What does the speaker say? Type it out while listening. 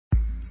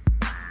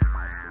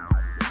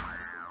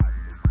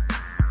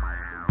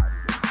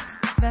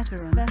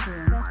Veteran.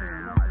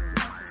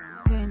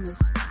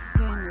 Gamers.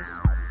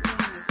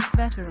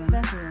 Veteran.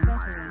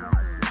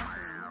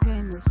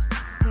 Gamers.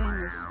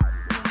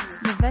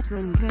 The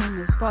Veteran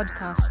Gamers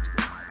Podcast.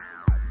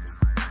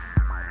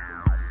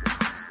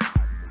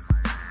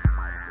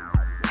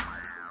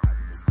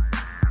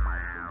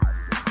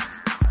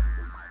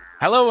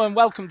 Hello and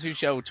welcome to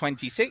show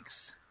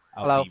 26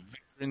 of Hello. the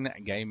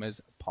Veteran Gamers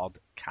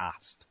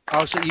Podcast.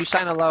 Oh, so you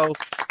saying hello?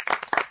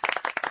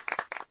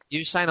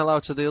 You saying hello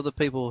to the other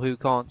people who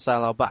can't say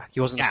hello back?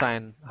 You wasn't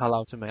saying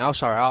hello to me. Oh,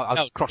 sorry, I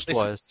No, crossed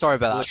listen. wires. Sorry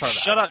about that.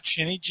 Shut up,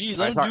 Chinny. Jeez,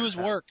 let him do his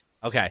work.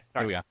 Okay,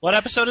 here we are. What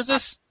episode is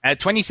this?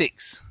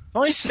 26.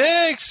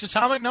 26!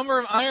 Atomic Number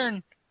of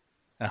Iron.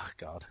 Oh,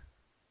 God.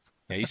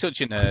 Yeah, you're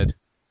such a nerd.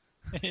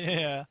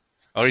 Yeah.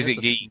 Or is it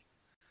geek?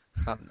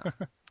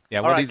 Yeah,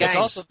 All what right, is It's it?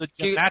 also the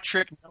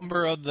geometric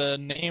number of the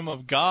name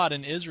of God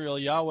in Israel,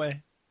 Yahweh.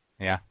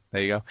 Yeah,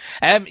 there you go.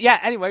 Yeah,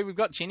 anyway, we've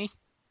got Chinny.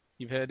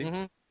 You've heard him.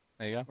 Mhm.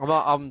 There you go.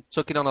 I'm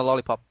sucking on a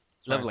lollipop.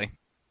 Lovely.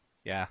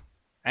 Yeah.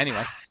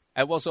 Anyway,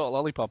 what sort of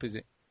lollipop is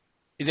it?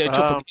 Is it a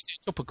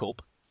chuppa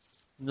cup?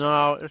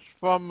 No, it's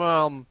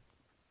from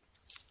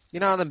you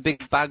know, them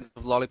big bags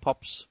of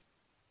lollipops.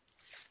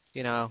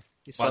 You know,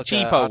 it's Well, like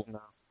cheapo. I don't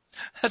know.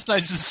 That's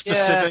nice and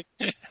specific.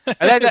 And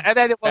then the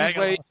ones Bag of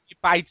where lo- you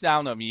bite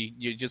down them,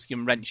 you just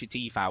can wrench your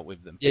teeth out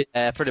with them.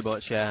 Yeah, pretty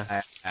much.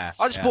 Yeah. I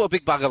just yeah. bought a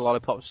big bag of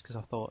lollipops because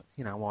I thought,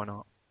 you know, why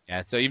not?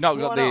 Yeah, so you've not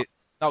Why got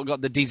not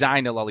got the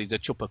designer lollies, the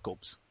chuppa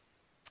cups.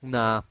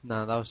 Nah,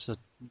 that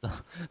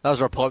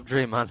was a pipe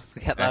dream, man.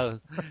 Forget those.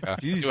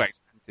 Too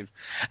expensive.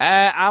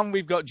 And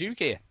we've got Duke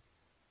here.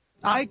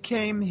 I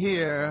came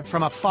here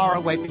from a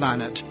faraway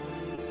planet.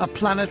 A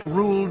planet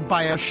ruled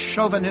by a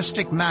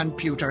chauvinistic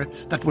man-puter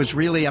that was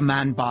really a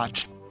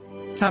man-bot.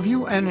 Have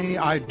you any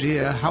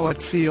idea how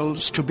it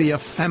feels to be a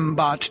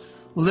fembot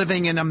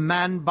living in a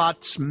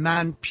man-bot's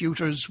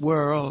man-puter's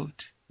world?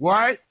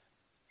 What?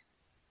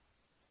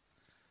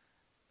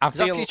 I Is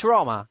that feel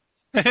Futurama?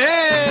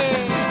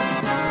 Hey!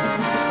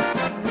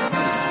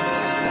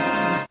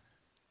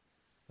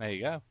 there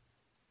you go.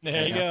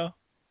 There you go.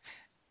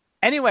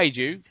 Anyway,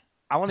 Duke,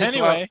 I wanted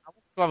to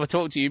have a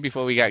talk to you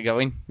before we get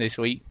going this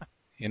week.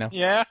 You know,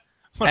 Yeah?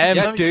 Yeah,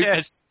 Let me dude.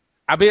 guess.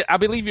 I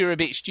believe you're a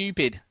bit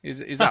stupid.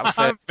 Is that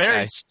fair? I'm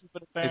very to say?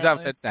 stupid, Is apparently.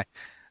 that fair to say?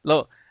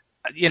 Look,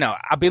 you know,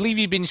 I believe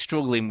you've been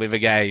struggling with a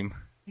game.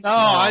 No,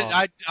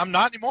 I'm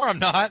not anymore. I'm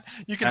not.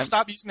 You can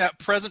stop using that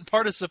present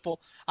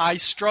participle. I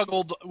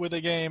struggled with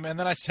a game, and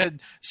then I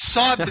said,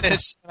 sod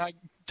this, and I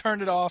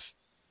turned it off.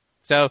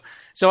 So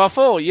I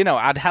thought, you know,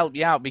 I'd help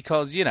you out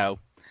because, you know,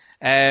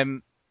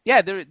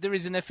 there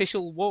is an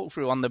official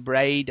walkthrough on the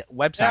Braid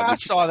website. Yeah, I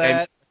which- saw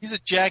that. He's a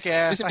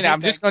jackass. Listen, I a minute, hate I'm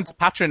that. just going to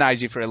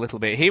patronize you for a little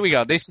bit. Here we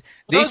go. For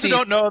those who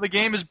don't know, the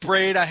game is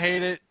Braid. I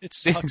hate it. It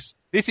sucks.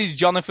 This is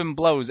Jonathan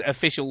Blow's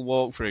official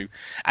walkthrough.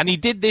 And he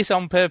did this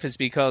on purpose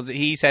because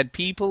he said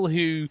people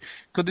who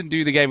couldn't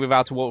do the game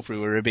without a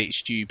walkthrough were a bit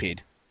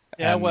stupid.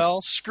 Yeah,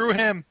 well, screw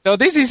him. So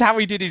this is how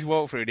he did his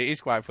walkthrough. It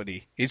is quite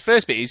funny. His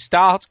first bit is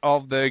start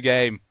of the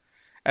game.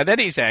 And then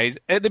he says,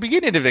 at the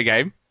beginning of the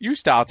game, you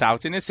start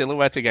out in a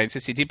silhouette against a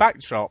city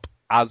backdrop,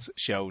 as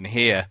shown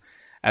here.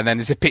 And then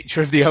there's a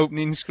picture of the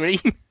opening screen.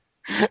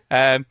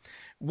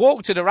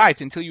 Walk to the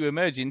right until you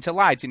emerge into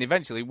light and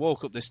eventually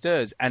walk up the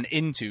stairs and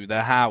into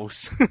the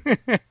house.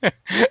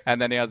 And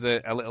then he has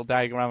a little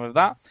diagram of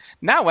that.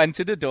 Now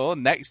enter the door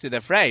next to the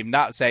frame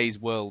that says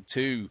World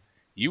 2.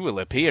 You will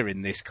appear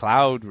in this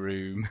cloud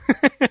room.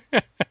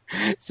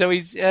 So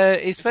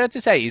it's fair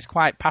to say he's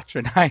quite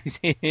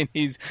patronising in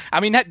his... I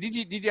mean, did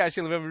you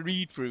actually ever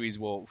read through his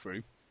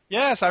walkthrough?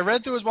 Yes, I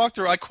read through his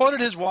walkthrough. I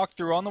quoted his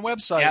walkthrough on the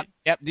website.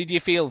 Yep. Did you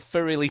feel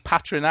thoroughly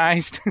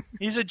patronised?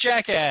 He's a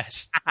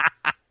jackass.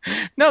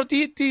 No, do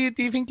you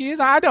think he is?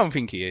 I don't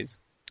think he is.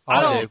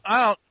 I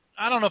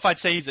don't know if I'd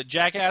say he's a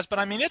jackass, but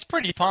I mean it's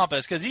pretty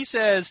pompous because he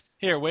says,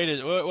 "Here,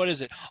 wait, what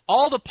is it?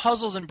 All the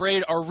puzzles in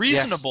Braid are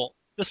reasonable.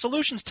 The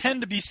solutions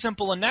tend to be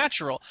simple and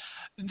natural."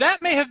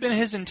 That may have been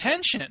his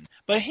intention,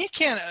 but he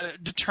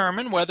can't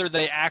determine whether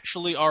they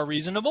actually are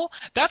reasonable.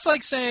 That's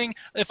like saying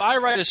if I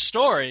write a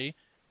story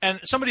and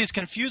somebody's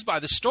confused by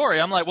the story,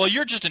 I'm like, "Well,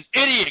 you're just an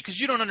idiot because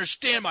you don't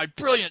understand my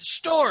brilliant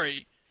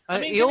story." I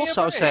mean, he give me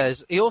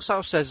a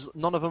also says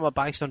none of them are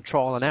based on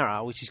trial and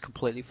error, which is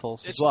completely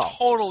false It's as well.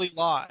 totally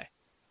lie.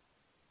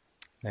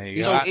 There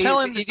you So go. tell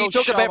him to you go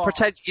talk shove about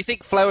off. You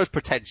think Flower's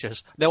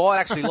pretentious? No, I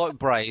actually like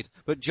Braid,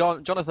 but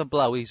Jonathan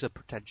Blow, he's a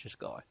pretentious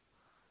guy.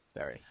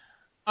 Very.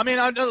 I mean,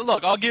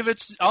 look, I'll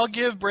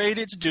give Braid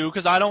its due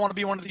because I don't want to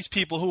be one of these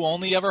people who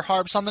only ever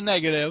harps on the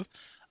negative.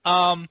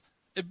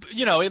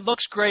 It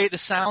looks great. The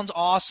sound's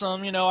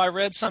awesome. You know, I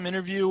read some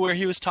interview where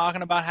he was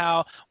talking about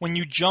how when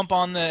you jump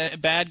on the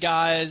bad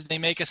guys, they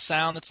make a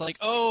sound that's like,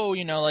 oh,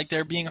 you know, like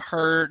they're being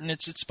hurt, and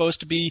it's supposed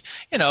to be,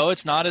 you know,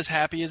 it's not as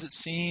happy as it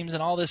seems,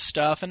 and all this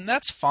stuff, and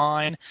that's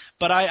fine.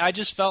 But I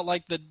just felt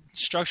like the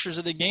structures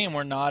of the game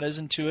were not as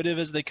intuitive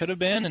as they could have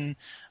been, and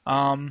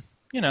I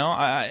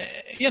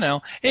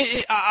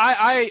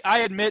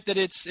admit that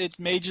it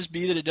may just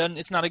be that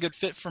it's not a good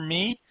fit for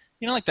me.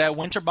 like that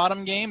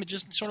Winterbottom game, it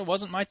just sort of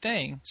wasn't my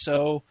thing.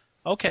 So,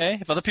 okay,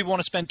 if other people want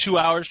to spend 2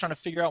 hours trying to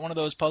figure out one of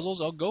those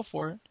puzzles, I'll go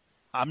for it.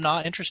 I'm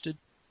not interested.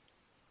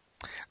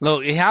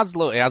 Look, he has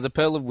a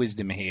pearl of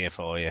wisdom here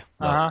for you.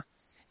 Look, Uh-huh.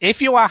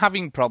 if you are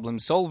having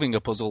problems solving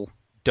a puzzle,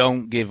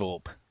 don't give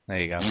up. There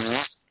you go.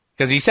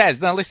 Because he says,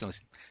 no, listen.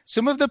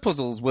 Some of the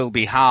puzzles will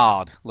be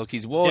hard. Look,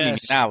 he's warning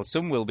Yes. you now.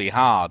 Some will be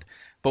hard.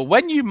 But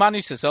when you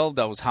manage to solve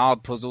those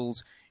hard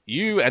puzzles,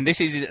 and this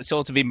is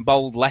sort of in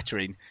bold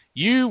lettering,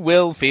 you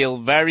will feel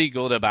very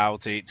good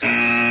about it. No,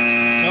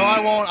 I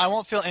won't. I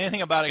won't feel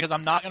anything about it because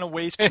I'm not going to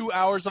waste 2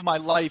 hours of my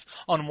life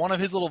on one of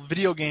his little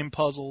video game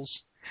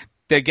puzzles.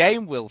 The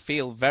game will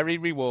feel very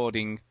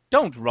rewarding.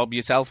 Don't rob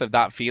yourself of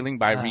that feeling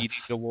by reading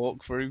the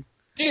walkthrough.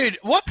 Dude,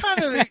 what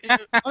kind of...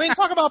 I mean,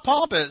 talk about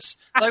pompous.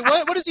 Like,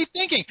 what is he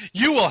thinking?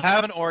 You will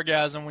have an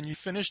orgasm when you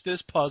finish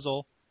this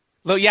puzzle.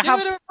 Look, you Give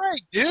it a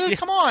break, dude. Yeah.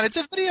 Come on, it's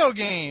a video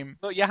game.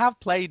 Look, you have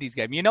played his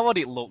game. You know what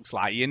it looks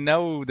like. You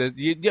know,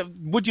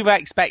 would you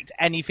expect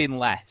anything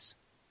less?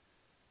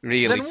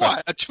 Really? Then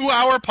what? A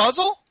 2-hour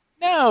puzzle?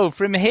 No,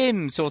 from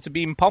him sort of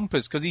being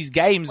pompous, because his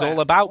game's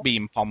all about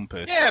being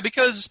pompous. Yeah,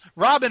 because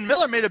Robin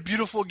Miller made a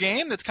beautiful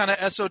game that's kind of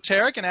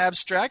esoteric and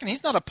abstract, and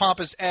he's not a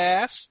pompous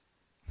ass.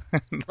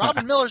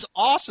 Robin Miller's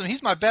awesome.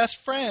 He's my best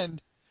friend.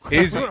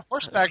 Is We're going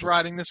horseback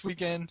riding this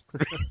weekend.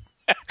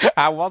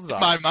 How was that? In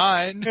my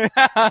mind.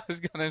 I was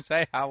going to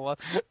say,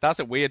 that's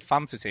a weird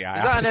fantasy.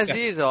 Is that an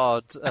Aziz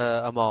odd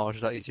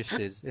homage that he just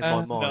did in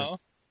my mind? No.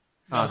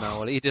 Oh no,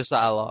 well, he does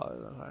that a lot.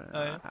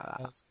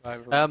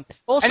 Yeah.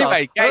 Also,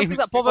 Anyway, I don't games- think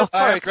that bothered.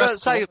 Sorry, can I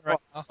say,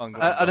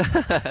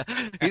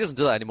 Right. he doesn't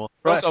do that anymore.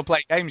 He Right. also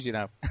play games, you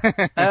know.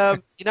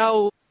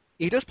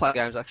 He does play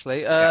games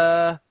actually.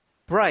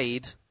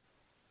 Braid.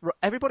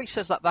 Everybody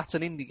says that that's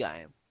an indie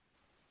game,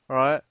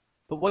 right?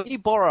 But when you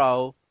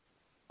borrow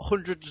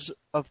hundreds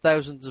of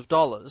thousands of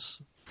dollars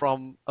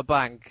from a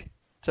bank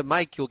to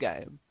make your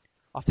game,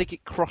 I think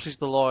it crosses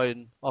the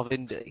line of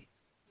indie.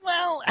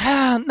 Well,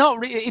 not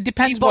really. It He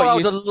depends what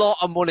borrowed you... a lot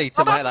of money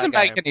to make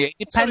that game.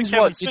 It So did depends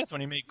Kevin what you... Smith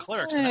when he made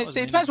Clerks. Yeah, and that was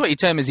it an depends what you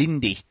term as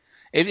indie.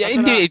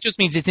 It just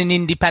means it's an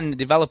independent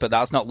developer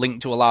that's not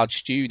linked to a large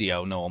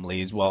studio.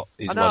 Normally, is what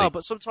I know,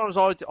 but sometimes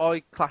I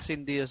class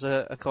indie as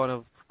a kind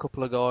of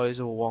couple of guys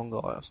or one guy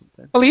or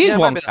something. Well, he is Yeah,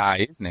 one maybe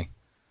guy, isn't he?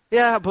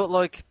 Yeah, but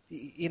like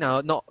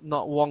not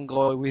one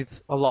guy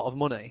with a lot of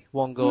money.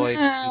 One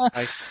guy.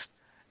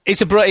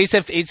 It's a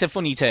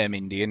funny term,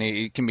 indie, and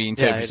it can be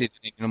interpreted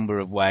in a number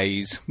of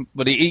ways.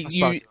 But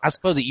I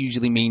suppose it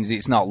usually means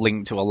it's not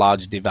linked to a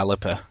large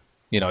developer.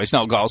 You know, it's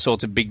not got a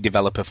sort of big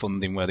developer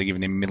funding where they're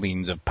giving him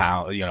millions of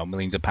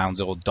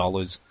pounds or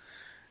dollars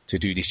to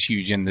do this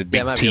huge and the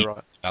big maybe team you're right.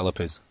 of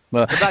developers.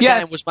 But that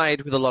game was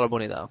made with a lot of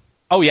money, though.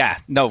 Oh yeah,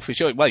 no, for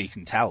sure. Well, you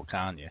can tell,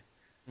 can't you?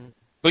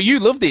 But you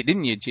loved it,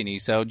 didn't you, Ginny?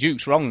 So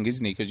Duke's wrong,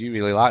 isn't he? Because you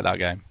really like that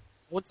game.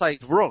 I would say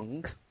it's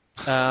wrong.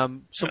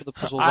 Some of the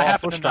puzzles I are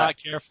happen to frustrating. not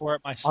care for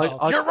it myself.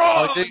 I- You're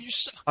wrong! I do- You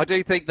suck. I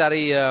do think that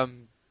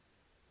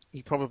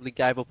he probably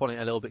gave up on it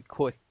a little bit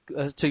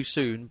too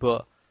soon,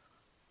 but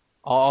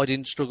I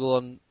didn't struggle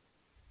on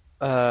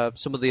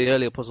some of the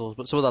earlier puzzles,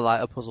 but some of the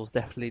later puzzles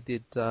definitely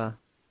did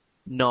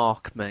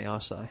knock me, I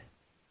say.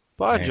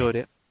 But I enjoyed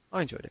it.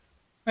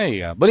 There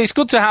you go. But it's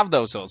good to have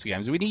those sorts of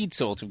games. We need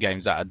sort of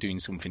games that are doing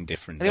something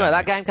different. Anyway, don't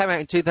that we? game came out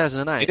in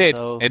 2008. It did.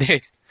 So... It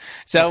did.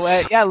 So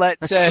let's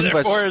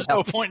Therefore, there's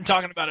no point in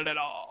talking about it at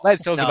all.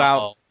 let's talk No.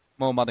 about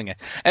more modern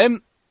games.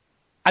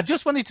 I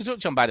just wanted to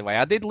touch on, by the way,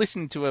 I did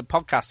listen to a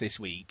podcast this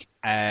week,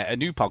 a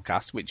new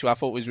podcast, which I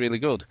thought was really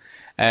good,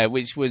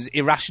 which was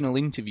Irrational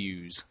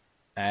Interviews,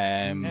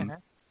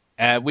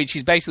 which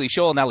is basically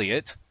Sean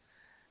Elliott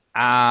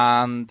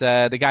and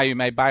the guy who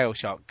made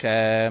BioShock.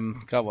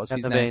 God, what's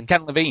his name?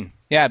 Ken Levine.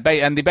 Yeah,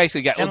 and they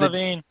basically get Ken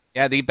Levine.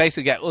 Yeah, they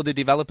basically get other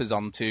developers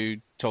on to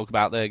talk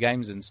about their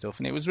games and stuff,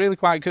 and it was really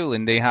quite cool.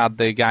 And they had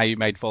the guy who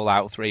made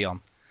Fallout 3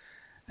 on.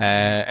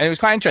 And it was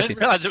quite I interesting.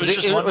 didn't realize it was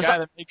just one guy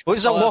that made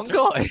Was that Fallout one 3.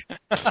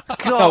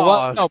 guy?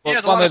 No, He but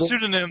has a one lot of the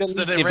pseudonyms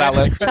that lead they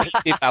ran.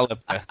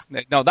 developer.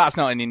 No, that's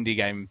not an indie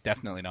game.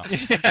 Definitely not.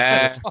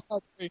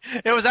 Fallout 3.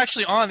 It was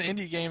actually on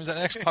indie games on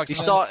Xbox. He and then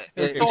started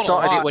it was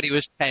sold a it lot. when he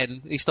was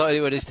 10. He started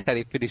it when he was 10.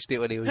 He finished it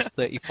when he was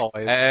 35.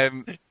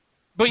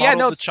 But yeah, Modeled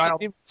no, the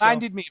child, it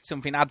reminded me of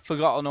something I'd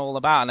forgotten all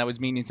about, and I was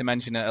meaning to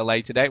mention at a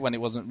later date when it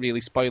wasn't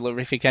really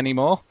spoilerific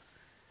anymore.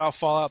 About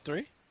Fallout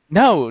 3?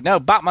 No,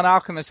 Batman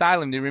Arkham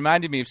Asylum. They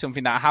reminded me of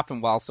something that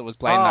happened whilst I was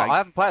playing that. I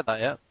haven't played that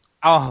yet.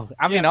 Oh,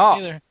 have you Yeah, not?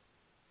 neither.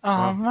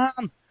 Oh,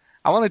 man.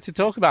 I wanted to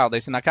talk about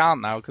this, and I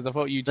can't now, because I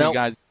thought you two Nope.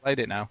 guys played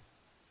it now.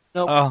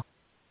 Nope. Oh.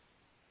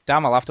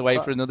 Damn, I'll have to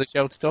wait for another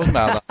show to talk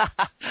about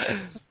that.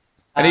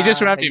 And he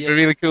just reminded me of a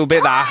really cool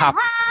bit that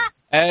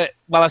happened.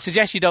 Well, I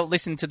suggest you don't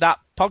listen to that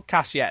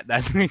podcast yet,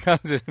 then, because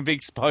it's a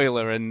big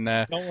spoiler. And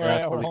Don't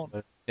worry, I won't.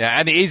 yeah,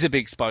 and it is a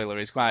big spoiler.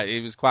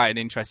 It was quite an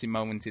interesting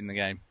moment in the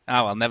game.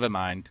 Oh well, never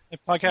mind. The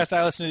podcast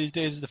I listen to these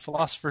days is the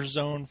Philosopher's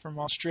Zone from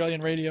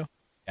Australian radio.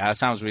 Yeah, that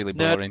sounds really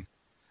Nerd. boring.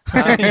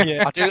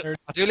 Yeah,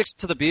 I do listen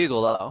to the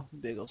Bugle though.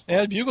 Bugle's fun.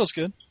 yeah, the Bugle's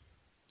good.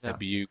 The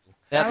Bugle.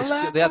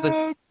 Hello,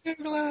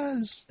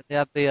 Douglas. They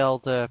had the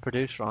old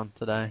producer on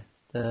today.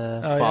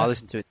 I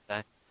listened to it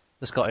today.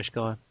 The Scottish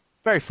guy.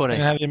 Very funny.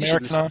 You have the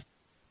American on.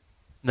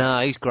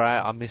 No, he's great.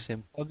 I miss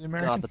him. Love the God,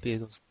 American. the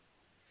Bugles.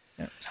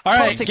 All right,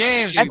 Politics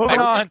games. is stupid. Moving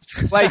on.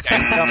 Play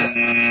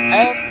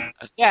games.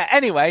 Yeah.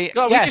 Anyway.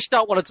 God, yeah. we just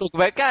don't want to talk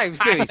about games,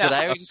 do we,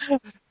 today? We just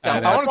I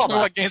don't want to talk bother.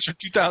 about games from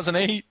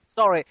 2008.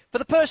 Sorry, for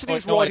the person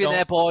who's no, I riding don't.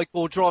 their bike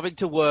or driving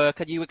to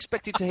work and you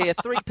expected to hear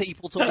three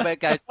people talk about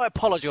games, I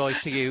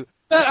apologise to you.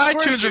 That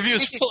It's free. iTunes review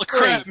is This full of free.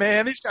 crap,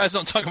 man. These guys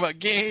don't talk about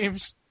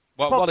games.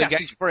 What Podcast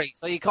again? is free,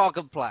 so you can't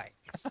complain.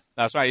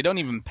 That's right. You don't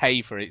even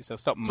pay for it, so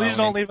stop moaning. Please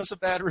don't leave us a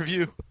bad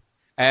review.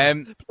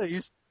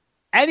 Please.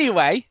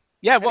 Anyway,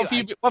 yeah. What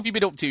Anyway. have you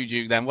been up to,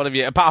 Duke? Then what have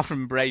you apart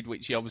from Braid,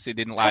 which you obviously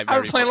didn't like I've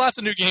very been playing much? lots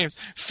of new games.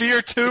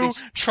 Fear 2,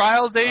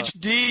 Trials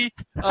HD,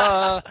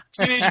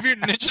 Teenage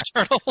Mutant Ninja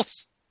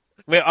Turtles.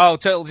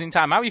 Turtles in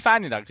Time. How are you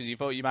finding that? Because you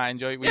thought you might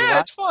enjoy it with your Yeah,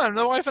 wife? it's fun.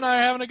 The wife and I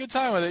are having a good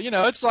time with it. You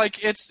know, it's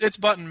like it's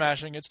button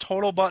mashing. It's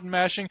total button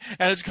mashing,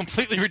 and it's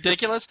completely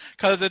ridiculous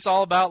because it's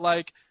all about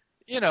like,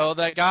 you know,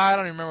 that guy. I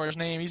don't even remember his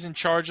name. He's in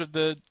charge of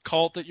the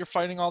cult that you're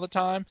fighting all the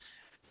time.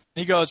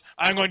 And he goes,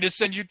 "I'm going to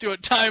send you through a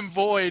time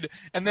void,"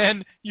 and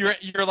then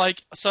you're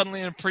like suddenly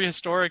in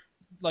prehistoric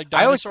like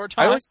I dinosaur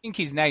time. always think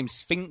his name's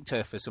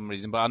Sphincter for some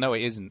reason, but I know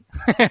it isn't.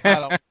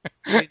 I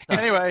don't.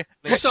 Anyway,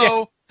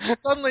 so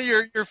suddenly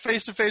you're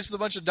face to face with a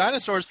bunch of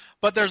dinosaurs,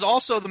 but there's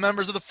also the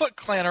members of the Foot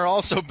Clan are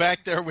also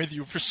back there with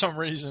you for some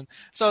reason.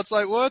 So it's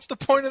like, what's the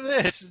point of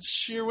this? It's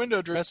sheer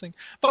window dressing.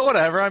 But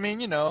whatever. I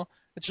mean, you know,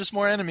 it's just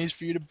more enemies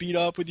for you to beat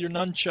up with your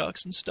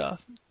nunchucks and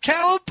stuff.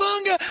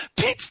 Cowabunga!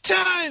 Pizza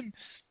time!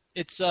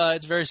 It's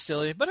very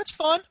silly, but it's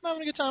fun. I'm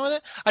having a good time with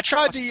it. I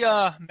tried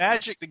the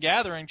Magic the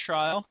Gathering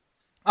trial.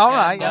 All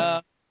right.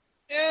 And,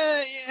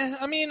 yeah.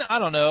 I mean, I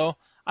don't know.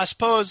 I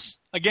suppose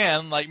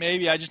again, like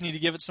maybe I just need to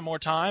give it some more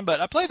time.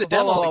 But I played the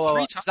demo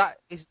like 3 times.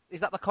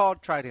 Is that the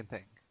card trading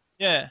thing?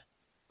 Yeah,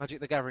 Magic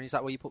the Gathering, is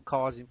that where you put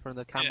cards in front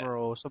of the camera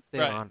or something?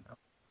 Right. On?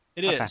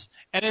 it is, Okay.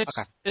 and it's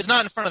Okay. it's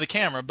not in front of the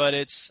camera, but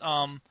it's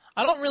I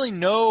don't really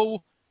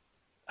know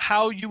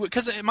how you would,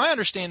 because my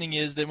understanding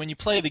is that when you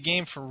play the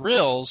game for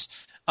reals,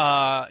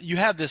 you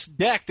have this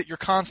deck that you're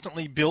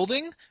constantly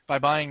building by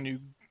buying new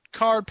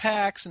card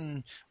packs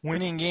and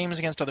winning games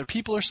against other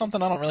people or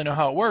something. I don't really know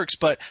how it works,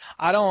 but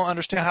I don't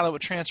understand how that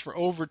would transfer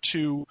over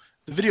to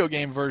the video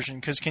game version,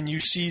 because can you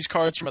seize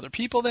cards from other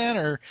people then,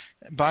 or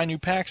buy new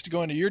packs to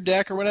go into your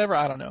deck or whatever?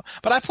 I don't know.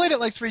 But I played it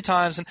like 3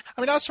 times, and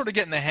I mean, I was sort of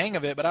getting the hang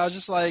of it, but I was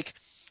just like,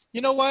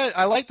 you know what?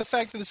 I like the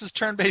fact that this is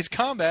turn-based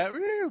combat,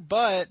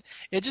 but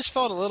it just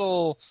felt a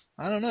little,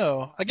 I don't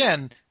know,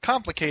 again,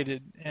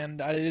 complicated,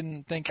 and I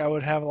didn't think I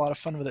would have a lot of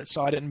fun with it,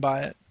 so I didn't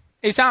buy it.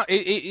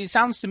 It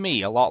sounds to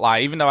me a lot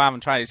like, even though I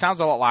haven't tried it, it sounds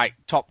a lot like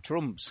Top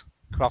Trumps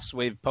crossed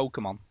with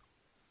Pokemon.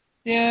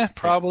 Yeah,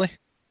 probably.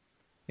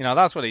 You know,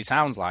 that's what it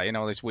sounds like, you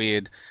know, this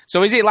weird...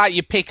 So is it like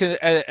you pick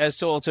a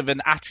sort of an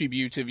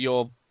attribute of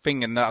your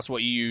thing and that's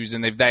what you use,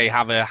 and if they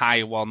have a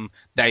high one,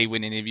 they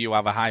win, and if you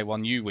have a high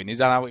one, you win? Is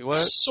that how it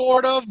works?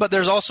 Sort of, but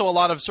there's also a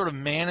lot of sort of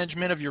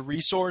management of your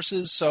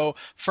resources. So,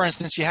 for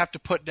instance, you have to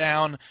put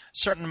down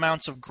certain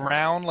amounts of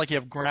ground, like you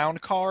have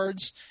ground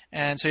cards,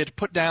 and so you have to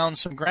put down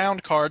some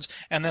ground cards,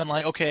 and then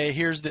like, okay,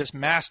 here's this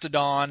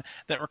Mastodon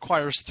that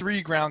requires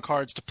 3 ground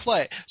cards to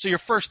play. So your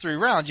first 3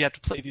 rounds, you have to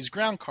play these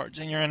ground cards,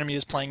 and your enemy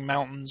is playing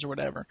mountains or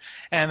whatever.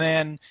 And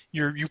then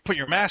you put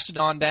your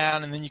Mastodon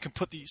down, and then you can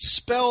put these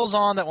spells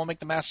on that will make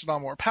the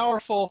Mastodon more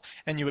powerful,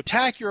 and you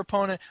attack your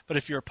opponent. But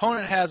if your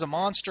opponent has a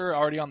monster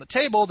already on the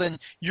table, then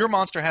your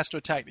monster has to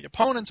attack the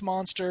opponent's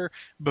monster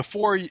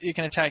before it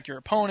can attack your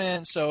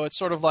opponent. So it's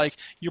sort of like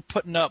you're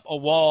putting up a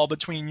wall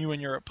between you and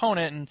your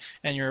opponent,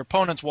 and your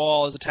opponent's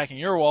wall is attacking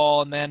your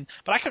wall. And then,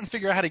 but I couldn't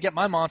figure out how to get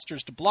my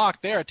monsters to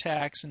block their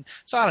attacks, and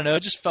so I don't know.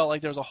 It just felt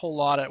like there was a whole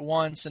lot at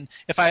once. And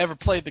if I ever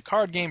played the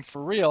card game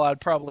for real, I'd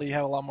probably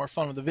have a lot more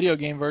fun with the video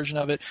game version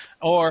of it.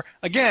 Or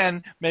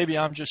again, maybe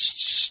I'm just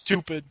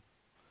stupid.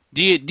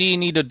 Do you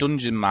need a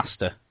dungeon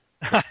master?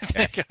 I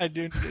think I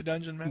do need a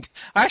dungeon master.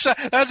 Actually,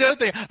 that's the other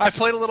thing. I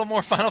played a little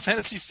more Final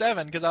Fantasy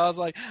VII because I was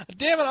like,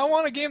 damn it, I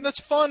want a game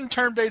that's fun,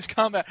 turn-based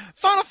combat.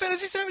 Final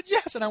Fantasy VII,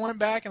 yes! And I went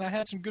back and I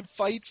had some good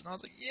fights, and I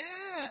was like,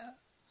 yeah!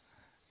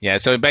 Yeah,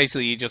 so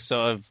basically you just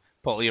sort of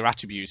put all your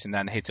attributes and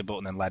then hit a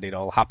button and let it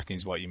all happen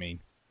is what you mean.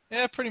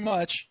 Yeah, pretty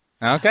much.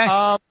 Okay.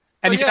 But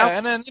Anything yeah, else?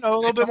 and then, you know, a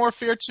little bit more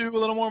Fear 2, a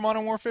little more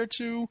Modern Warfare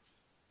 2,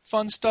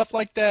 fun stuff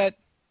like that.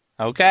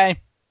 Okay.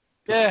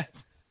 Yeah.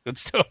 Good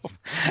stuff.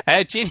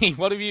 Ginny,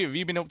 what have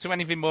you been up to?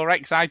 Anything more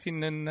exciting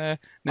than I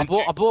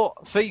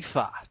bought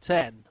FIFA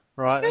 10,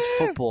 right? That's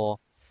football.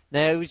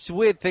 Now, it's a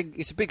weird thing.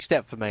 It's a big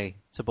step for me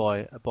to buy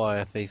a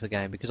FIFA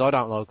game because I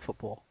don't like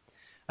football.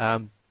 I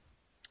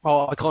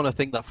kind of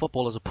think that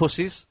footballers are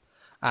pussies,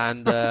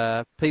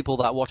 and people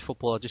that watch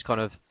football are just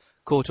kind of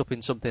caught up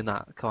in something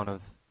that kind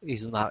of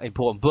isn't that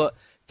important. But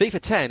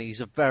FIFA 10 is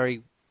a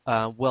very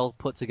well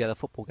put together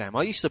football game.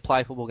 I used to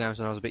play football games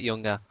when I was a bit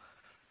younger.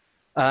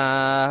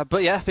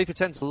 But yeah, FIFA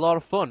 10 is a lot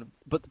of fun.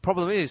 But the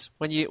problem is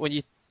when you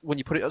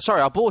put it.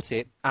 Sorry, I bought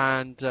it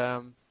and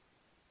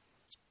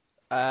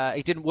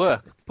it didn't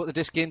work. Put the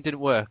disc in,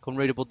 didn't work.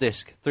 Unreadable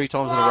disc, 3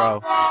 times in a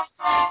row.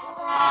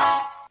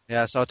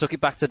 Yeah, so I took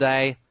it back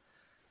today,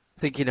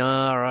 thinking,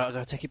 all right, I've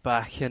got to take it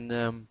back, and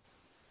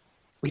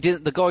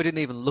the guy didn't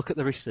even look at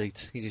the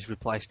receipt. He just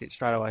replaced it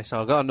straight away.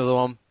 So I got another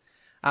one,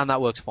 and that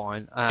works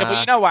fine. Yeah, but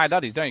you know why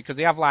that is, don't you? Because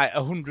they have like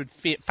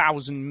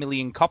 100,000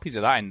 million copies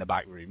of that in the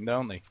back room,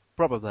 don't they?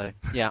 Probably,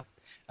 yeah.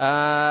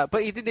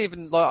 But he didn't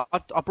even, like,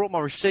 I brought my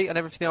receipt and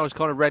everything. I was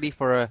kind of ready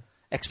for a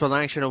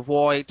explanation of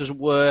why it doesn't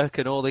work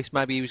and all this.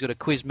 Maybe he was going to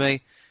quiz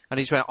me. And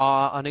he just went,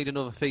 I need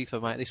another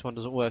FIFA, mate. This one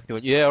doesn't work. And he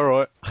went, yeah, all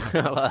right.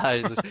 You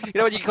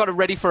know when you're kind of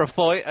ready for a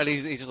fight, and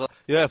he's just like,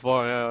 yeah,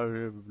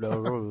 fine.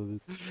 No,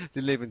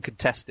 didn't even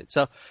contest it.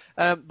 So,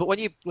 but when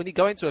you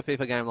go into a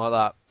FIFA game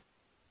like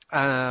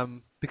that,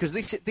 because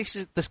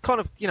this kind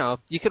of, you know,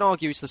 you can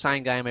argue it's the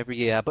same game every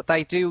year, but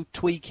they do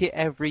tweak it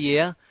every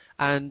year,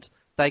 and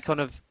they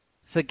kind of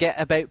forget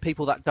about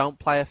people that don't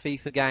play a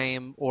FIFA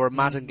game or a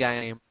Madden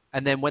game,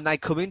 and then when they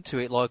come into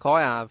it, like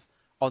I have,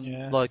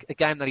 on like a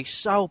game that is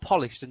so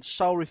polished and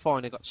so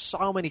refined and got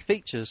so many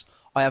features,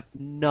 I have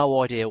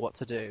no idea what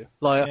to do.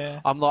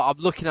 I'm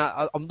looking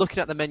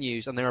at the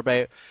menus, and there are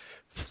about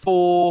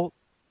 4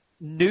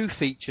 new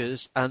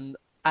features and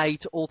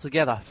 8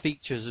 altogether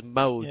features and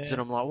modes, and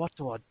I'm like, what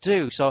do I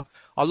do? So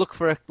I look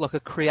for a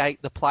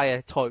create the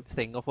player type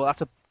thing. I thought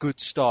that's a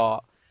good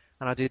start,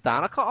 and I did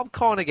that. And I'm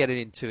kind of getting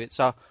into it,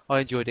 so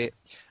I enjoyed it.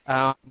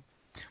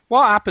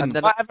 What happened?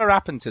 Whatever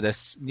happened to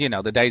this? You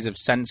know, the days of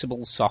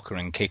sensible soccer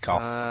and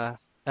kickoff.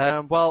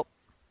 Well,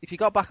 if you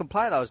go back and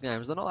play those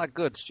games, they're not that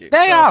good, Stu.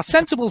 They are.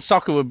 Sensible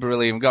soccer were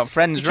brilliant. We've got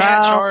friends You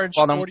can't round.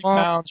 charge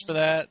 £40 for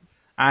that.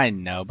 I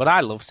know, but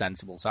I love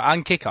sensible soccer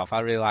and kickoff.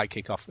 I really like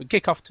kickoff.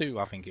 Kickoff 2,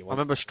 I think it was. I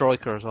remember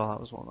Striker as well. That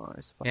was one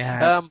nice.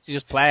 Yeah. You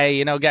just play.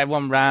 You know, get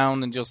one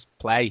round and just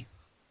play.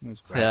 It was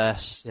great.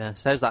 Yes.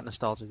 There's that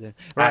nostalgia there.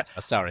 Right.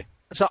 Sorry.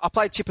 So I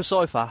played Chipper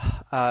Cypher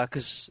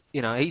because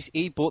you know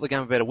he bought the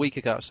game about a week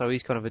ago, so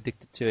he's kind of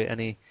addicted to it, and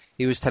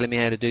he was telling me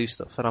how to do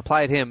stuff, and I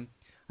played him,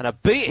 and I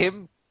beat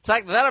him.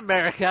 Take that,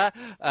 America!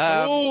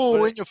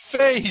 In your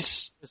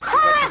face!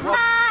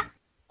 I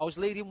was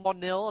leading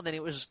 1-0, and then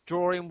it was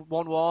drawing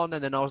 1-1,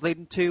 and then I was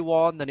leading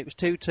 2-1, then it was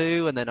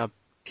 2-2, and then I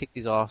kicked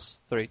his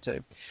ass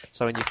 3-2.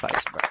 So in your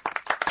face, bro.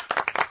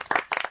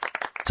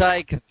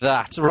 Take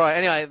that. Right.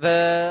 Anyway,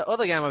 the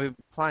other game I've been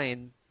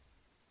playing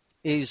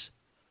is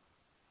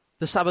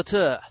The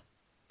Saboteur.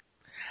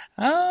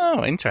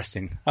 Oh,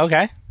 interesting.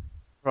 Okay.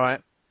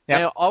 Right. Yep.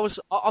 Now,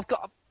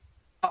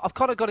 I've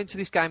kind of got into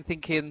this game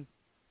thinking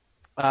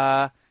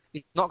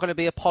it's not going to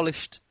be a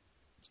polished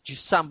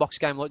just sandbox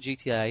game like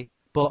GTA,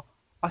 but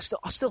I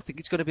still think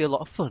it's going to be a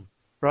lot of fun,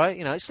 right?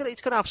 You know, it's going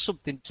to have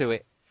something to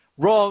it.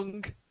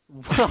 Wrong.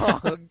 This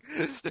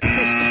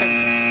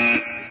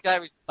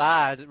game is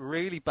bad,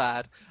 really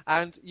bad,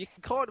 and you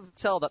can kind of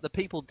tell that the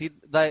people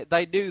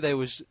they knew they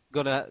was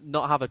going to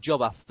not have a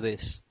job after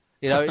this.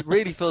 You know, it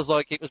really feels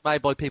like it was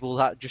made by people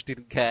that just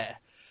didn't care.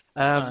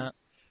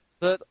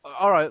 But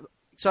all right,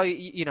 so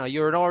you know,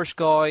 you're an Irish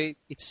guy.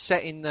 It's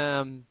set in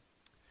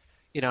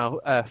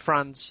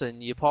France,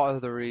 and you're part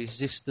of the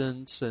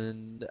resistance,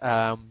 and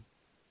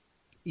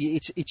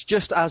it's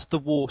just as the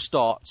war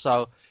starts.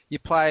 So you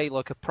play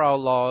like a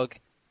prologue,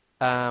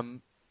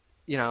 and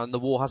the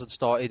war hasn't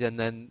started, and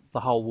then the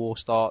whole war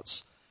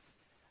starts.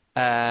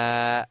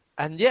 And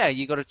yeah,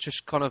 you got to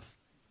just kind of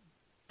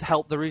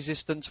help the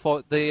resistance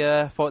fight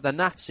the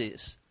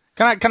Nazis.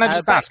 Can I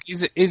just ask?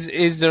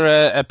 Is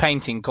there a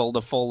painting called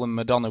 "The Fallen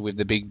Madonna" with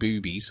the big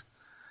boobies?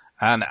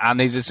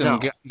 And is there some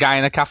guy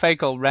in a cafe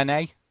called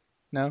Rene?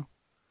 No.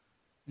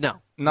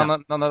 None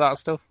of that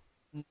stuff.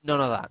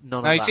 None of that.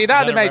 You see,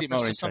 that would have made it more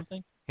reference to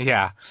interesting. something?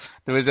 Yeah,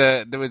 there was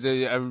a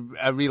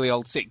really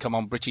old sitcom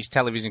on British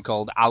television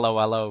called Allo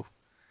Allo.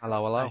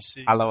 Hello. I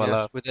see. Allo Yes,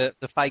 Allo. with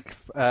the fake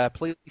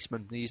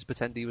policeman. He used to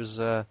pretend he was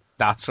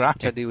That's right.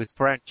 pretend he was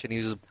French, and he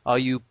was, "Are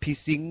you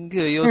pissing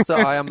yourself?"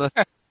 I am the.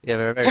 Yeah,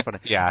 very, very funny.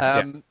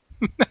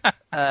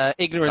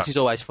 Ignorance is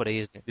always funny,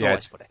 isn't it? It's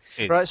always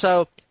funny. Right,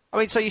 so I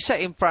mean, so you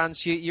set in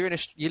France. You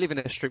live in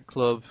a strip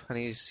club,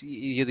 and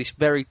you're this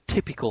very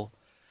typical,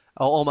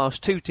 or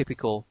almost too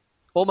typical,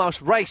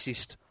 almost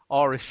racist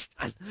Irish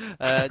man.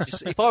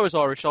 If I was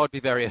Irish, I'd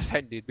be very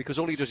offended because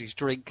all he does is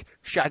drink,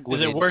 shag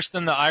women. Is it worse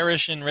than the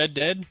Irish in Red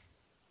Dead?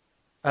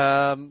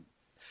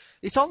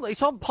 It's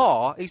on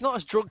par. He's not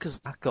as drunk as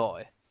that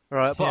guy,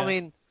 right? But Yeah. I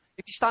mean,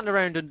 if you stand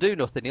around and do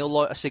nothing, he'll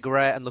light a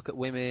cigarette and look at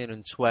women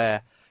and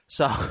swear.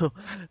 So,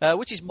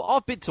 which is,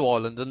 I've been to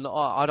Ireland, and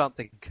I don't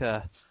think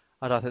they're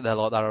like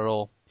that at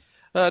all.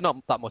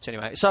 Not that much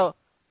anyway. So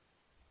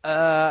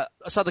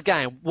the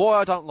game, why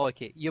I don't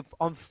like it,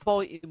 I'm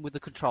fighting with the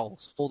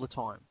controls all the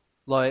time.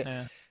 Like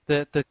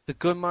the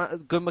gun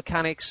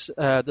mechanics.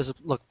 There's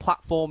like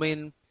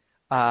platforming.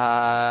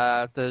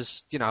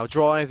 There's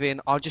driving.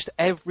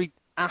 Every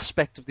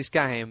aspect of this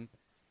game,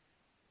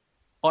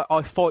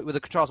 I fight with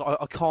the controls.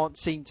 I can't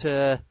seem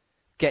to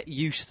get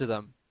used to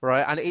them,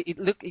 right? And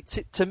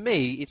to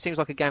me, it seems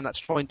like a game that's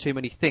trying too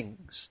many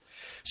things.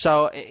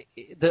 So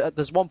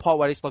there's one part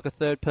where it's like a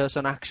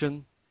third-person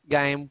action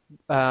game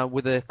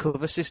with a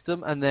cover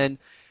system, and then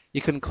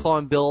you can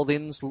climb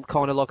buildings,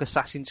 kind of like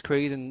Assassin's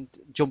Creed, and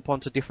jump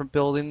onto different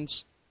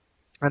buildings.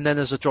 And then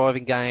there's a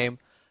driving game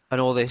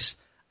and all this.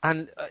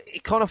 And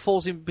it kind of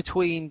falls in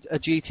between a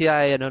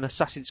GTA and an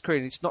Assassin's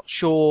Creed. It's not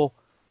sure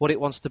what it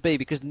wants to be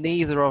because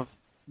neither of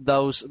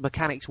those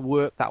mechanics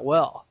work that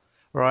well,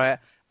 right?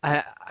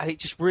 And it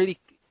just really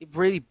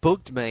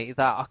bugged me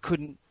that I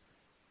couldn't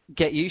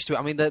get used to it.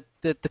 I mean,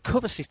 the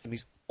cover system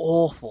is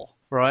awful,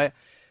 right?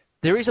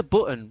 There is a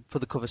button for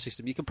the cover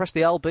system. You can press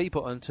the LB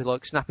button to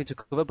like snap into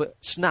cover, but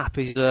snap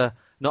is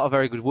not a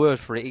very good word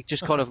for it. It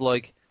just kind of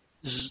like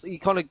he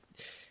kind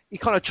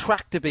of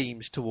tractor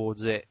beams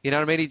towards it. You know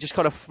what I mean? He just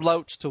kind of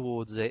floats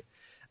towards it.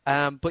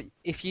 But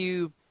if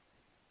you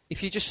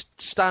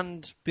just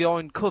stand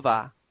behind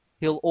cover,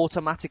 he'll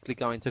automatically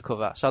go into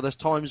cover. So there's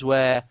times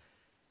where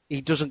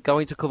he doesn't go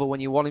into cover when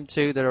you want him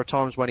to. There are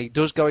times when he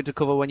does go into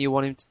cover when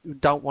you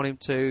don't want him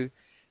to.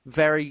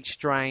 Very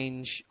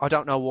strange. I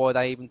don't know why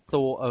they even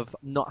thought of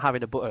not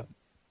having a button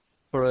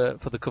for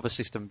the cover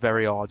system.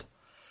 Very odd.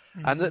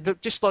 Mm-hmm. And they're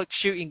just like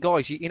shooting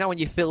guys. You know when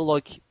you feel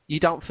like you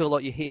don't feel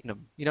like you're hitting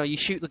them. You know, you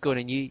shoot the gun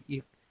and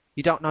you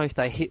don't know if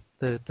they hit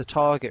the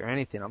target or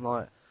anything. I'm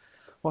like,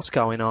 what's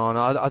going on?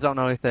 I don't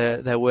know if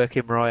they're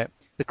working right.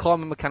 The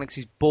climbing mechanics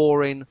is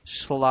boring,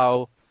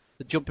 slow.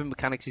 The jumping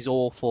mechanics is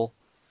awful.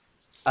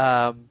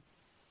 And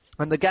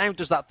the game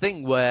does that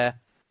thing where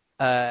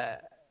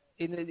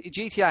in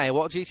GTA,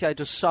 what GTA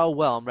does so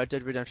well and Red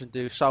Dead Redemption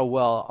do so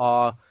well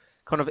are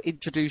kind of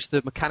introduce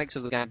the mechanics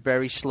of the game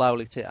very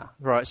slowly to you,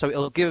 right? So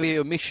it'll give you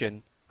a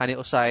mission and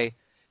it'll say,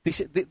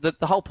 the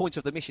whole point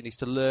of the mission is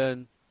to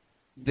learn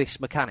this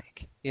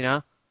mechanic, you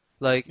know?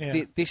 Like,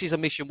 this is a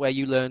mission where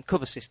you learn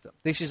cover system.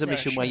 This is a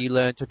mission where you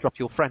learn to drop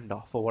your friend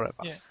off or whatever.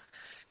 Yeah.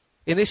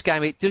 In this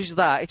game, it does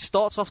that. It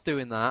starts off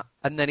doing that,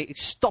 and then it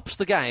stops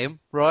the game,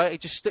 right?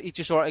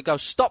 It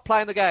goes, stop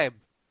playing the game,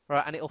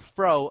 right? And it'll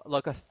throw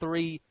like a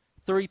three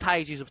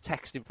pages of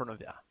text in front of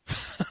you,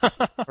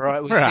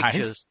 right? With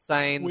pictures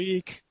saying,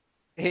 weak.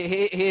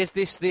 Here's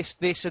this,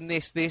 and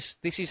this.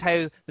 This is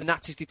how the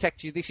Nazis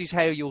detect you. This is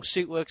how your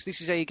suit works.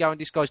 This is how you go in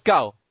disguise.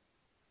 Go.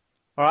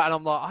 All right, and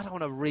I'm like, I don't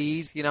want to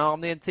read. You know,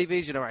 I'm the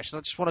NTV generation.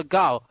 I just want to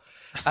go.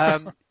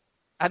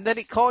 And then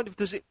it kind of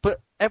does it, but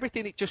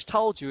everything it just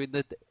told you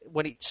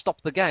when it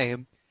stopped the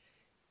game,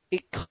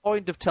 it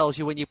kind of tells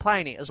you when you're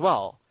playing it as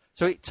well.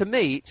 So to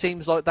me, it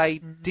seems like they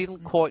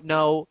didn't quite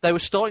know. They were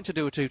starting to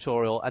do a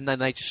tutorial, and then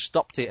they just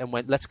stopped it and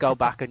went, let's go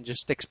back and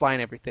just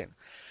explain everything.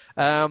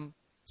 So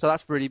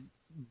that's really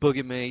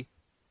bugging me.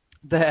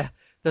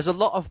 There's a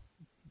lot of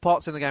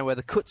parts in the game where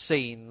the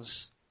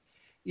cutscenes,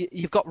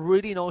 you've got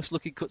really nice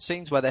looking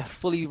cutscenes where they're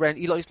fully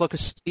rendered. It's like a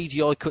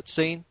CGI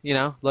cutscene, you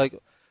know, like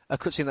a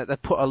cutscene that they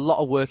put a lot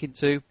of work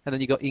into, and then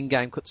you got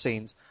in-game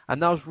cutscenes.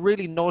 And those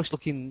really nice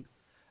looking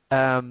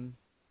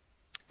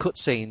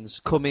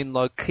cutscenes come in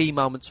like key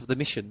moments of the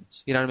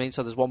missions. You know what I mean?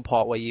 So there's one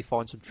part where you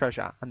find some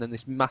treasure, and then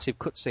this massive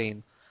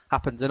cutscene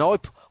happens. And I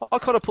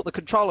kind of put the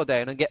controller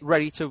down and get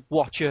ready to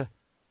watch a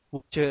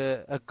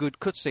good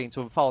cutscene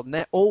to unfold. And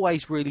they're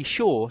always really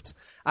short,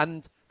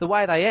 and the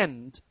way they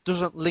end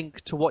doesn't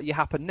link to what you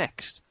happen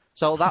next.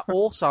 So that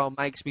also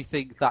makes me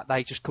think that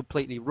they just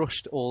completely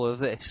rushed all of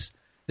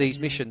these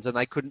missions, and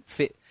they couldn't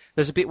fit.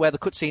 There's a bit where the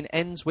cutscene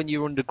ends when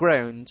you're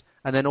underground,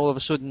 and then all of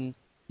a sudden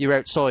you're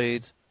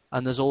outside,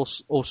 and there's all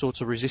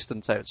sorts of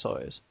resistance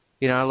outside.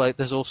 You know, like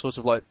there's all sorts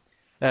of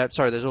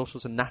there's all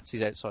sorts of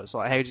Nazis outside. It's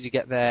like, how did you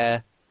get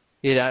there?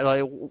 You know,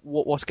 like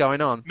what's going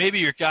on? Maybe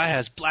your guy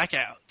has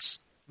blackouts.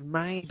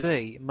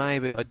 Maybe.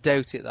 I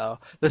doubt it though.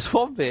 There's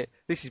one bit.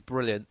 This is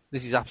brilliant.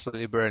 This is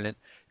absolutely brilliant.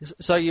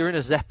 So you're in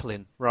a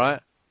Zeppelin, right?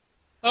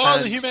 Oh,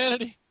 the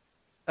humanity.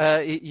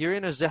 You're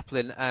in a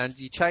Zeppelin and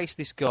you chase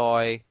this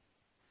guy,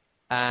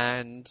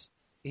 and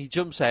he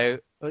jumps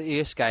out, he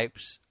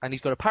escapes, and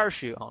he's got a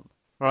parachute on,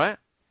 right?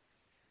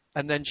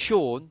 And then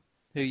Sean,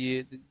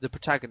 the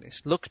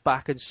protagonist, looks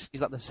back and sees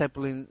that the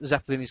Zeppelin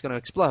is going to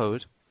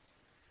explode,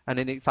 and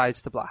then it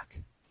fades to black.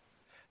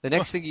 The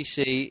next thing you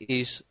see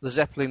is the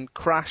Zeppelin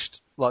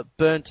crashed, like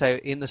burnt out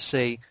in the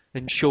sea,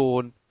 and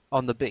Sean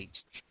on the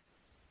beach.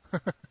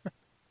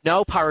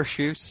 No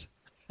parachute.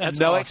 That's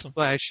no awesome.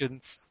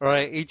 explanation,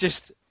 right? He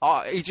just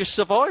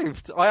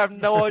survived. I have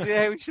no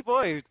idea how he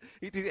survived.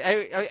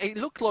 It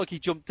looked like he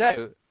jumped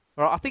out.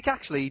 Right? I think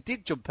actually he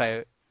did jump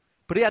out,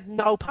 but he had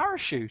no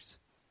parachute,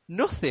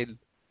 nothing.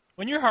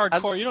 When you're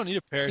hardcore, you don't need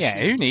a parachute. Yeah,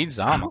 who needs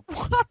armor?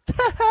 What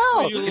the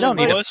hell? You don't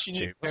need a push, you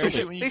need a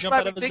parachute when you jump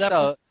out of a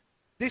Zeppelin.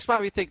 This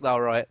made me think though,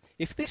 right?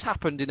 If this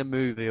happened in a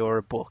movie or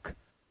a book,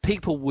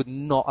 people would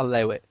not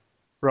allow it,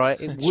 right?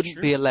 It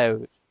wouldn't be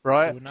allowed,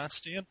 right? I would not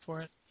stand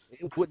for it.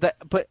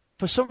 But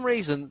for some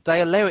reason,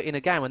 they allow it in a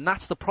game, and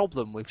that's the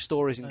problem with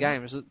stories in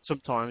games.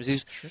 Sometimes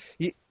is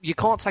you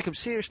can't take them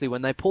seriously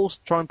when they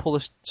try and pull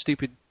a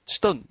stupid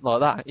stunt like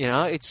that. You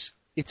know, it's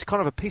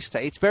kind of a piss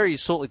take. It's very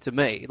insulting to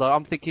me. Like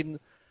I'm thinking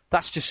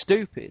that's just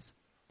stupid.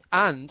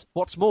 And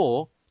what's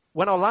more,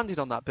 when I landed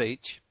on that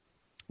beach,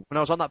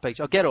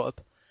 I get up,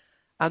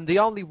 And the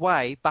only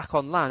way back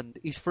on land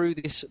is through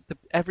this.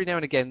 Every now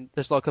and again,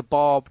 there's like a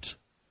barbed,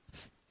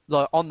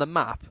 like on the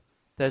map.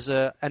 There's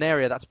an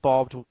area that's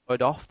barbed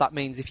wide off. That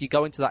means if you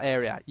go into that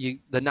area,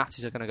 the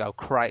Nazis are going to go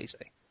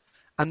crazy.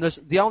 And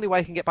the only way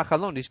you can get back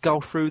on land is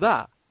go through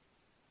that,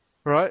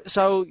 right?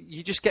 So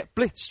you just get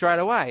blitzed straight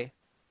away.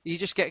 You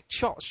just get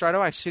shot straight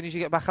away as soon as you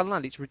get back on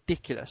land. It's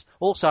ridiculous.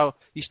 Also,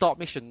 you start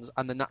missions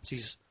and the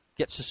Nazis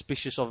get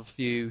suspicious of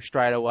you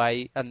straight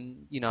away,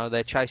 and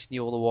they're chasing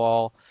you all the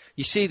while.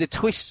 You see the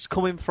twists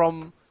coming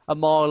from a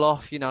mile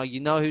off. You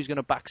know who's going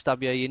to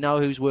backstab you. You know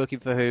who's working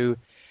for who.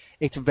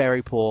 It's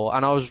very poor,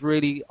 and I was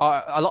really.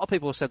 A lot of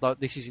people have said like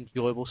this is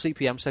enjoyable.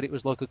 CPM said it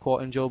was like a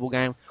quite enjoyable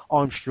game.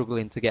 I'm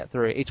struggling to get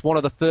through it. It's one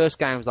of the first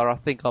games that I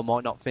think I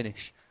might not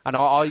finish, and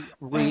it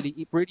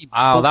really.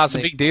 Wow, that's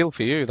me. a big deal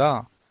for you,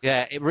 that.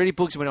 Yeah, it really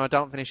bugs me when I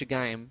don't finish a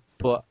game.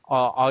 But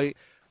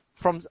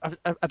from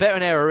about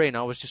an hour in,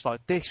 I was just like,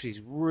 this is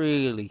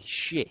really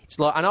shit.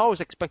 Like, and I was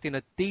expecting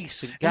a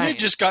decent game. You've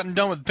just gotten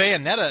done with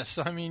Bayonetta,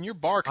 so I mean, your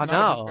bar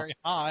cannot be very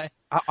high.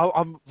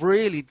 I'm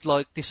really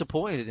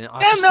disappointed in it.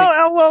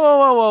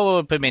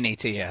 Whoa, a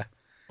minute here.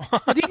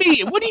 What do you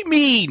mean? What do you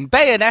mean?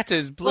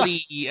 Bayonetta's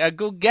bloody a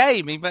good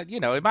game. It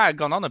might have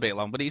gone on a bit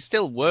long, but it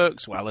still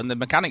works well, and the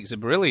mechanics are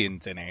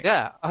brilliant in it.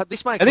 Yeah,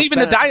 this makes. And even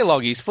the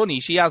dialogue is funny.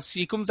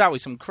 She comes out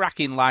with some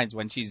cracking lines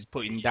when she's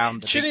putting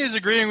down. Chinny is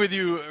agreeing with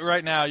you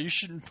right now. You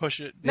shouldn't push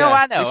it. No,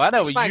 I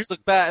know. This makes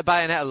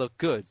Bayonetta look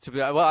good. To be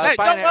whoa,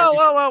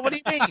 what do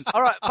you mean?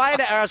 All right,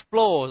 Bayonetta has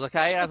flaws.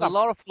 Okay, it has a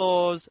lot of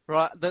flaws.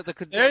 Right,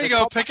 there you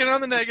go, picking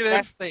on the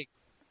negative. Thing.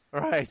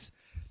 Right.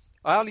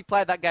 I only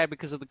played that game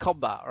because of the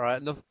combat,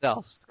 right? Nothing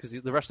else, because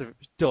the rest of it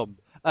was dumb.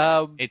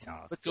 It's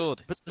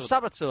good. But the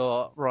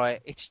Saboteur, right,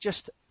 it's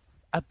just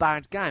a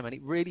bad game, and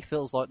it really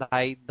feels like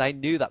they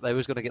knew that they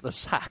was going to get the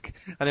sack.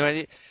 And they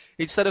went,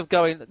 instead of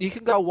going, you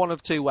can go one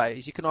of two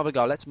ways. You can either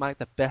go, let's make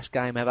the best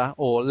game ever,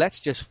 or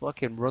let's just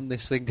fucking run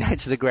this thing down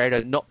to the ground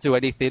and not do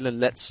anything, and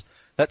let's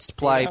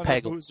play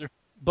Peggle.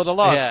 But a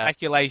lot of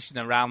speculation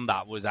around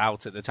that was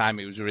out at the time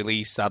it was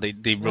released. That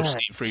they rushed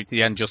it through to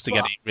the end just to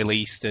get it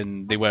released,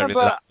 and they weren't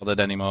really that bothered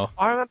anymore.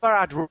 I remember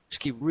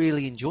Adrowski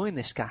really enjoying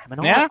this game,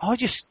 and I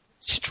just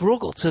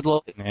struggle to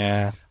like.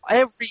 Yeah.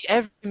 Every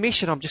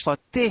mission, I'm just like,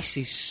 this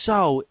is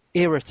so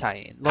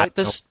irritating. Like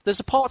there's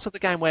a parts of the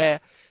game where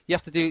you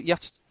have to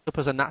dress up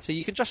as a Nazi.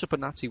 You can dress up a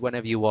Nazi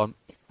whenever you want,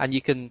 and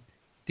you can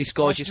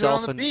disguise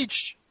yourself on the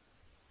beach.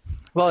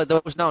 Well,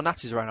 there was no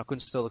Nazis around. I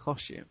couldn't steal the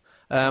costume.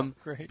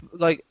 Great.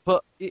 Like,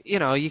 but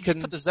you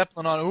can put the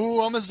Zeppelin on.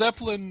 Ooh, I'm a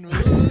Zeppelin.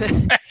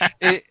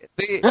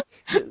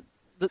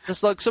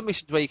 There's like some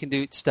missions where you can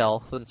do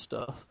stealth and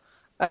stuff,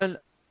 and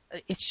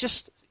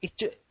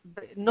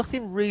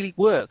nothing really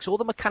works. All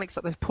the mechanics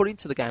that they've put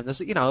into the game. There's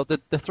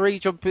the free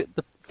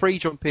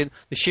jumping,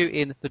 the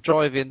shooting, the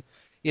driving,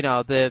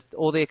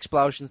 all the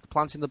explosions, the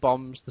planting the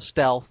bombs, the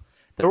stealth.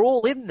 They're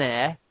all in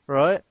there,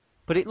 right?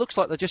 But it looks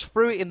like they just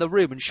threw it in the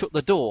room and shut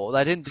the door.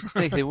 They didn't do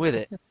anything with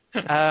it.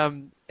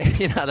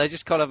 They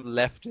just kind of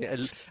left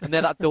it, and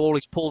then that door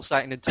is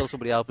pulsating until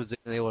somebody opens it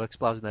and they all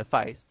explode in their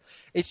face.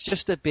 It's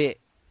just a bit.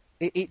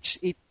 It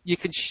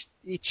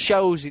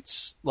shows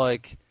it's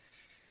like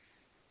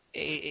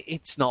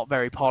it's not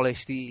very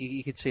polished.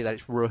 You can see that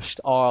it's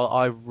rushed.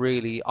 I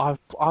really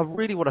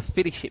want to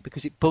finish it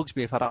because it bugs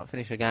me if I don't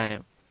finish a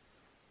game.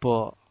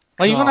 But.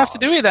 Well, you're going to have to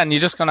do it then.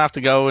 You're just going to have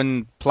to go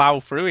and plough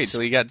through it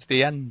till you get to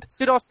the end.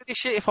 Should I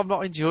finish it if I'm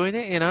not enjoying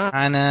it,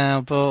 I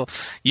know, but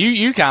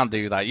you can't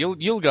do that.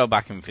 You'll go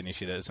back and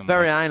finish it at some point.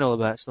 Very anal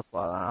about stuff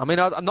like that. I mean,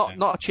 I'm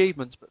not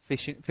achievements, but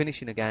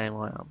finishing a game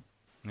I am.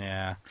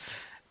 Yeah.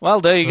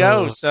 Well, there you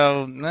go.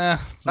 So,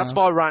 that's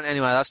my rant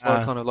anyway. That's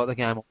kind of like the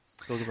game I'm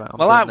talking about.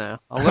 I'm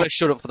going to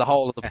shut up for the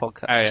whole of the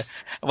podcast. Oh, yeah.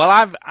 Well,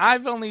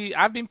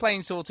 I've been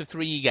playing sort of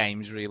 3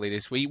 games really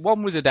this week.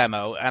 One was a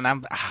demo, and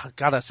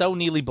I so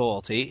nearly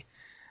bought it,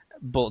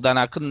 but then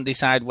I couldn't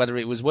decide whether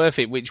it was worth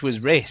it, which was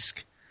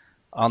Risk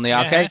on the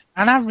arcade.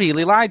 And I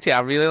really liked it.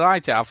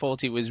 I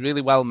thought it was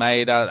really well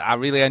made. I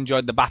really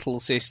enjoyed the battle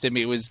system.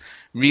 It was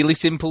really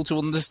simple to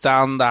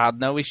understand. I had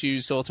no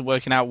issues sort of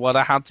working out what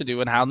I had to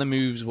do and how the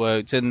moves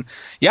worked. And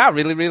yeah, I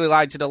really, really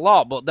liked it a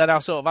lot. But then I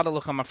sort of had a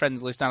look on my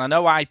friends list, and I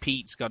know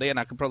Pete's got it, and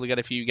I could probably get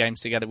a few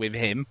games together with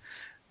him.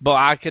 But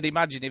I could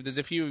imagine if there's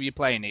a few of you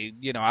playing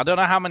it, I don't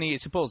know how many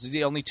it's supposed. Is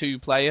it only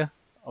 2-player?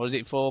 Or is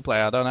it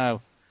 4-player? I don't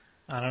know.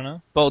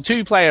 But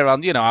 2-player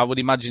on, I would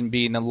imagine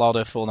being a lot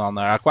of fun on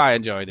there. I quite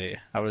enjoyed it.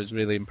 I was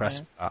really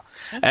impressed with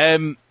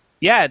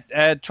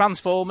that.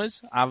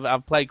 Transformers.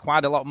 I've played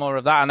quite a lot more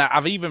of that, and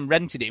I've even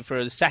rented it for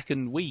a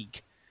second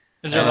week.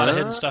 Is there a lot of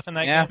hidden stuff in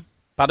that game?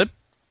 Pardon?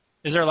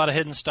 Is there a lot of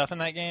hidden stuff in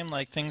that game,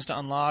 like things to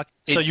unlock?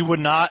 So you would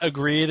not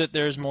agree that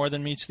there's more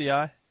than meets the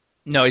eye?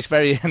 No, it's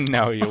very...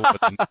 No, you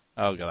wouldn't.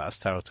 Oh, God, that's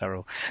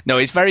terrible. No,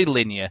 it's very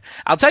linear.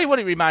 I'll tell you what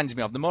it reminds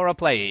me of. The more I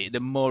play it, the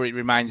more it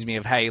reminds me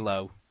of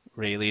Halo.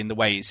 Really, in the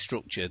way it's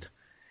structured.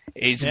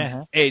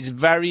 It's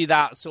very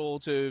that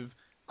sort of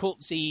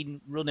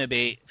cutscene, run a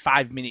bit,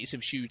 5 minutes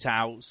of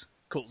shootouts,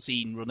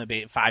 cutscene, run a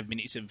bit, 5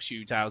 minutes of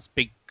shootouts,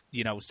 big,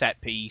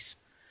 set piece.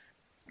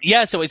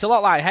 Yeah, so it's a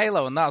lot like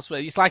Halo, and that's where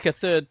it's like a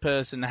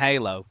third-person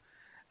Halo.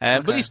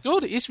 But it's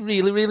good. It's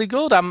really, really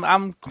good.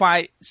 I'm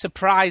quite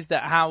surprised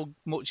at how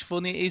much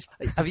fun it is.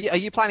 Are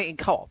you playing it in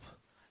co-op?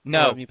 No,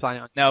 Or are you playing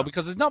it on no,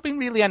 because there's not been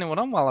really anyone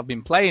on while I've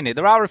been playing it.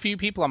 There are a few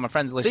people on my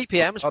friends list.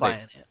 CPM's playing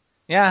it.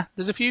 Yeah,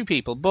 there's a few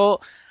people,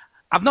 but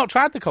I've not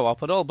tried the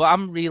co-op at all. But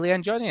I'm really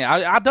enjoying it.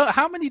 I don't.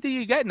 How many do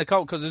you get in the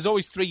co-op? Because there's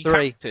always three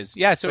characters.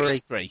 Yeah, so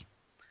it's three.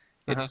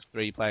 It is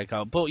 3-player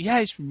co-op. But yeah,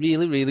 it's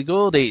really, really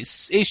good.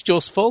 It's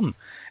just fun,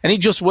 and it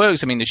just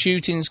works. I mean, the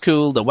shooting's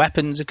cool, the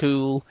weapons are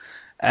cool.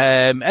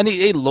 And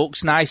it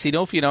looks nice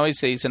enough,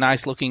 it's a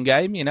nice looking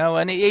game,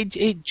 and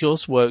it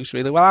just works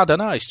really well. I don't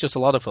know, it's just a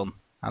lot of fun,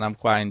 and I'm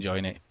quite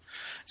enjoying it.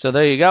 So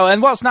there you go.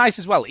 And what's nice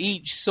as well,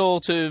 each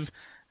sort of,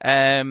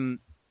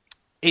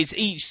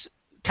 each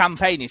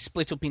campaign is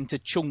split up into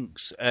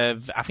chunks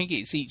of, I think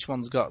each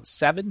one's got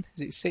 7,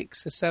 is it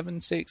 6 or 7,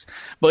 6?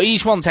 But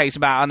each one takes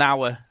about an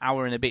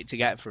hour and a bit to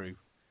get through.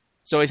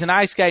 So it's a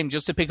nice game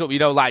just to pick up,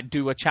 like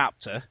do a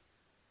chapter,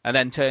 and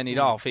then turn it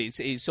off.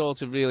 It's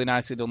sort of really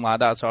nicely done like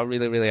that, so I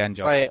really, really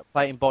enjoy it.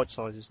 Play it in bite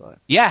sizes, though.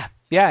 Yeah,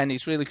 and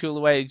it's really cool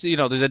the way,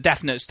 there's a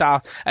definite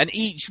start, and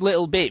each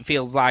little bit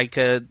feels like,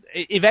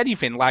 if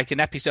anything, like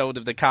an episode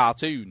of the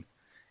cartoon,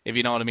 if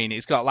you know what I mean.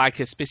 It's got like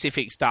a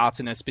specific start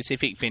and a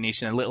specific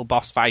finish and a little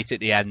boss fight at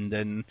the end.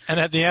 And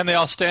at the end, they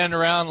all stand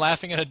around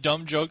laughing at a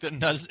dumb joke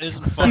that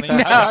isn't funny.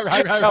 No,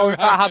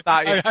 I had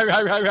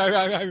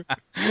that.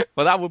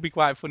 Well, that would be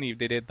quite funny if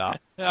they did that.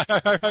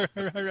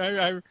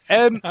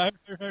 And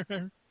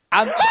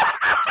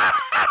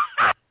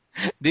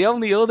the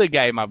only other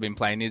game I've been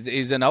playing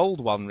is an old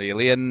one,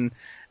 really. And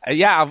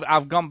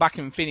I've gone back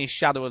and finished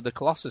Shadow of the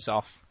Colossus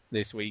off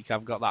this week.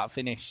 I've got that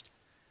finished.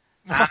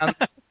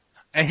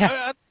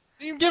 And,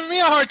 you're giving me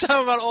a hard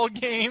time about old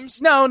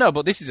games. No,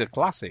 but this is a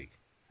classic.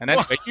 And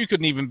anyway, you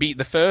couldn't even beat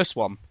the first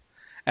one.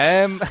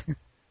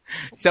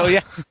 So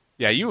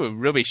you were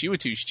rubbish. You were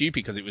too stupid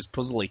because it was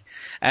puzzly.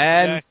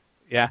 And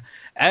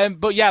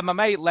but yeah, my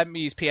mate lent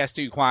me his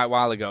PS2 quite a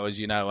while ago, as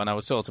you know, and I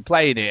was sort of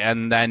playing it.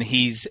 And then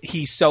he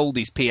sold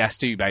his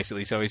PS2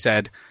 basically. So he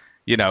said,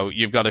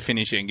 you've got to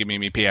finish it and give me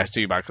my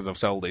PS2 back because I've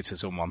sold it to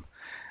someone.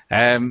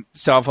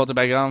 So I thought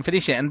I'd go and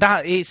finish it, and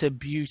it's a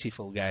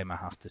beautiful game, I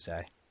have to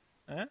say.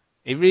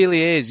 It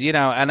really is, and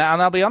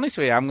I'll be honest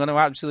with you, I'm going to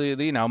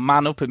absolutely,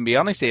 man up and be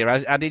honest here.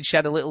 I did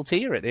shed a little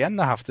tear at the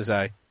end, I have to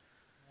say.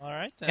 All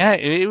right, then. Yeah,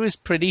 it was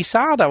pretty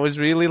sad. I was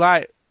really,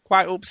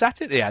 quite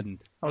upset at the end.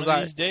 I was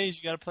these days,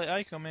 you got to play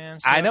Ico, man.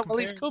 I know, well,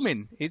 it's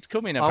coming. It's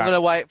coming. I'm going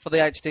to wait for the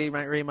HD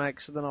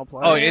remakes, and then I'll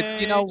play it. Oh,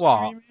 you know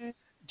what?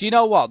 Do you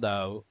know what,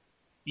 though?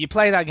 You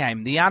play that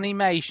game, the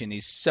animation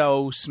is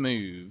so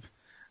smooth.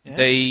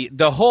 Yeah.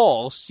 The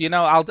horse,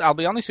 I'll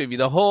be honest with you,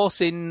 the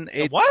horse in...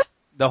 What?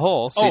 The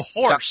horse. Oh,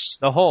 horse.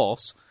 The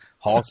horse.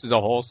 Horse is a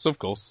horse, of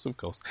course.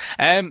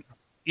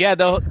 Yeah,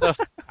 the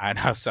I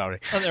know, sorry.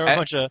 Oh, there were a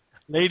bunch of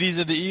ladies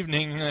of the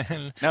evening.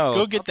 No.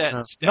 Go get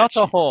that statue. Not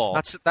a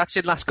horse. That's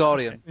in Last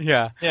Guardian.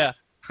 Yeah. Yeah.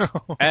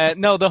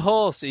 No, the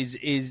horse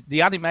is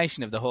the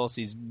animation of the horse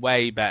is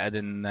way better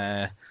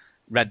than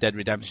Red Dead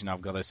Redemption,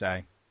 I've got to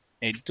say.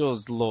 It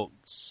does look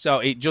so...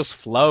 It just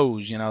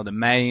flows, the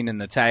mane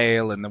and the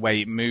tail and the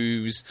way it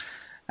moves.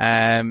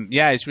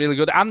 It's really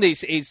good. And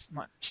it's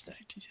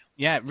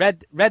yeah,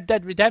 Red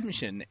Dead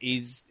Redemption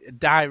is a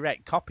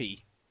direct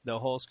copy, the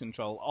horse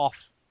control, off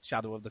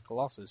Shadow of the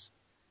Colossus.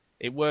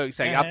 It works...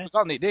 I've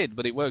forgotten it did,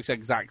 but it works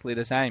exactly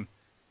the same.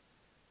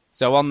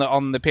 So on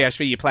the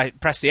PS3, you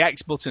press the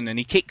X button and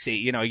he kicks it,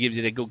 he gives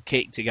it a good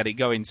kick to get it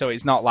going. So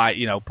it's not like,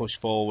 push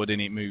forward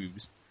and it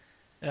moves.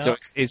 Yeah. So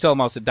it's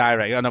almost a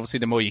direct, and obviously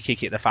the more you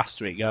kick it, the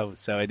faster it goes.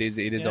 So it is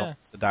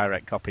almost a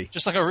direct copy.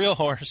 Just like a real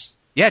horse.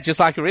 Yeah, just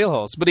like a real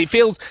horse. But it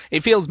feels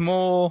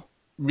more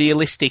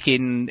realistic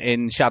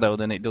in Shadow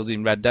than it does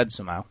in Red Dead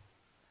somehow.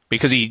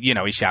 Because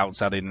he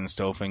shouts at it and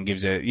stuff and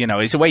gives it,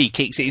 it's the way he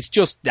kicks it. It's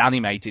just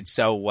animated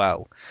so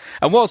well.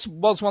 And what's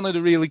one of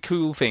the really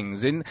cool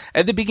things,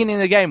 at the beginning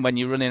of the game when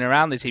you're running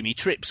around this him, he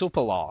trips up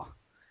a lot.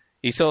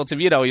 He sort of,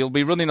 he'll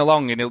be running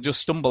along and he'll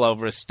just stumble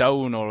over a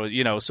stone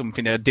or,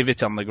 something, a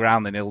divot on the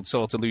ground, and he'll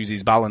sort of lose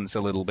his balance a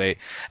little bit.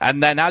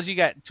 And then as you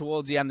get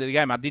towards the end of the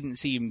game, I didn't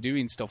see him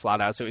doing stuff like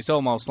that, so it's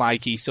almost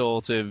like he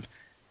sort of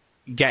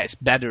gets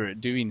better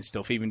at doing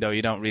stuff, even though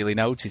you don't really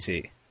notice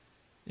it.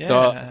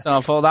 Yeah. So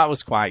I thought that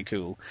was quite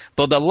cool.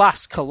 But the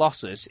last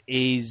Colossus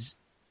is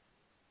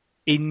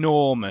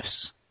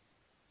enormous.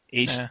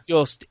 It's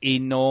just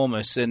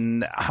enormous,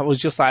 and I was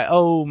just like,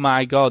 oh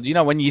my god.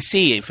 When you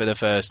see it for the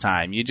first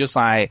time, you're just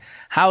like,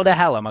 how the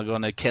hell am I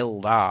going to kill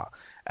that?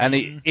 And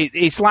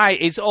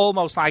it's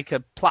almost like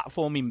a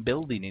platforming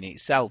building in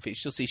itself.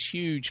 It's just this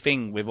huge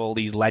thing with all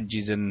these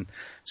ledges and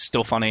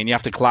stuff on it, and you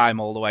have to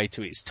climb all the way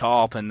to its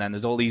top, and then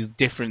there's all these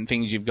different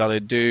things you've got to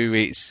do.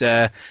 It's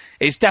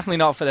definitely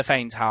not for the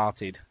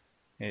faint-hearted.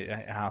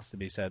 It has to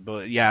be said.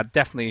 But yeah,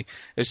 definitely,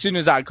 as soon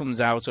as that comes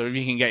out, or if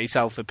you can get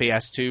yourself a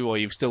PS2 or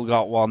you've still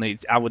got one,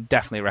 I would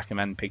definitely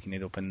recommend picking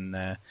it up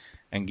and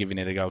giving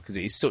it a go, because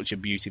it is such a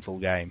beautiful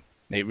game.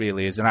 It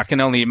really is. And I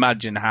can only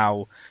imagine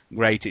how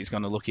great it's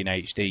going to look in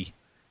HD.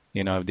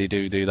 You know, if they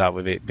do that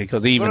with it,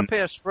 because I've even got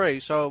a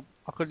PS3, so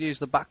I could use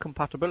the back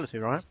compatibility,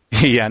 right?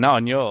 yeah, not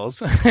on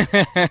yours.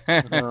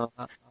 Uh,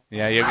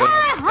 Yeah, you're going.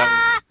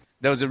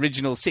 Those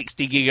original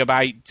 60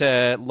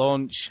 gigabyte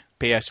launch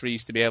PS3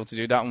 used to be able to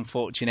do that.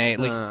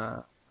 Unfortunately,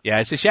 yeah,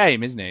 it's a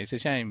shame, isn't it? It's a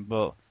shame,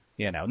 but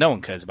you know, no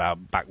one cares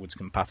about backwards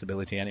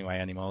compatibility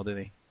anymore, do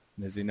they?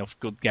 There's enough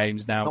good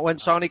games now. not when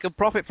Sony could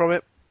profit from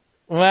it.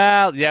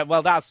 Well, yeah,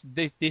 well,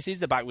 this is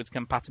the backwards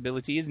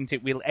compatibility, isn't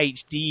it? We'll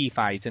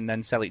HD-ify it and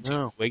then sell it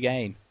to you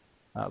again.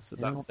 That's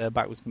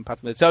backwards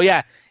compatibility. So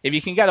yeah, if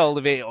you can get hold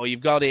of it, or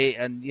you've got it,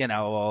 and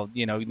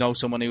know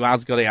someone who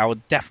has got it, I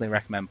would definitely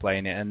recommend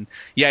playing it. And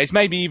yeah, it's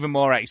maybe even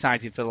more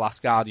excited for The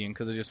Last Guardian,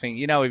 because I just think,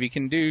 if you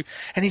can do,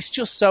 and it's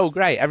just so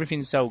great,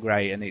 everything's so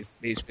great, and it's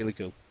really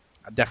cool.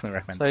 I definitely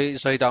recommend it.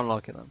 So you don't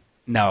like it then?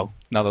 No,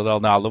 not at all.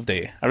 No, I loved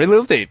it. I really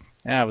loved it.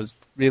 Yeah, I was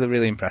really,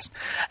 really impressed.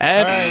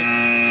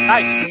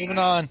 Right, moving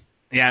on.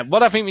 Yeah,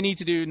 what I think we need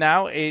to do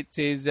now, it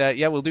is,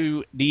 we'll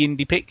do the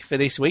indie pick for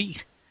this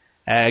week.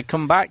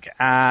 Come back,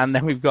 and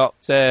then we've got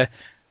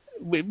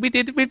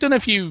we've done a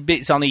few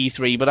bits on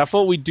E3, but I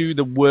thought we'd do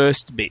the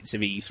worst bits of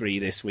E3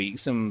 this week,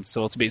 some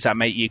sort of bits that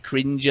make you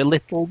cringe a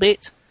little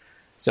bit.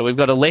 So we've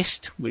got a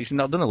list. We've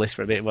not done a list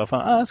for a bit, but I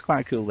thought, that's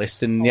quite a cool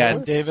list. And yeah,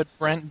 David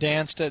Brent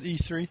danced at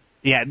E3.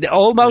 Yeah,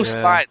 almost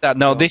like that.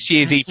 No, this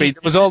year's E3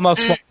 there was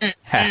almost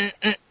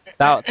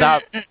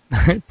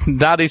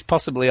that is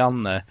possibly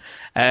on there,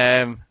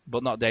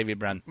 but not David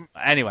Brent.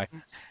 Anyway.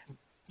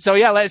 So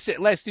yeah, let's do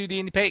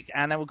the indie pick,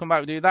 and then we'll come back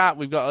and do that.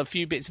 We've got a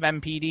few bits of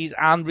MPDs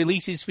and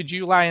releases for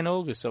July and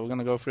August, so we're going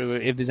to go through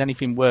if there's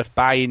anything worth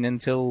buying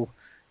until,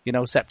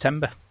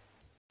 September.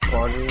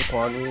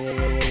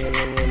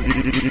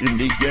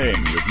 Indie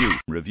game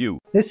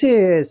review. This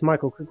is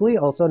Michael Quigley,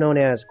 also known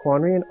as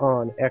Quanrian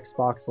on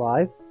Xbox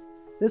Live.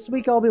 This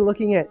week I'll be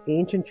looking at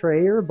Ancient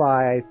Trader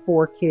by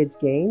 4Kids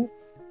Games.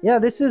 Yeah,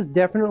 this is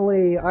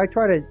definitely, I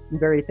try to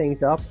vary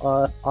things up,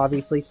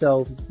 obviously,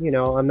 so,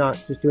 I'm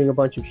not just doing a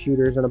bunch of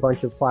shooters and a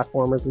bunch of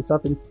platformers and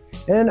stuff,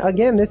 and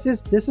again, this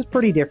is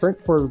pretty different,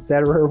 for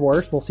better or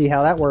worse. We'll see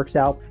how that works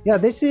out. Yeah,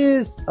 this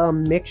is a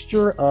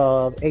mixture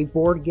of a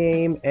board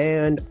game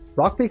and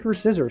rock, paper,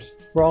 scissors,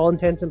 for all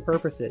intents and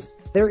purposes.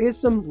 There is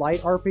some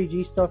light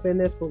RPG stuff in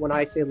this, but when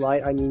I say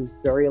light, I mean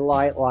very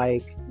light,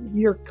 like,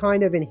 you're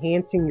kind of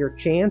enhancing your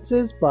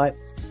chances, but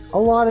a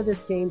lot of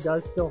this game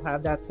does still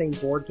have that same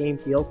board game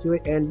feel to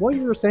it, and what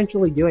you're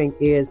essentially doing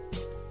is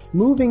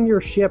moving your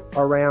ship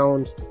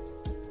around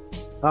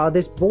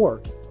this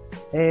board,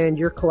 and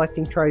you're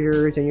collecting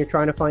treasures, and you're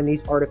trying to find these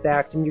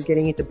artifacts, and you're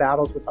getting into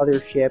battles with other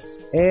ships,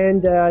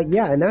 and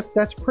and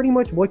that's pretty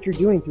much what you're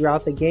doing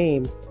throughout the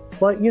game.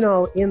 But,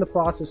 in the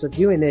process of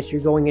doing this,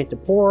 you're going into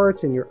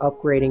ports, and you're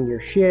upgrading your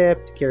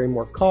ship to carry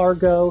more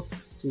cargo,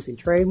 so you can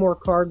trade more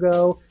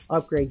cargo,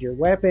 upgrade your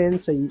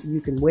weapons so you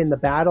can win the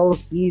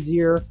battles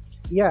easier.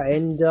 Yeah,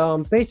 and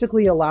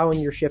basically allowing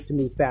your ship to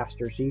move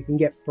faster so you can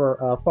get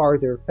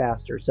farther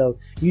faster. So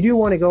you do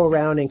want to go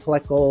around and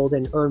collect gold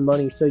and earn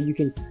money so you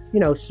can,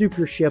 soup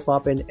your ship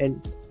up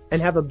and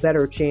have a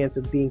better chance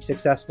of being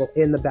successful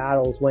in the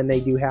battles when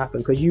they do happen,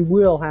 because you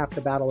will have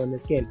to battle in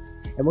this game.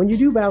 And when you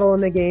do battle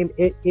in the game,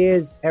 it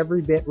is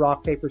every bit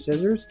rock, paper,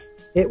 scissors.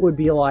 It would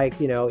be like,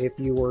 if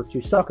you were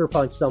to sucker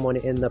punch someone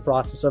in the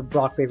process of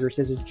rock, paper,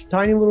 scissors, just a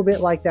tiny little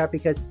bit like that,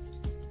 because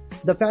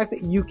the fact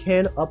that you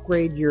can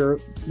upgrade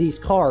these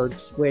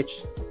cards,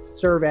 which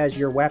serve as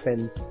your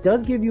weapons,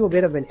 does give you a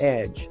bit of an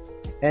edge.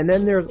 And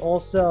then there's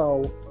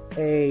also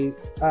a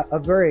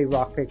very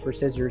rock, paper,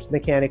 scissors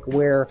mechanic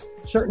where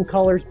certain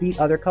colors beat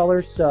other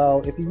colors.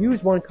 So if you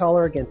use one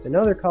color against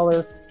another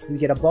color, you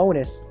get a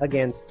bonus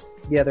against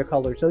the other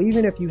color. So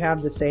even if you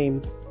have the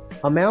same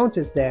amount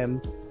as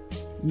them,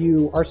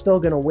 you are still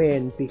going to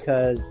win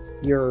because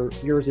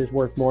yours is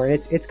worth more.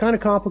 And it's kind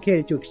of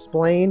complicated to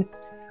explain.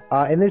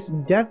 And this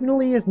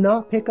definitely is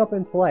not pick up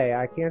and play.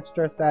 I can't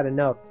stress that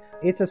enough.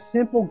 It's a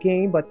simple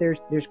game, but there's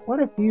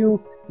quite a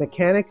few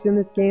mechanics in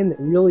this game that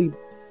really,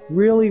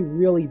 really,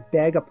 really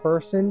beg a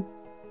person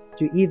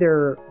to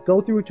either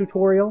go through a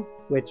tutorial,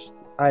 which,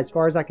 as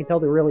far as I can tell,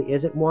 there really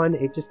isn't one.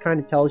 It just kind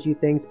of tells you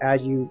things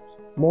as you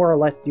more or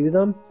less do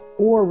them,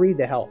 or read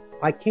the help.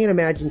 I can't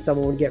imagine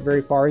someone would get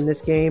very far in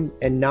this game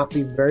and not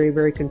be very,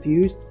 very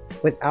confused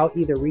without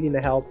either reading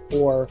the help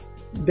or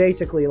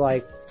basically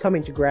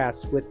coming to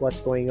grasp with what's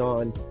going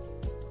on.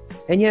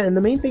 And and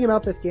the main thing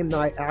about this game that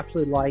I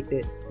actually liked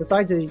it,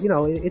 besides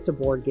it's a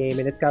board game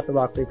and it's got the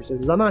rock, paper,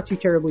 scissors, I'm not too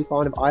terribly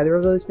fond of either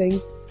of those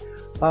things,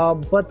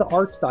 but the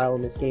art style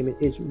in this game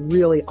is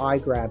really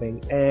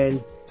eye-grabbing,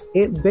 and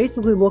it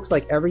basically looks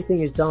like everything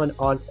is done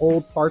on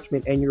old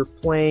parchment, and you're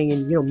playing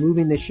and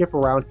moving the ship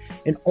around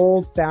an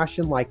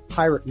old-fashioned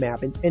pirate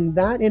map, and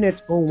that in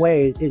its own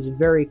way is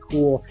very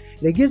cool,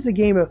 and it gives the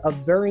game a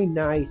very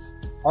nice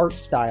art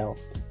style.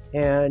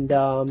 And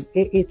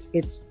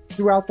it's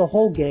throughout the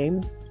whole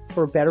game,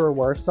 for better or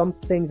worse. Some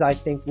things I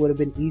think would have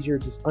been easier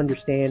to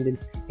understand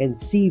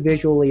and see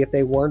visually if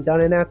they weren't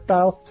done in that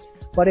style.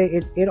 But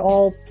it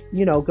all,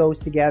 goes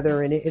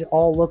together, and it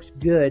all looks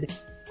good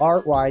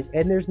art-wise,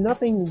 and there's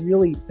nothing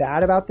really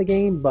bad about the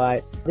game,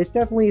 but this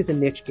definitely is a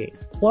niche game.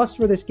 Plus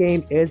for this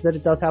game is that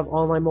it does have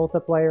online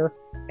multiplayer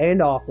and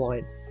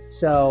offline.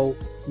 So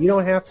you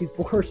don't have to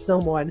force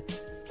someone,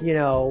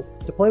 to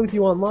play with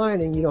you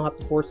online, and you don't have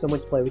to force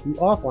someone to play with you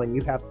offline.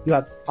 You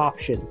have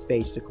options,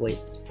 basically.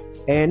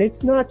 And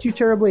it's not too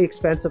terribly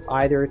expensive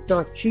either. It's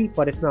not cheap,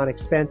 but it's not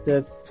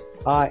expensive.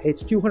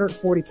 It's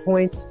 240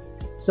 points.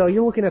 So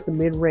you're looking at the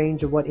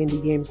mid-range of what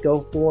indie games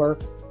go for.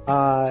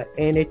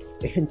 And it's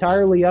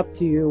entirely up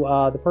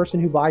to the person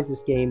who buys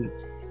this game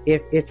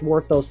if it's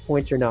worth those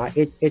points or not.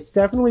 It's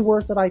definitely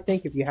worth it, I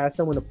think, if you have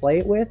someone to play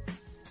it with,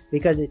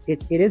 because it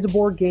is a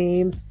board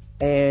game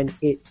and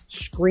it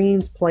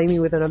screams play me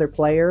with another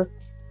player.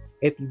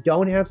 If you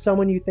don't have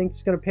someone you think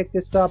is going to pick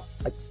this up,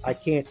 I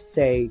can't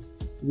say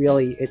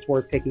really it's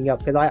worth picking up,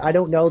 because I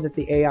don't know that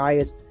the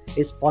AI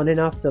is fun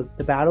enough to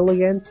battle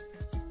against,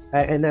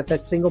 and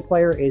that single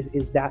player is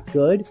that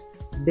good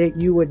that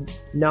you would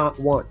not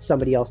want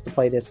somebody else to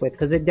play this with,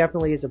 because it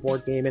definitely is a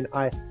board game, and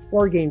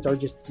board games are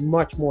just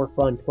much more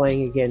fun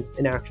playing against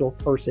an actual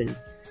person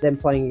than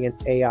playing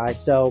against AI.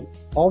 So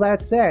all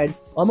that said,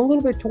 I'm a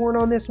little bit torn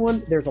on this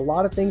one. There's a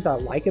lot of things I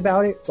like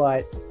about it,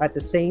 but at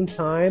the same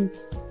time,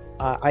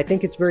 I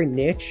think it's very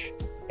niche,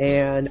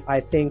 and I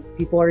think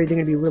people are either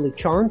going to be really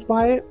charmed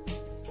by it,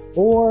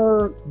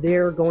 or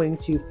they're going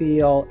to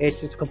feel it's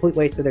just a complete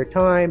waste of their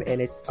time,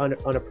 and it's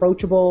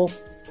unapproachable,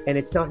 and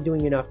it's not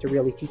doing enough to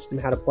really teach them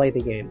how to play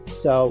the game.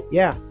 So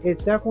yeah,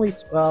 it's definitely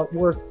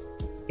worth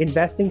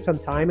investing some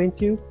time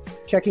into,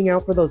 checking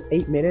out for those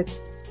 8 minutes,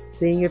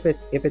 seeing if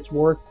it's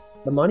worth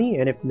the money,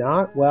 and if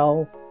not,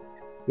 well,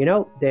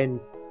 then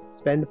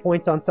spend the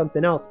points on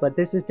something else. But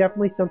this is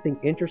definitely something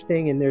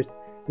interesting, and there's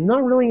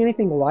not really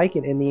anything like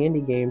it in the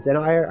indie games, and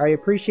I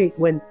appreciate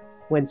when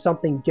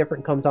something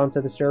different comes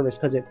onto the service,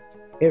 because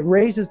it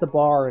raises the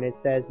bar and it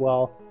says,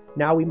 well,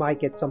 now we might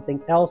get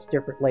something else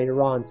different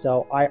later on.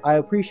 So I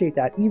appreciate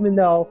that, even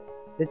though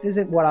this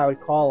isn't what I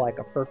would call like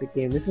a perfect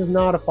game. This is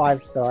not a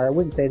 5-star. I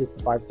wouldn't say this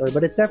is a 5-star,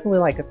 but it's definitely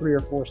like a 3 or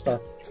 4-star,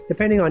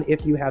 depending on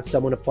if you have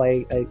someone to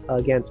play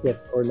against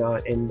with or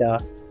not. And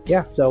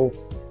yeah, so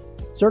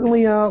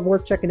certainly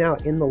worth checking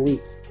out in the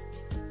least.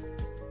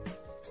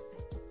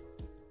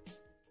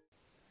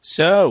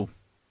 So,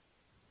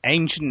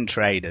 Ancient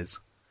Traders.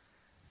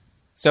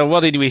 So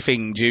what did we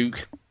think,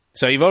 Duke?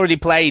 So you've already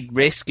played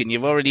Risk and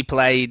you've already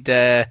played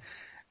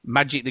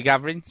Magic the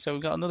Gathering. So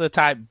we've got another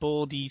type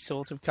boardy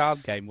sort of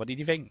card game. What did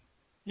you think?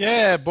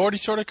 Yeah, boardy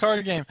sort of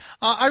card game.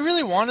 I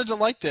really wanted to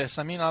like this.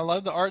 I mean, I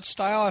love the art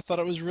style. I thought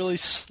it was really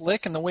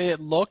slick, and the way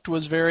it looked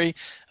was very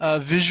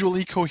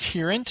visually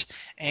coherent.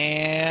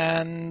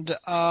 And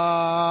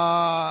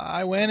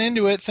I went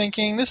into it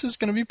thinking this is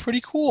going to be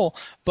pretty cool.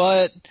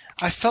 But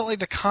I felt like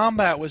the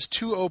combat was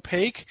too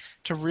opaque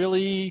to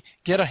really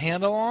get a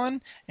handle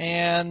on,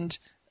 and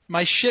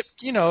my ship,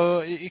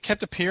 it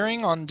kept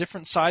appearing on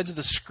different sides of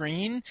the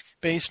screen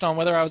based on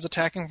whether I was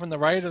attacking from the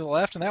right or the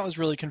left, and that was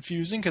really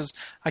confusing because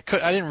I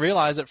didn't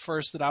realize at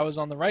first that I was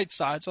on the right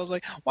side. So I was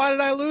like, why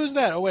did I lose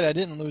that? Oh wait, I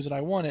didn't lose it,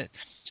 I won it.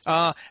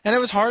 And it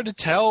was hard to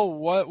tell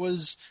what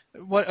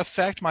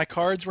effect my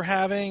cards were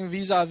having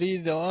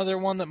vis-a-vis the other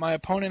one that my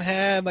opponent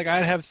had. Like,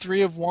 I'd have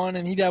 3 of one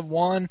and he'd have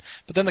 1,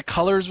 but then the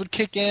colors would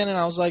kick in, and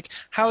I was like,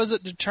 how is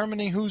it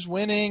determining who's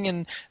winning?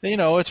 And,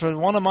 it's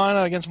one of mine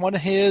against one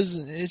of his.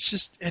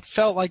 It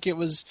felt like it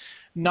was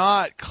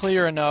not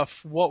clear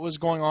enough what was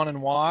going on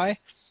and why.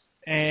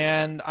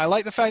 And I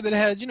like the fact that it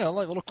had,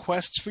 like little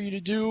quests for you to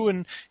do,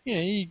 and,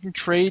 you can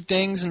trade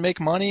things and make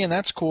money, and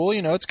that's cool.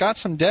 It's got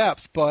some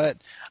depth, but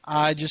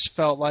I just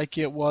felt like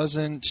it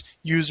wasn't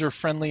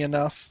user-friendly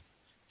enough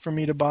for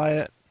me to buy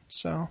it.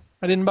 So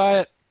I didn't buy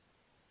it.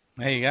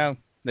 There you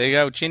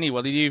go. Chinny,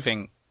 what did you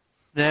think?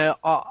 Now,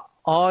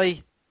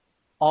 I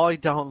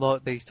don't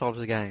like these types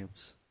of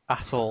games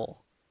at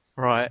all,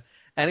 right?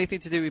 Anything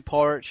to do with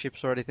pirate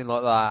ships or anything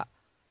like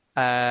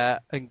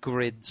that, and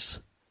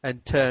grids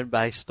and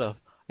turn-based stuff,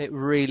 it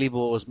really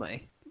bores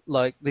me.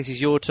 Like, this is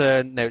your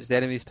turn, now it's the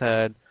enemy's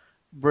turn.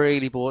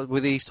 Really bored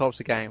with these types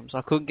of games.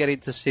 I couldn't get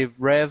into Civ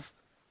Rev,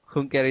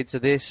 couldn't get into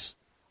this.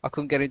 I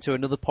couldn't get into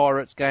another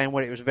Pirates game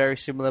where it was very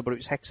similar, but it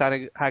was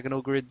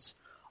hexagonal grids.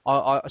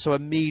 So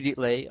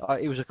immediately,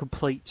 it was a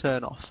complete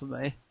turn-off for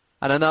me.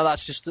 And I know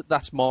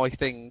that's my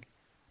thing.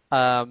 So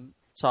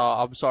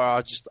I'm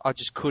sorry, I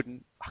just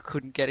couldn't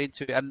get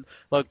into it. And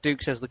like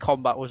Duke says, the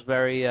combat was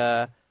very,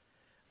 it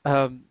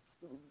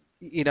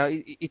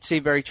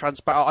seemed very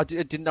transparent. I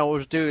didn't know what I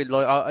was doing.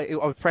 Like I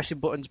was pressing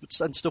buttons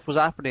and stuff was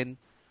happening,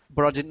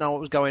 but I didn't know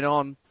what was going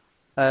on.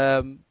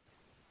 The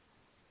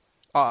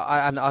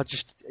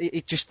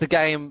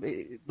game,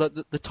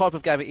 the type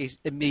of game it is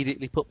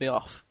immediately put me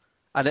off,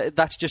 and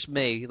that's just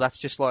me. That's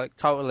just like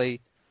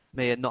totally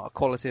me and not a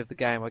quality of the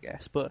game, I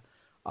guess. But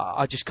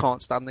I just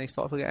can't stand these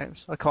type of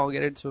games. I can't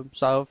get into them.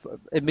 So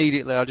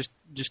immediately, I just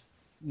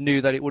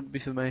knew that it wouldn't be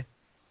for me.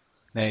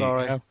 There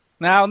Sorry. you go.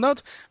 No,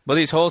 not. But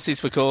it's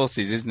horses for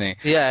courses, isn't it?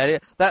 Yeah,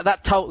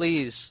 that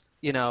totally is.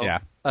 Yeah.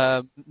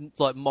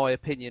 like my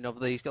opinion of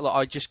these. Like,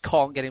 I just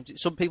can't get into.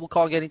 Some people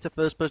can't get into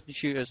first-person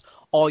shooters.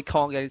 I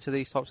can't get into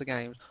these types of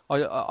games.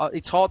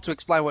 It's hard to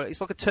explain what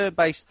it's like. A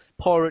turn-based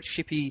pirate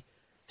shippy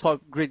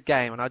type grid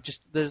game, and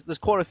there's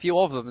quite a few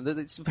of them, and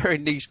it's a very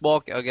niche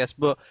market, I guess.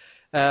 But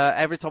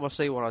every time I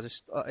see one, I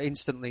just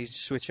instantly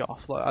switch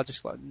off. Like I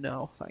just like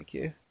no, thank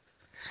you.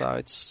 So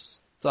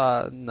it's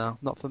no,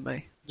 not for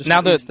me. Just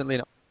instantly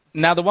not.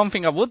 Now the one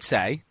thing I would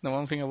say, you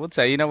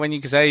know, when you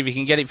can say if you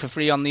can get it for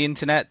free on the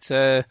internet,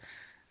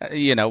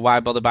 you know, why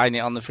bother buying it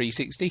on the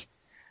 360?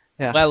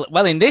 Yeah.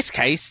 Well, in this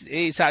case,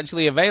 it's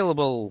actually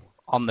available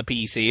on the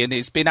PC, and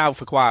it's been out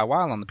for quite a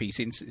while on the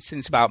PC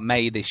since about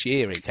May this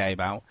year. It came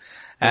out,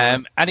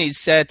 and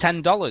it's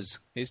 $10.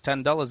 It's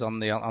 $10 on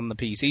the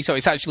PC, so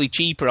it's actually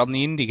cheaper on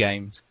the indie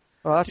games.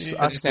 Well,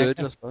 that's good,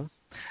 I suppose.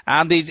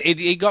 And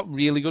it got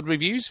really good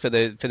reviews for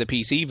the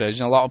PC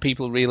version. A lot of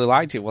people really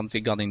liked it once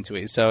it got into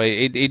it. So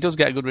it does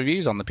get good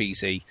reviews on the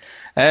PC.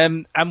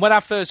 And when I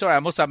first saw it, I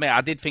must admit,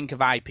 I did think of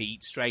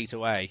iPete straight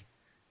away.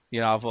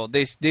 You know, I thought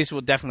this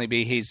would definitely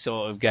be his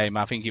sort of game.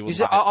 I think it was.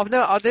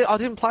 I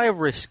didn't play a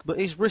Risk, but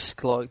is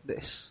Risk like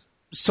this?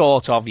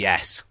 Sort of,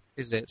 yes.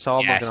 Is it? So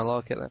I'm not going to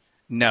like it then.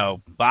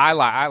 No, but I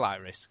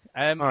like Risk.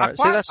 All right. I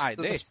quite like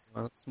this.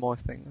 That's my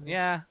thing.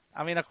 Yeah.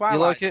 I mean, I quite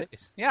like it.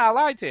 This. Yeah, I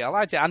liked it.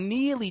 I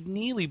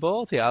nearly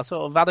bought it. I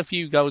sort of had a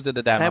few goes at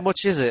the demo. How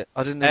much is it?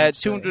 I didn't know.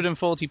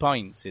 240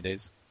 points it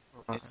is.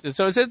 Right.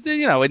 So it's,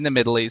 you know, in the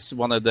middle. It's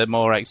one of the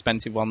more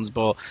expensive ones.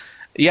 But,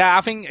 yeah,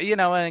 I think, you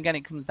know, and again,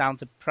 it comes down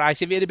to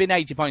price. If it had been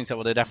 80 points, I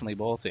would have definitely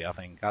bought it, I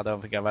think. I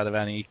don't think I've had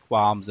any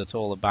qualms at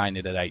all of buying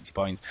it at 80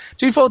 points.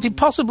 240,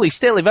 possibly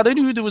still. If I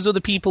knew there was other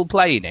people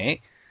playing it,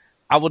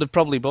 I would have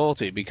probably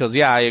bought it because,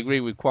 yeah, I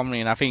agree with Quamri,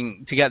 and I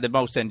think to get the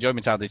most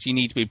enjoyment out of it, you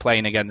need to be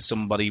playing against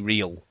somebody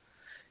real.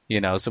 You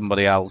know,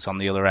 somebody else on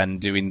the other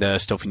end doing their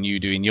stuff and you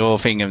doing your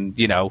thing and,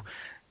 you know,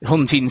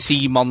 hunting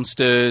sea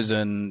monsters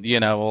and, you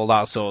know, all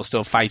that sort of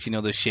stuff, fighting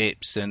other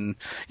ships. And,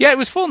 yeah, it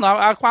was fun.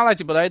 I quite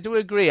liked it, but I do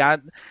agree.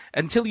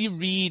 Until you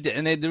read,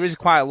 and there is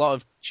quite a lot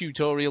of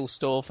tutorial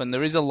stuff and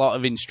there is a lot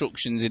of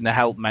instructions in the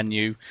help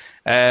menu.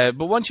 But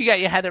once you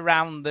get your head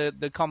around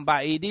the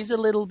combat, it is a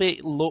little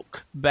bit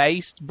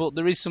luck-based, but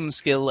there is some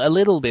skill, a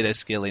little bit of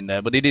skill in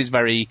there. But it is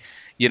very,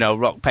 you know,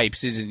 rock, paper,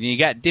 scissors. And you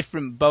get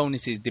different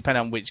bonuses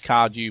depending on which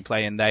card you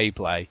play and they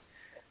play.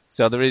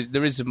 So there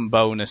is some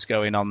bonus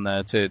going on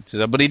there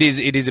but it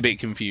is a bit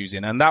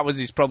confusing, and that was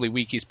his probably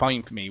weakest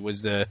point for me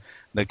was the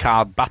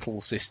card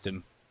battle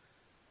system.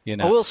 You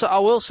know, I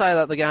will say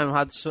that the game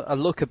had a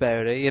look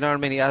about it. You know what I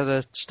mean? It had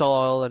a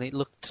style, and it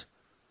looked.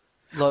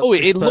 Like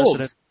it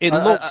looks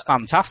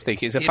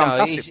fantastic. It's a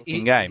fantastic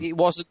looking game. It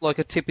wasn't like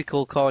a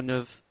typical kind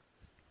of.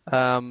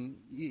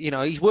 You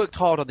know, he's worked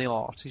hard on the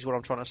art. Is what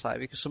I'm trying to say,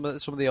 because some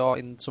of the art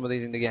in some of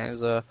these indie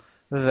games are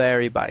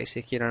very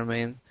basic. You know what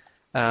I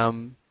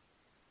mean?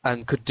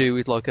 And could do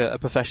with like a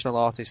professional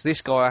artist.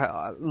 This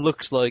guy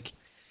looks like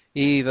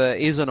he either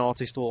is an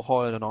artist or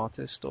hired an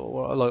artist,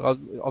 or like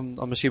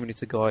I'm assuming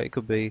it's a guy. It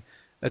could be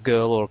a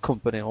girl or a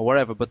company or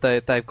whatever. But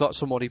they've got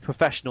somebody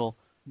professional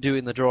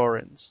doing the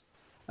drawings,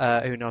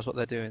 who knows what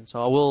they're doing.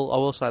 So I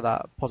will say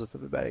that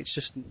positive about it. It's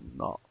just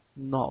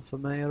not for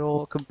me at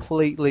all.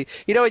 Completely.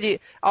 You know,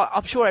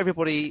 I'm sure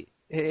everybody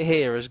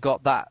here has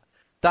got that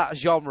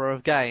genre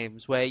of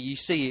games where you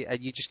see it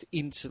and you just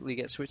instantly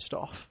get switched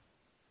off.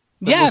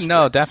 Yeah,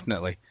 no,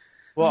 definitely.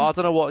 Well, I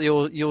don't know what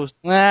yours.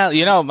 Well,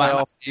 you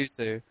know, you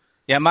two.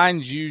 Yeah,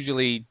 mine's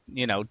usually,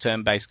 you know,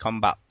 turn-based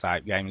combat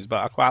type games, but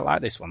I quite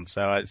like this one,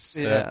 so it's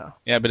a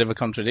bit of a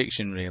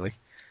contradiction, really.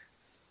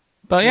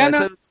 But yeah, no.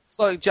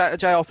 So it's like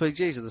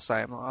JRPGs are the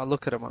same. I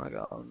look at them and I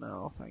go, oh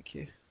no, thank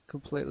you.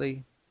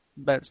 Completely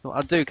bounced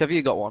not. Duke, have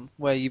you got one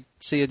where you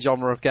see a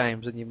genre of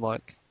games and you're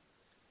like,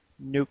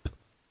 nope.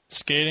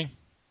 Skating.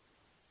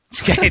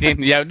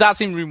 Skating, yeah,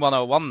 that's in Room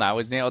 101 now,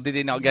 isn't it? Or did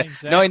it not get?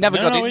 Exactly. No, it never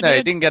got in there.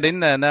 It didn't get in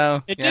there.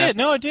 No, it did.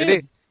 No, it did. Did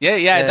it?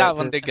 Yeah, that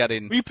one did. did get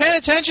in. Were you paying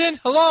attention?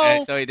 Hello.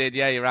 Yeah, so he did.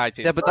 Yeah, you're right.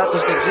 Yeah, but that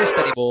doesn't exist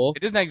anymore. It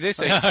doesn't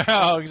exist.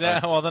 Oh,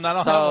 exactly. Well, then I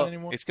don't have it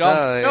anymore. It's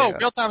gone. No,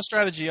 real-time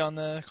strategy on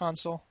the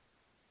console.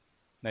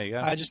 There you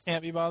go. I just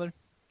can't be bothered.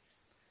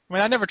 I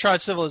mean, I never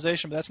tried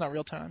Civilization, but that's not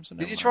real-time. So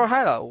did you try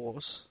Halo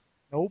Wars?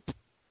 Nope.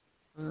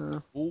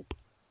 Nope.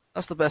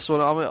 That's the best one.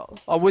 I mean,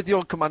 I'm with you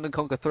on Command &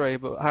 Conquer 3,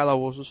 but Halo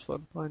Wars was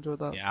fun. I enjoyed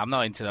that. Yeah, I'm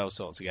not into those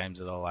sorts of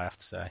games at all, I have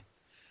to say.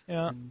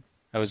 Yeah.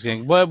 I was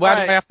going, why do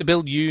I have to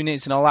build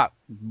units and all that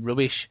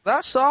rubbish?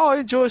 I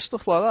enjoy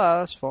stuff like that.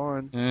 That's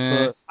fine.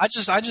 But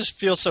I just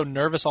feel so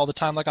nervous all the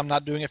time, like I'm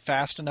not doing it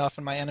fast enough,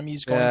 and my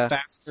enemy's going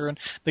faster, and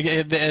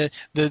the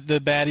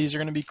baddies are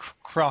going to be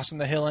crossing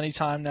the hill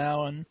anytime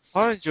now. And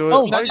I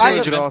enjoy it. I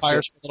enjoyed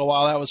Empires for a little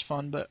while. That was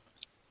fun, but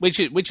which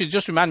is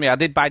just remind me, I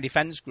did buy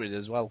Defense Grid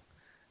as well.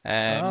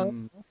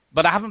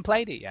 But I haven't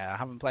played it yet.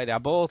 I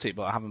bought it,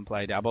 but I haven't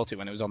played it. I bought it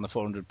when it was on the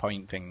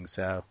 400-point thing,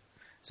 so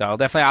I'll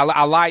definitely.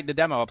 I liked the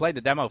demo. I played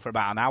the demo for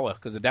about an hour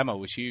because the demo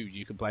was huge.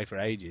 You could play for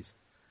ages.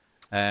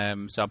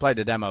 So I played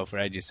the demo for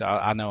ages. So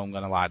I know I'm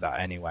going to like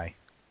that anyway.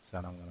 So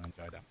I know I'm going to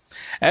enjoy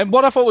that.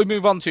 What I thought we'd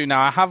move on to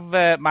now, I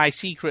have my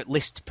secret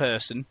list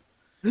person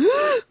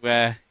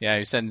where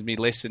he sends me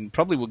lists and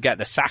probably will get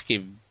the sack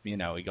if he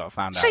got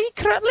found out.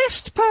 Secret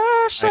list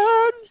person.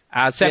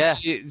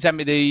 Send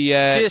me the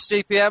Cheers,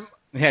 CPM.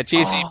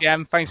 cheers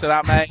CPM. Thanks for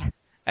that, mate.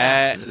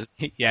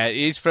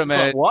 He's from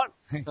what?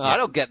 I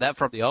don't get that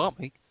from the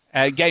army.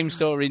 Game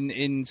store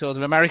in sort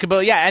of America.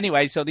 But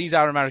anyway, so these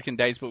are American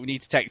days, but we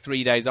need to take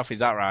 3 days off. Is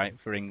that right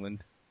for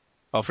England?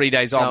 Or 3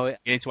 days on? No, you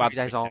need to add 3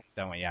 days on,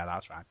 don't we? Yeah,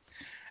 that's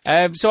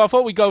right. So I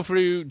thought we'd go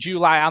through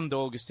July and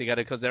August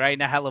together because there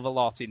ain't a hell of a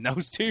lot in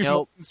those 2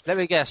 months. Let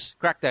me guess.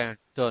 Crackdown.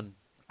 Done.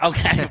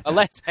 Okay, well,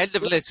 let's end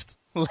of list.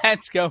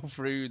 Let's go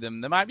through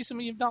them. There might be some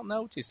you've not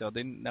noticed or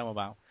didn't know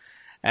about.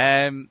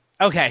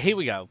 Okay, here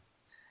we go.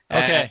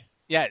 Okay.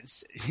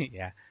 Yes.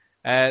 Yeah.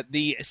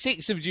 The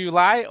 6th of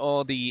July,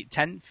 or the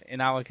 10th in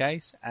our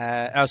case,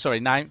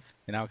 9th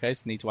in our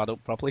case, need to add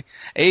up properly,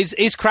 is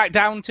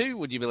Crackdown 2,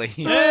 would you believe?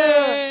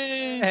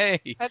 Hey!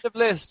 Hey! End of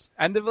list.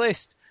 End of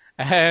list.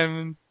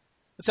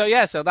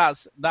 So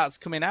that's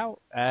coming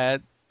out.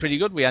 Pretty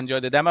good. We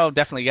enjoyed the demo.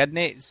 Definitely getting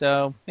it.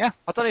 So, yeah.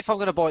 I don't know if I'm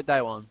going to buy it day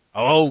one.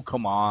 Oh,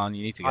 come on.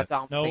 You need to get it. I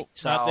don't think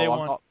so. Not day I'm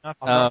one.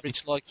 not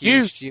rich like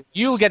you.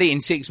 You'll get it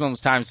in 6 months'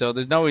 time, so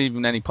there's no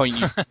even any point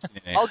you in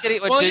it. I'll get it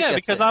when Well, Duke yeah,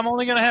 gets because it. I'm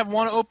only going to have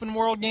one open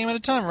world game at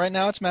a time. Right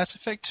now, it's Mass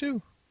Effect 2.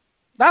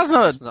 That's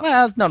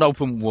not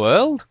open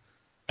world.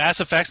 Mass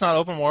Effect's not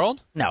open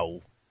world?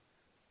 No.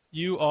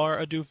 You are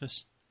a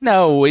doofus.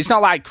 No, it's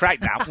not like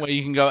Crackdown where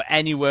you can go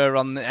anywhere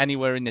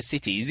in the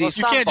cities. Well, It's,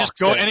 You can't just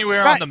go Sandbox,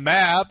 anywhere Right. on the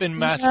map in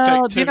Mass no,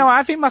 Effect 2. do you know?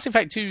 I think Mass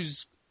Effect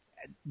 2's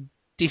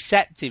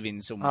deceptive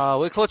in some way. Oh,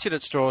 we're clutching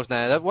at straws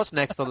now. What's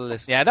next on the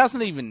list? Yeah, it's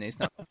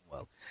not open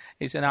world.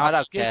 It's an I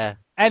don't RPG. care.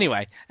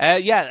 Anyway,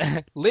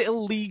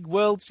 Little League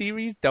World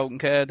Series. Don't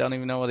care. Don't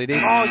even know what it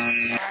is. Oh,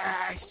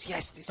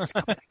 yes, this is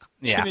coming.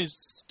 Yeah. Jimmy's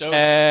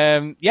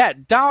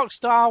stoked. Dark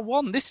Star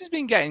 1. This has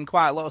been getting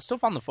quite a lot of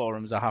stuff on the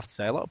forums, I have to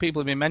say. A lot of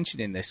people have been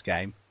mentioning this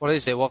game. What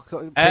is it?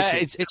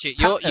 Pitch it's- it.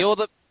 You're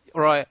the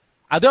right.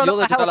 I don't You're know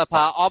the how-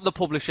 developer. I'm the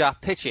publisher.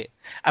 Pitch it.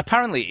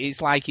 Apparently, it's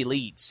like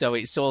Elite, so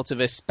it's sort of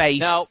a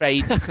space No.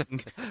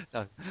 trading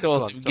No,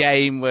 sort go on, of go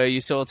game where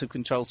you sort of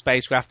control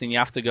spacecraft and you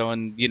have to go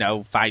and,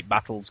 fight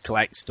battles,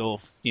 collect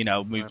stuff,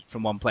 move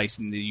from one place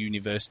in the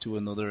universe to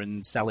another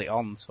and sell it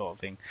on sort of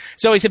thing.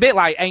 So it's a bit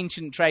like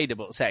Ancient Trader,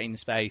 but set in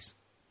space,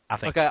 I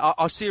think. Okay,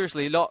 I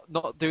seriously not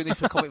doing this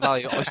for comic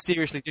value. I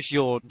seriously just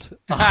yawned.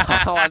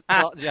 I'm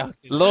not joking.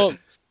 Look,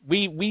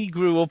 we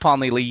grew up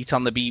on Elite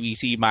on the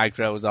BBC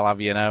Micros, I'll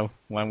have you know.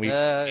 When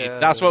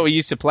that's what we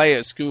used to play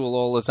at school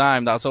all the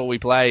time. That's all we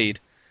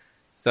played.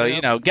 So,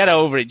 get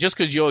over it. Just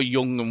because you're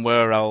young and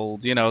we're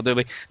old, they'll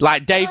be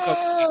like Dave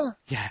Dog.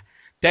 Yeah,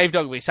 Dave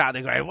Dog will be sat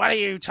there going, "What are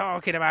you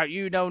talking about?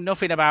 You know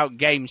nothing about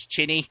games,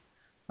 Chinny."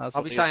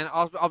 I'll be saying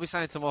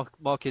to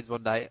my kids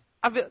one day,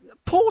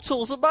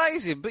 Portal's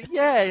amazing, but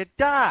yeah,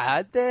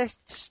 Dad, they're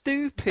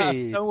stupid.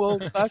 That's so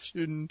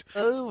old-fashioned.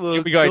 Oh my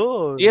You'll be going,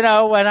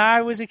 God. when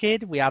I was a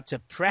kid, we had to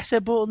press a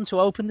button to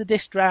open the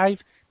disk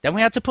drive. Then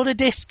we had to put a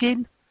disc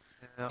in.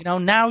 Yeah.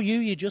 Now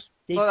you just...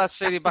 Well, that's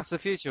scene in Back to the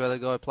Future where the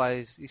guy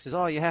plays. He says,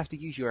 "Oh, you have to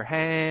use your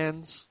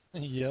hands."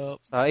 Yep.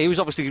 So he was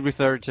obviously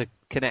referring to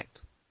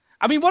Kinect.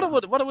 I mean, what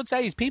I would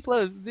say is people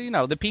are,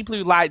 the people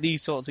who like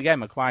these sorts of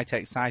games are quite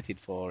excited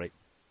for it.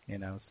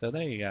 So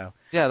there you go.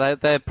 Yeah,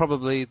 they're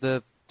probably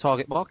the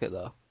target market,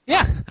 though.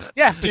 Yeah.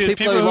 Dude,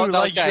 people who who want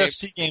like those games.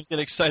 UFC games get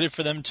excited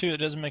for them too. It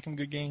doesn't make them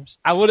good games.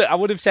 I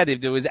would have said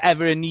if there was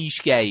ever a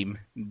niche game,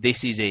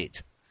 this is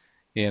it.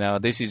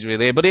 This is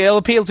really it. But it'll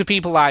appeal to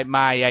people like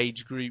my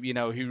age group,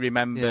 who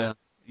remember,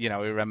 who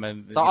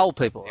remember. So old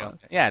people, right?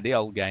 Yeah, the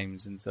old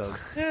games, and so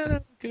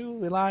cool.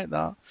 We like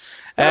that.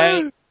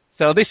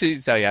 So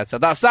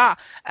that's that.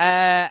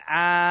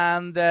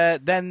 And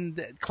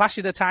then Clash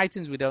of the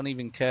Titans, we don't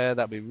even care.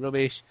 That'd be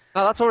rubbish.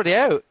 No, that's already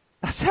out.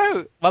 That's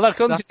out. Well,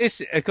 according to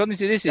this,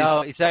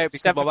 No, it's out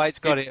because my mate's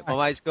got it. 7:50.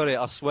 My mate's got it.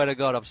 I swear to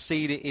God, I've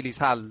seen it in his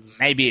hands.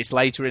 Maybe it's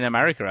later in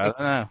America. I don't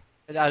know.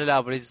 I don't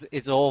know, but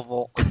it's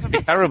awful.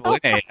 It's terrible,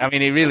 isn't it? I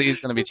mean, it really is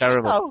going to be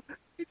terrible.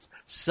 It's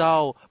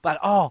so bad.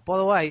 Oh, by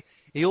the way,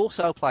 he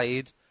also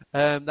played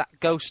that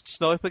Ghost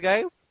Sniper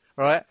game,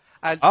 right?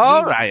 And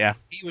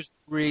he was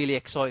really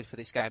excited for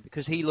this game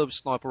because he loves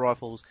sniper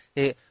rifles.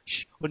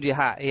 Under your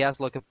hat, he has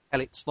like a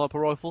pellet sniper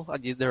rifle,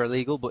 and they're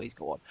illegal, but he's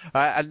got one.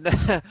 Right?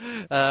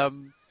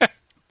 And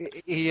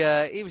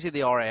he was in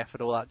the RAF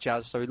and all that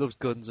jazz, so he loves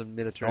guns and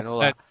military and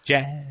all that.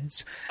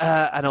 Jazz.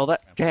 And all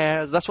that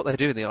jazz. That's what they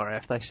do in the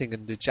RAF. They sing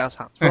and do jazz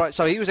hands. Right,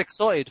 so he was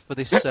excited for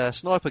this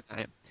sniper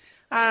game.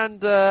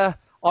 And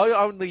I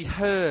only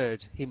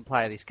heard him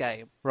play this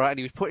game, right? And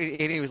he was putting it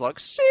in, he was like,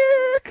 sick,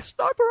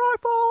 sniper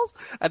rifles!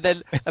 And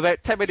then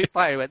about 10 minutes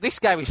later he went, this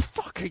game is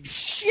fucking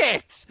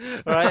shit!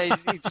 Right?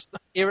 He's just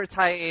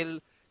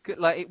irritating,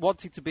 like it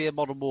wanted to be a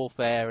Modern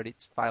Warfare and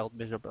it's failed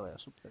miserably or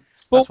something.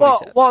 Well, That's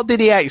he said. what did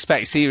he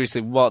expect?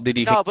 Seriously, what did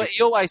he No, think? but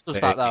he always does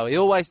that though. I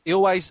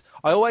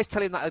always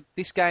tell him that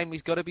this game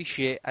is got to be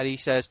shit, and he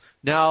says,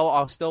 "No,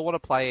 I still want to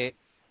play it."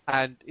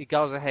 And he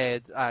goes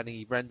ahead and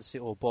he rents it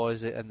or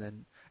buys it, and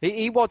then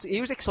he was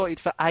excited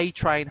for A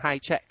Train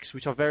HX,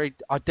 which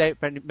I doubt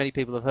many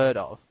people have heard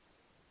of.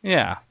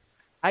 Yeah.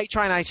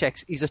 A-Train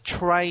HX is a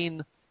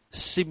train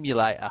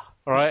simulator,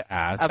 right?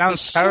 Ah, And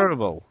sounds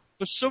terrible.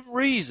 For some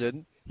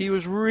reason, he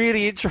was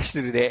really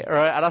interested in it,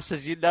 right? And I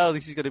says, you know,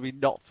 this is going to be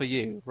not for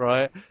you,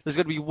 right? There's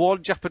going to be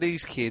one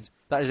Japanese kid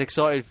that is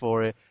excited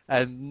for it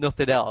and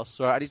nothing else,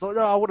 right? And he's like,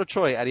 no, I want to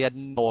try it. And he had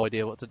no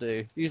idea what to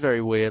do. He's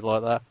very weird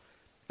like that.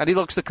 And he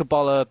looks at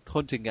Kabbalah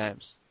hunting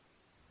games.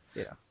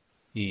 Yeah.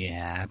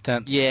 Yeah.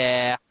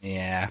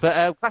 Yeah.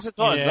 But Clash of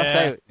Titans, that's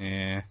out.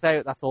 Yeah. That's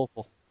out. That's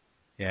awful.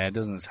 Yeah, it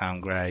doesn't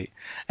sound great.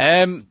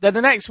 Then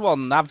the next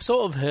one, I've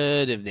sort of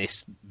heard of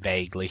this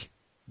vaguely,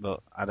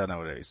 but I don't know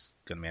whether it's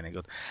going to be any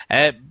good.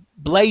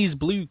 Blaze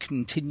Blue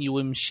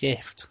Continuum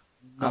Shift.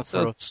 Not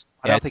for us.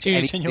 I Yeah, don't think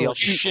anybody Continual else-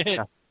 shit.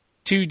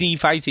 2D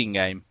fighting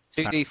game.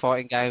 2D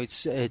fighting game.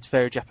 It's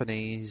very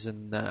Japanese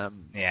and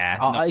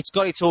Yeah. it's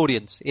got its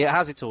audience. It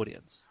has its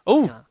audience.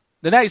 Oh, Yeah.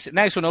 the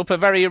next one up, a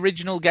very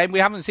original game. We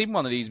haven't seen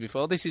one of these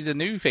before. This is a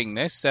new thing.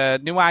 This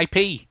new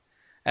IP,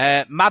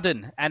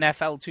 Madden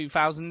NFL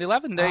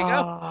 2011. There you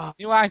go.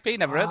 New IP.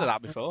 Never heard of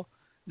that before.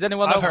 Does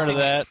anyone know? I've heard of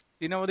that.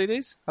 Do you know what it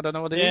is? I don't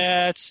know what it is.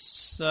 Yeah,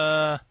 it's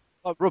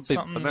Like rugby,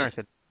 Something-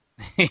 American.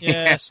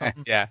 yeah,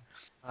 something. Yeah.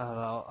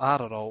 I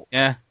don't know.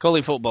 Yeah. Call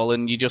it football,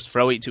 and you just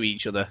throw it to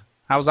each other.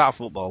 How's that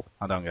football?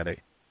 I don't get it.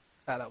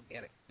 I don't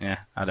get it. Yeah,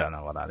 I don't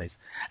know what that is.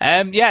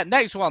 Yeah,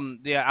 next one.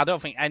 Yeah, I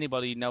don't think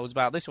anybody knows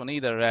about this one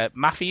either.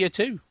 Mafia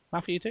 2.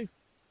 Mafia 2.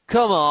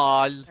 Come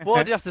on.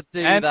 Why do you have to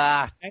do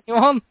that?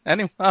 Anyone?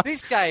 Anyone?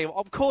 This game,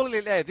 I'm calling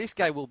it now, this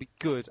game will be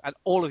good and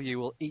all of you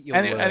will eat your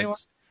words. Anyone?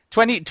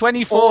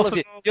 24th All of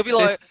you. You'll be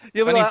like,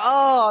 20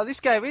 oh, this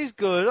game is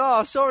good.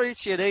 Oh, sorry,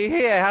 Chinny.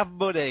 Here, have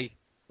money.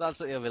 That's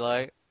what you'll be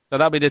like. So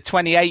that'll be the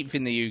 28th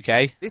in the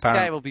UK. This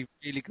apparently. game will be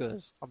really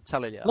good. I'm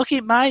telling you. Look,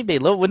 it might be.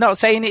 Look, we're not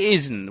saying it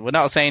isn't. We're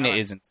not saying No. it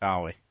isn't,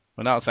 are we?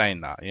 We're not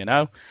saying that, you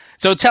know?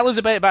 So tell us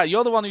a bit about it.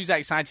 You're the one who's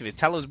excited for it.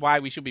 Tell us why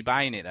we should be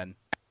buying it then.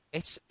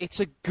 It's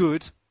a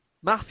good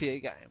Mafia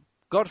game.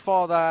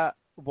 Godfather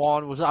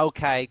 1 was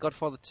okay.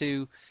 Godfather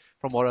 2,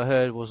 from what I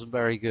heard, wasn't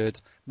very good.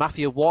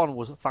 Mafia 1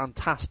 was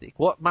fantastic.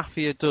 What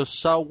Mafia does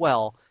so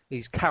well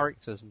is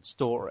characters and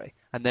story.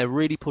 And they're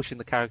really pushing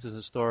the characters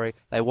and story.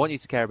 They want you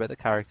to care about the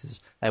characters.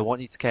 They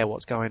want you to care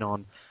what's going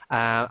on.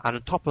 And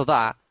on top of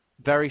that,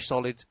 very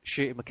solid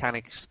shooting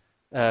mechanics,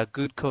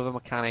 good cover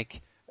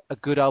mechanic, a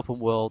good open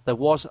world. There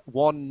was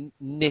one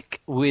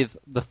nick with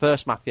the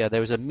first Mafia. There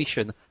was a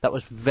mission that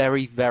was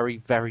very, very,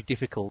 very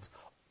difficult.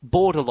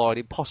 Borderline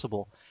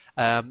impossible.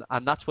 And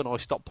that's when I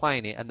stopped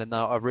playing it. And then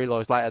I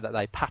realised later that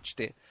they patched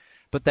it.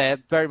 But they're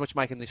very much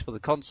making this for the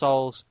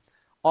consoles.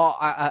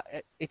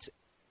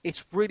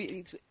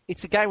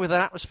 It's a game with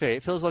an atmosphere.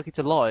 It feels like it's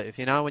alive,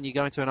 you know, when you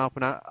go into an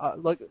open,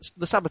 like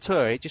the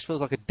Saboteur, it just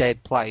feels like a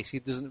dead place.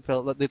 It doesn't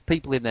feel like the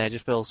people in there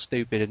just feel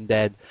stupid and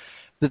dead.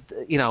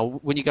 You know,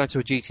 when you go into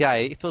a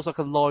GTA, it feels like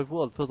a live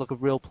world. It feels like a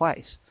real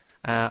place.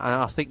 And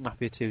I think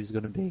Mafia 2 is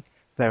going to be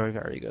very,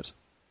 very good.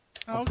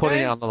 I'm putting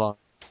it on the line.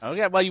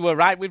 Okay, well, you were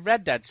right with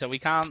Red Dead, so we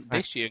can't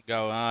dish you and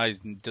go, he's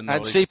done all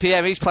And this.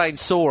 CPM, he's playing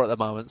Saw at the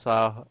moment,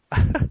 so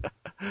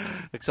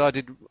because I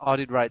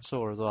did rate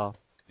Saw as well.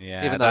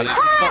 Yeah, Even though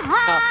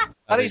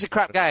that is a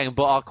crap game,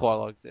 but I quite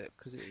liked it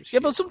because it was. Yeah,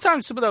 but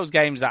sometimes some of those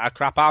games that are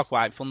crap are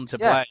quite fun to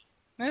Yeah. play.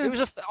 Yeah. It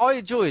was I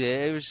enjoyed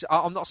it. It was.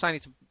 I'm not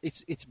saying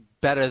it's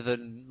better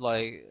than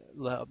like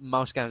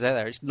most games out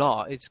there. It's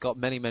not. It's got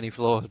many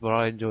flaws, but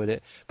I enjoyed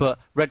it. But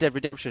Red Dead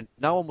Redemption,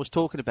 no one was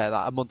talking about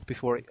that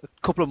a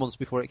couple of months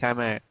before it came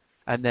out,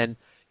 and then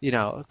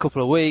a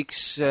couple of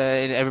weeks,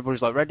 and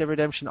everybody's like Red Dead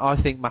Redemption. I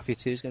think Mafia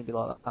 2 is going to be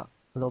like that a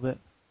little bit.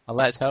 Well,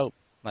 let's hope.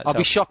 I'll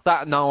be shocked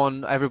that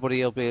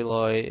everybody will be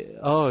like,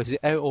 oh, is it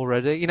out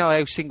already? You know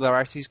how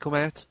Singularity's come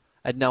out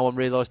and no one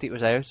realised it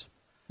was out?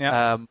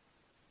 Yeah.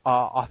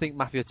 I think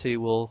Mafia 2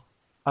 will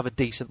have a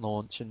decent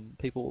launch and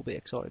people will be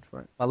excited for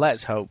it. Well,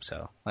 let's hope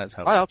so. I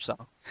hope so.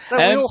 No,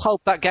 we all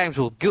hope that games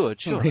will be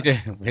good, sure. We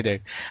do.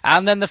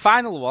 And then the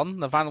final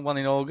one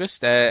in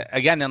August,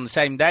 again on the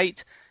same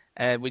date,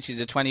 which is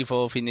the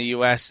 24th in the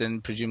US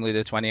and presumably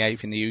the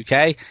 28th in the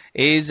UK,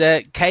 is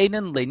Kane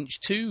and Lynch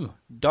 2,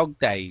 Dog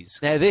Days.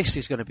 Now this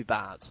is going to be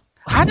bad.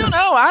 I don't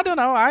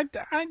know.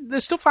 The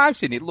stuff I've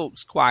seen, it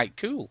looks quite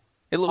cool.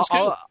 It looks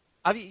cool.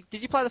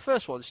 Did you play the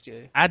first one,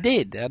 Stu? I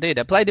did.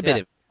 I played a bit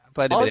of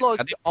it.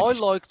 I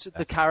liked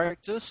the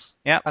characters.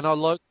 Yeah. And I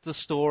liked the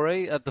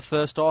story at the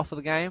first half of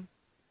the game.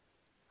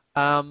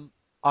 But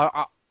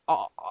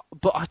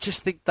I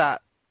just think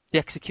that the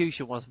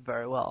execution wasn't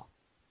very well.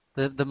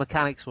 The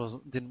mechanics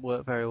didn't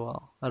work very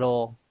well at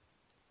all,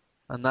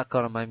 and that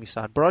kind of made me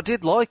sad. But I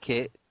did like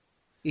it.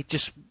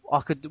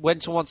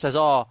 When someone says,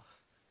 I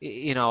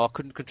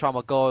couldn't control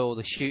my guy, or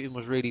the shooting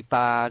was really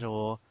bad,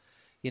 or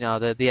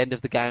the end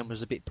of the game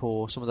was a bit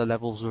poor, some of the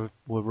levels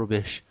were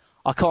rubbish.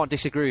 I can't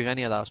disagree with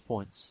any of those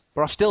points,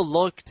 but I still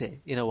liked it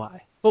in a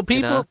way. Well,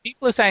 people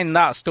are saying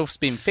that stuff's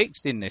been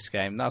fixed in this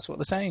game. That's what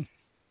they're saying.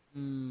 I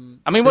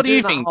mean, what do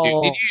you think?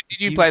 Did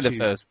you play the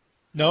first?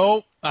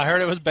 Nope. I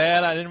heard it was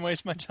bad. I didn't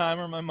waste my time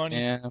or my money.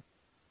 Yeah.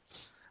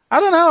 I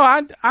don't know.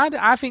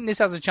 I think this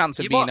has a chance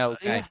of being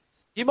okay.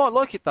 You might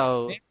like it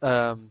though,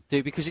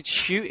 dude, because it's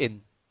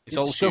shooting. It's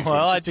all It's shooting.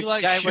 Well, I It's do a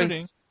like game where-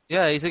 shooting.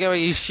 Yeah, he's a guy where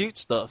you shoot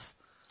stuff.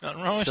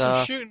 Nothing wrong with So-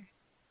 some shooting.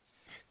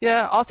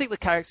 Yeah, I think the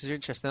characters are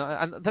interesting,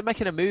 and they're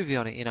making a movie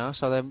on it, you know.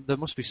 So there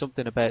must be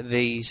something about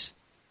this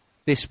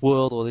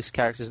world or these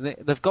characters, and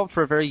they've gone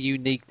for a very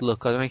unique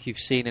look. I don't know if you've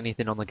seen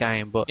anything on the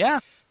game, but Yeah.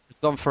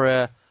 they've gone for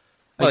a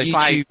Well, it's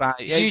YouTube, like,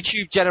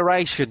 YouTube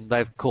generation,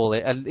 they call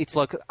it, and it's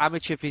like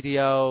amateur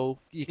video.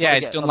 You Yeah, kinda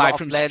it's get done a like lot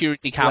from of lens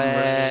security flare,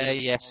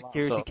 cameras, yeah, all that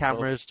security sort of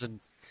cameras, and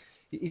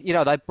you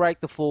know they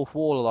break the fourth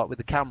wall a lot with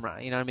the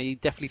camera. You know what I mean?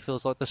 It definitely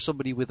feels like there's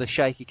somebody with a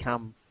shaky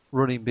cam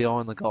running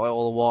behind the guy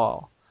all the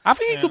while. I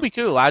think it Yeah. could be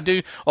cool. I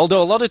do.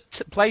 Although a lot of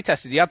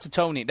playtesters, you had to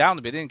tone it down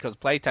a bit, didn't? Because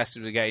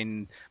playtesters were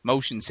getting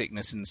motion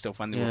sickness and stuff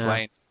when they were Yeah.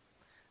 playing,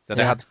 so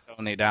they Yeah. had to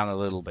tone it down a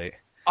little bit.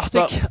 I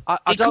think I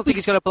it don't could think be-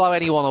 it's going to blow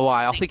anyone away.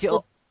 I think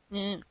it'll.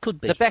 Could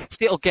be. The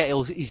best it'll get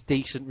is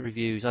decent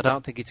reviews. I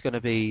don't think it's going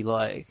to be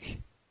like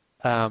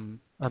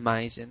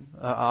amazing.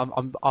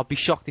 I'll be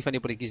shocked if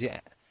anybody gives it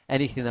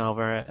anything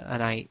over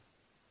an 8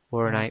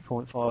 or an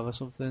 8.5 or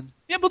something.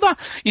 Yeah, but that,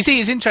 you see,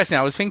 it's interesting.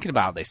 I was thinking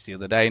about this the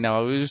other day. I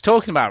was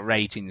talking about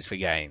ratings for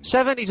games.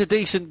 7 is a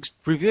decent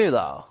review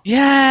though.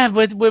 Yeah,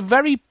 we're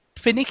very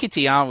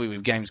finicky, aren't we,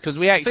 with games? Because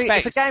we If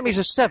expect. a game is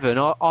a 7,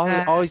 I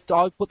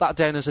put that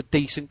down as a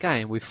decent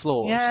game with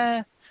flaws.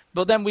 Yeah,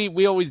 but then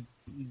we always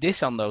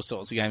diss on those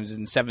sorts of games,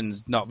 and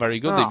 7's not very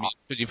good. No.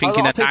 Because you're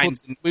thinking A lot of of people-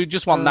 9s. We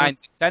just want Uh,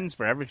 9s and 10s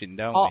for everything,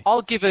 don't we?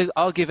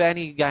 I'll give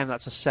any game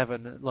that's a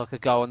 7 like a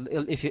go, and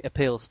if it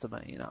appeals to me,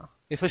 you know.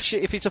 If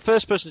it's a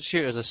first person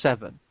shooter as a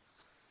 7,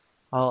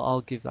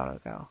 I'll give that a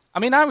go. I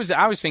mean, I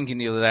was thinking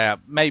the other day,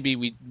 maybe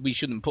we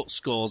shouldn't put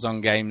scores on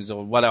games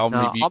or whatever.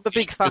 No, reviews. I'm a big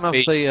It should fan just of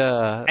be,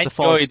 the enjoyed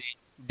five. it,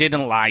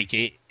 didn't like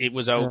it, it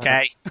was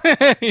okay.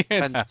 You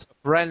know? And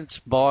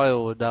rent, buy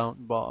or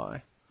don't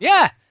buy.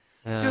 Yeah,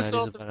 Yeah, just it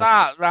sort is a of better-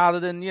 that, rather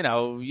than you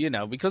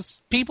know,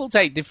 because people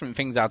take different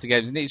things out of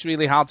games, and it's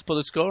really hard to put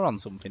a score on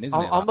something, isn't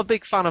it? I'm a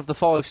big fan of the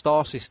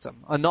 5-star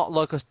system, and not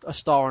like a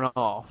star and a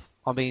half.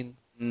 I mean,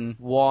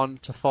 1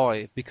 to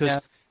 5, because Yeah.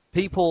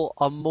 people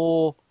are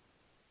more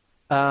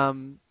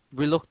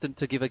reluctant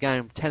to give a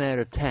game 10 out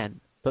of 10,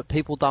 but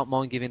people don't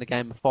mind giving a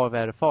game a 5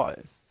 out of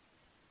 5.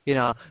 You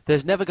know,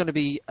 there's never going to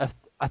be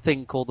a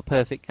thing called the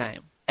perfect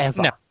game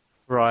ever, No.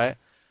 right?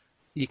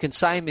 You can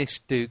say Miss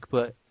Duke,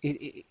 but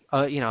you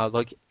know,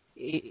 like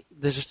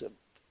there's just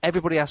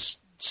everybody has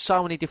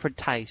so many different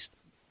tastes.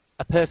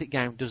 A perfect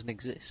game doesn't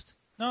exist.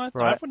 No, I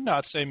Right. would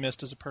not say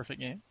Myst is a perfect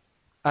game. you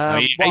Well,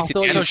 I hated thought the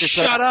you end. were So just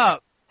shut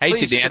up. Hated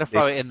Please the gonna end.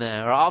 throw it in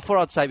there. Right? I thought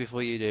I'd say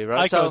before you do,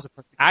 right? Ico's a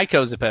perfect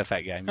Ico's a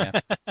perfect game, yeah.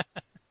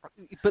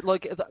 But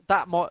like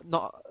that might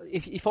not.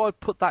 If I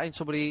put that in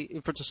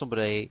front of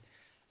somebody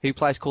who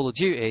plays Call of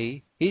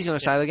Duty, he's going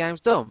to say the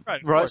game's dumb,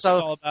 Right, of course, it's all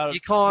So about you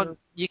can't.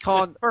 it's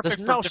perfect There's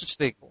for no different- such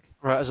thing,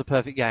 right, as a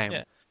perfect game.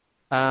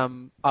 Yeah.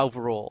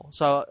 Overall,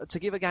 so to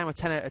give a game a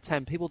 10 out of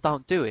 10, people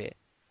don't do it.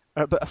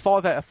 But a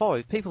 5 out of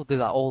 5, people do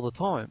that all the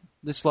time.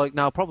 It's like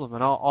no problem,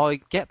 and I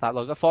get that.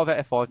 Like a 5 out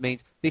of 5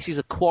 means this is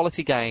a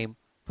quality game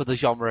for the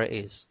genre it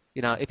is.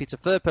 You know, if it's a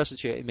third-person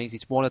shooter, it means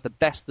it's one of the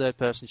best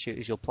third-person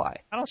shooters you'll play.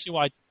 I don't see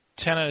why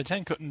 10 out of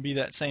 10 couldn't be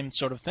that same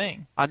sort of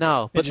thing. I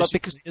know, but just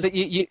because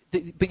isn't.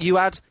 but you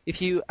add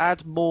if you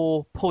add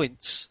more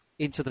points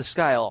into the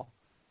scale,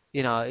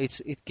 you know,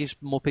 it gives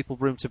more people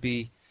room to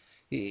be,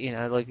 you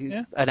know, like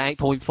Yeah. an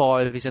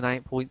 8.5 is an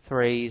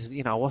 8.3.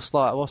 You know, what's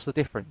the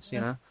difference?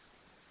 You know,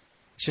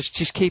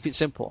 just keep it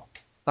simple.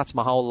 That's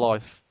my whole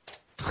life.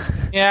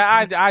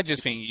 Yeah, I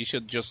just think you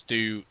should just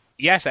do.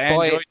 Yes, I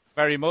Buy enjoyed it. it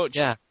very much.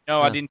 Yeah.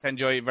 No, I Yeah. didn't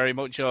enjoy it very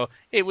much. Or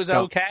it was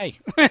No. okay.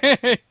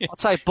 I'd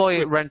say buy it,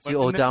 Was- rent it,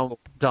 or wasn't it?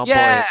 don't buy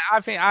Yeah,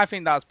 it. I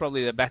think that's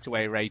probably the better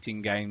way of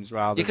rating games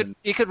rather than.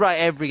 You could rate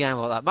every game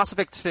like that. Mass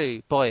Effect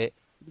 2, buy it.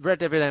 Red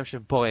Dead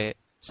Redemption, buy it.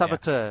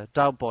 Saboteur,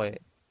 don't buy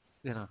it.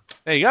 You know.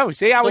 There you go.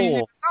 See how easy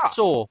it is.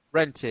 Saw,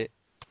 rent it.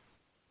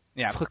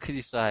 Yeah, What can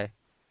you say?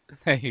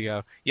 there you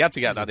go. You had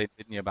to get that in,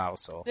 didn't you, about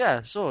Saw?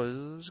 Yeah, Saw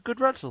is a good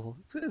rental.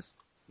 It is.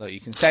 Look,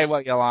 you can say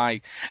what you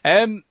like.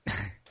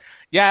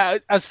 Yeah,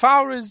 as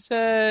far as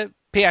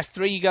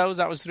PS3 goes,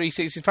 that was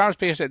 360. As far as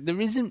PS3,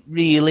 there isn't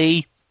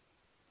really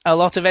a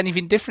lot of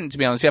anything different, to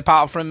be honest,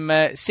 apart from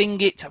Sing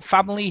It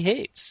Family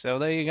Hits. So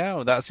there you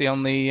go. That's the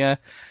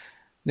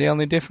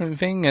only different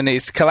thing. And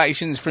it's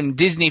collections from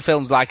Disney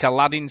films like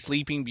Aladdin,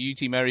 Sleeping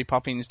Beauty, Mary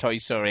Poppins, Toy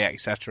Story,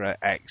 etc.,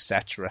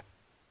 etc.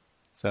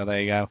 So there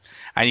you go.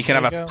 And you can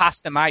There have you a go.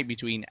 pasta night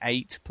between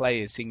 8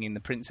 players singing The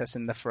Princess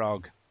and the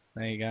Frog.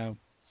 There you go.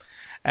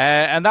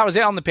 And that was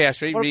it on the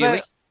PS3,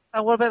 really.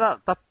 What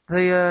about the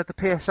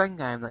PSN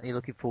game that you're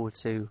looking forward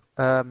to?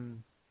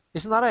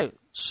 Isn't that out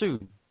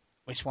soon?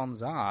 Which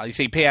ones are? You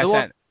see, PSN.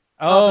 one-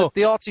 Oh,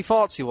 the artsy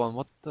fartsy one.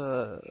 What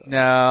the?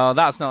 no,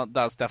 that's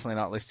definitely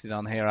not listed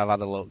on here. I've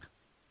had a look.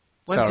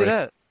 When's Sorry. it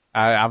out?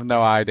 I have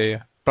no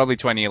idea. Probably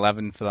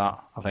 2011 for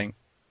that, I think.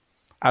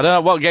 I don't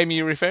know. What game are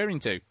you referring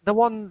to? The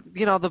one,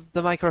 you know,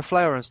 the maker of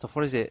Flower and stuff.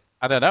 What is it?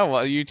 I don't know.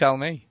 What you tell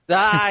me?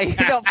 Ah, you're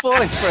not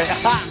falling for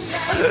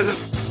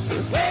it.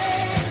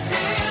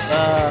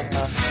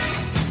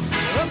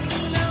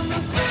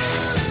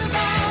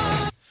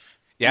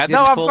 Yeah, You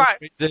no, didn't I'm fall fine.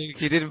 for it,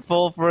 Duke. You didn't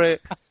fall for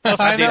it.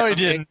 I know he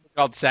didn't. For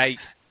God's sake.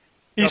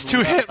 He's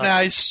too hip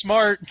now. He's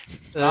smart.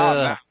 Oh,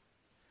 no.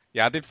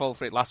 Yeah, I did fall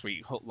for it last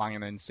week. Hook,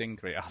 Langen and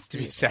Sinker, it has to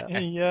be said.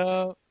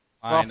 Yeah. Well,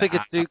 I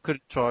figured Duke could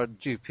try and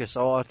dupe you,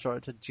 so I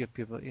tried to dupe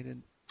you, but you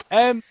didn't.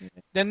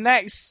 The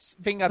next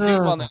thing I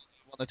do want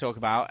to talk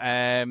about,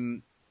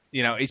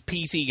 is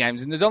PC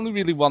games, and there's only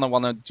really one I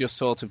want to just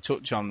sort of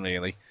touch on,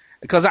 really,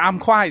 because I'm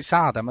quite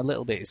sad. I'm a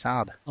little bit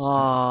sad.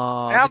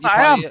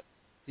 Oh,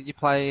 did you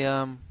play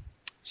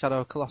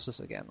Shadow of Colossus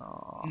again?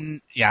 Oh.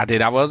 Yeah, I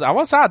did. I was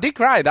sad. I did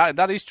cry.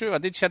 That is true. I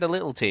did shed a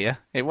little tear.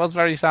 It was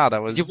very sad.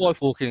 Did your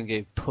wife walk in and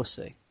give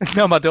pussy?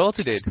 No, my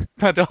daughter did.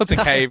 My daughter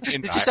came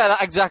in. Did you say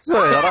that exact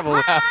word?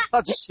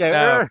 I just shouted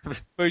her.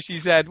 But she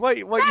said, "What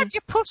you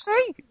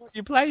pussy? What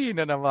you playing?"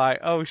 And I'm like,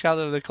 "Oh,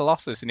 Shadow of the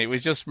Colossus." And it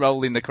was just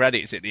rolling the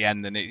credits at the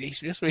end, and it's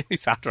just really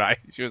sad, right?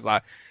 She was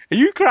like, "Are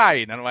you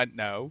crying?" And I went,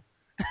 "No."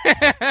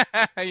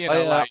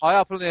 I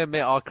happily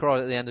admit I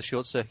cried at the end of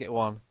Short Circuit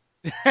 1.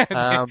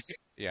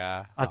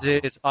 Yeah, I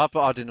did. But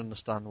I didn't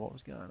understand what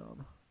was going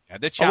on. Yeah,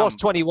 the champ. I was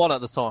 21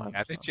 at the time.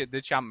 Yeah,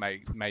 the champ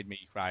made me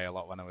cry a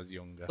lot when I was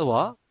younger. The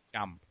what?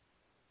 Champ.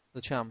 The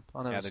champ.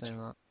 I never seen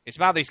that. It's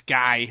about this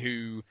guy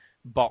who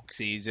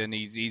boxes and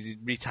he's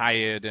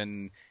retired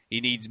and he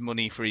needs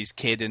money for his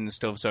kid and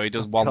stuff, so he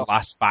does one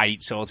last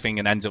fight sort of thing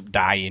and ends up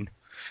dying.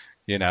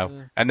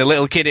 And the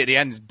little kid at the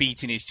end is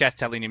beating his chest,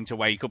 telling him to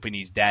wake up, and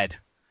he's dead.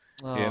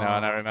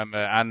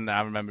 And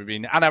I remember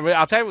being, and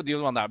I'll tell you what the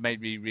other one that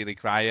made me really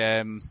cry.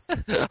 I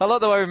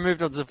like the way we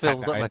moved on to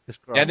films that make us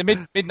cry. Yeah,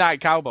 the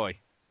Midnight Cowboy.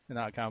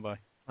 Midnight Cowboy.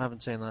 I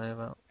haven't seen that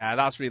either. Yeah,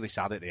 that's really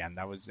sad at the end.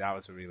 That was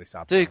a really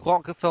sad. Duke,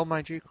 what film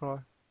made you cry?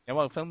 Yeah,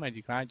 what film made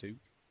you cry, Duke?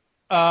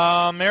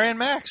 Marion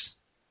Max.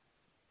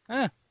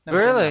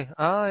 Really?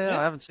 Oh yeah,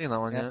 I haven't seen that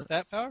one yet. It's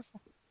that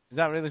powerful. Is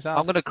that really sad?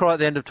 I'm going to cry at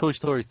the end of Toy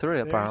Story 3,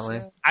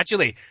 apparently.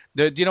 Actually,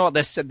 do you know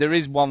what? There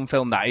is one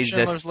film that is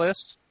Schindler's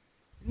List.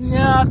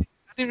 Yeah,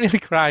 I didn't really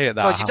cry at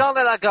that. God, you don't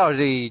let that go,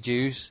 do you,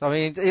 Juice? I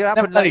mean, it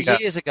happened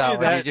years ago.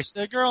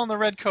 The girl in the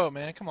red coat,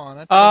 man. Come on.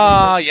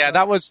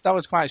 That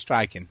was quite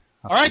striking.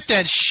 All right,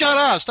 then. Shut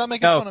up. Stop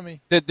making fun of me.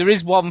 There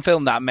is one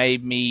film that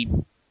made me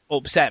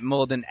upset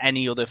more than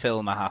any other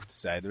film, I have to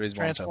say. There is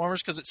one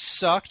Transformers, because it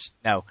sucked?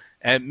 No.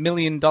 $1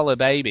 Million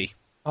Baby.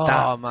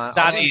 Man.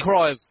 I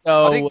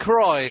didn't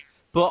cry,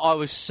 but I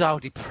was so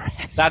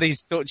depressed. That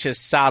is such a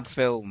sad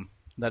film.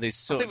 That is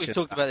such I think we've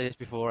talked about this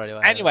before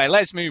anyway. Anyway,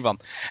 let's move on.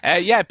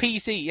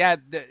 PC. Yeah,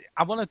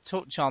 I want to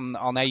touch on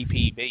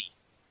APB,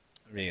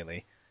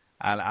 really,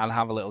 and I'll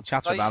have a little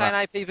chat about that.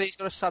 Are you saying APB's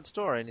got a sad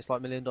story and it's like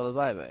 $1 Million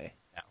Baby?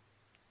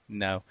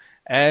 No.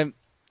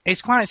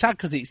 It's quite sad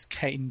because it's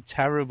getting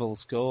terrible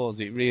scores.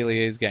 It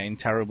really is getting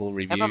terrible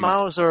reviews.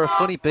 MMOs are a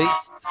funny beast.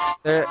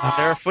 They're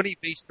a funny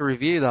beast to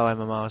review, though,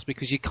 MMOs,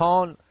 because you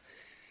can't...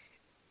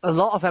 A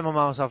lot of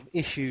MMOs have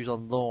issues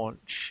on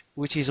launch,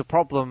 which is a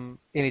problem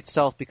in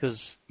itself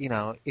because,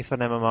 if an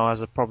MMO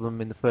has a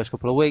problem in the first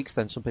couple of weeks,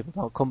 then some people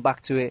don't come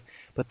back to it,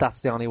 but that's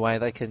the only way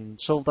they can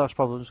solve those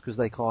problems because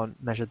they can't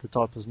measure the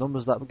type of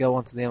numbers that go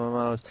onto the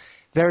MMOs.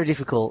 Very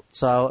difficult.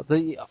 So,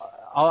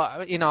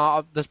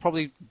 there's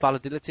probably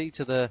validity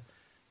to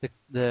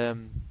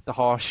the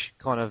harsh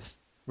kind of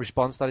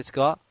response that it's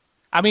got.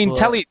 I mean,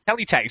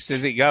 Teletext,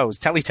 as it goes,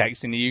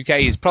 Teletext in the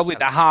UK is probably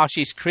the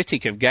harshest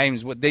critic of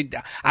games.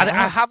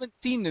 I haven't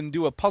seen them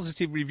do a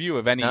positive review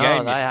of any game.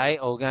 No, they hate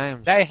all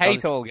games. They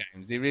hate all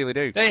games. They really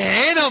do. They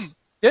hate them.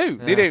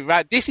 They do.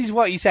 Right. This is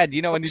what he said.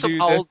 When some you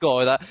do old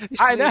guy that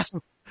I know.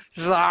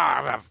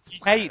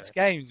 Hates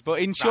games, but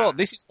in short,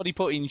 this is what he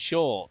put in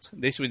short.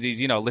 This was his,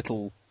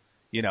 little,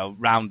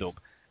 roundup.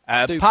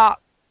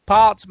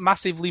 Part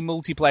massively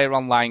multiplayer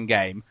online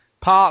game.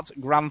 Part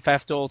Grand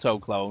Theft Auto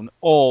clone,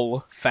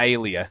 all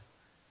failure.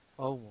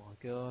 Oh my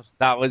god!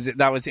 That was.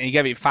 He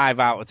gave it 5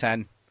 out of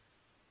 10.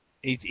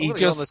 He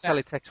just on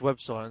the Teletext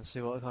website and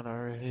see what kind of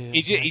review.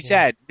 He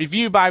said,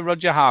 review by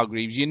Roger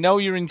Hargreaves. You know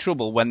you're in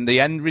trouble when the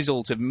end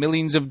result of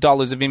millions of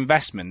dollars of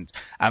investment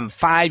and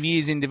 5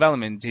 years in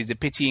development is a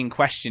pity in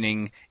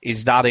questioning.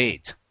 Is that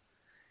it?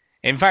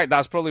 In fact,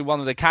 that's probably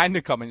one of the kind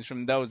of comments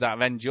from those that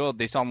have endured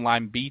this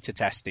online beta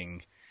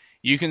testing.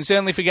 You can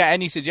certainly forget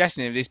any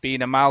suggestion of this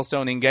being a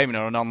milestone in gaming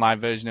or an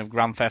online version of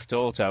Grand Theft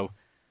Auto.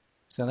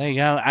 So there you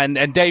go.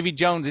 And David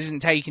Jones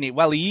isn't taking it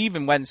well. He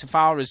even went so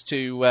far as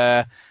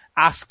to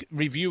ask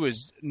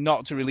reviewers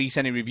not to release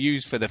any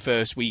reviews for the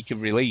first week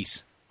of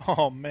release.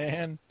 Oh,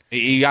 man.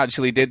 He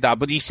actually did that.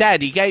 But he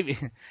said, he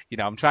gave...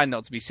 I'm trying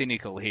not to be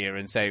cynical here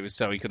and say it was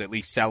so he could at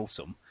least sell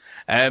some.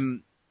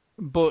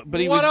 But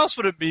what else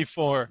would it be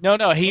for?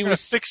 No, he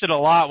was... fix it a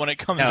lot when it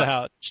comes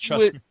out.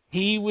 Trust me.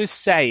 He was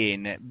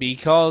saying,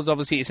 because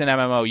obviously it's an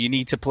MMO, you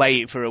need to play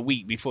it for a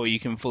week before you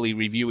can fully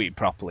review it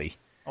properly.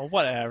 Oh,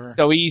 whatever.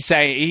 So he's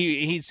saying,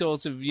 he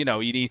sort of,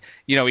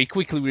 he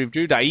quickly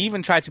withdrew that. He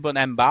even tried to put an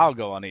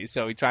embargo on it,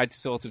 so he tried to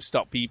sort of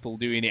stop people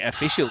doing it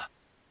officially.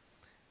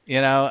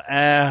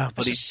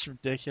 But it's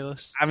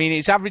ridiculous. I mean,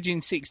 it's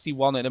averaging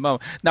 61 at the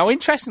moment. Now,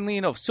 interestingly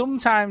enough,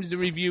 sometimes the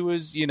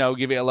reviewers,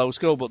 give it a low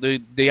score, but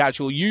the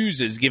actual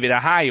users give it a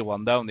higher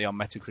one, don't they, on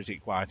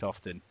Metacritic quite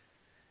often?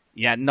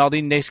 Yeah, not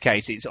in this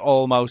case. It's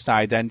almost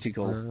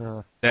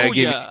identical. They're Oh,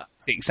 giving yeah.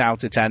 6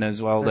 out of 10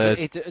 as well.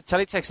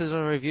 Teletext has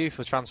done a review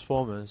for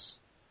Transformers.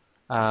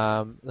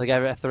 They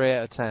gave it a 3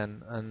 out of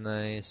 10, and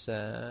they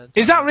said...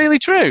 Is that really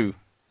true?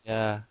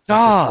 Yeah.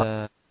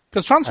 Ah.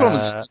 Because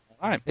Transformers is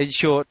right. In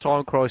short,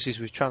 Time Crisis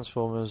with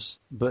Transformers,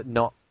 but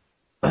not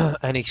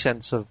any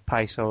sense of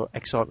pace or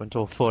excitement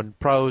or fun.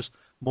 Pros,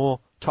 more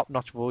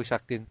top-notch voice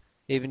acting,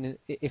 even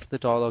if the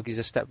dialogue is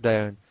a step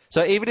down.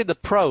 So even in the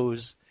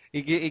pros,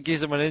 he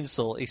gives them an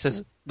insult. He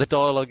says the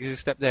dialogue is a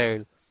step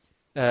down.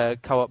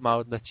 Co-op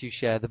mode lets you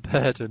share the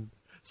burden.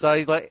 So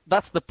he's like,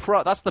 that's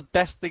the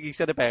best thing he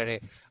said about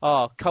it.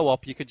 Oh,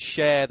 co-op, you can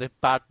share the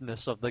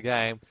badness of the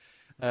game.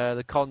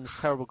 The cons,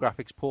 terrible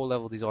graphics, poor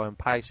level design,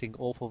 pacing,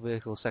 awful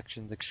vehicle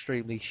sections,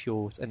 extremely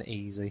short and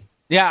easy.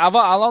 Yeah,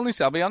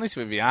 I'll be honest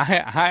with you. I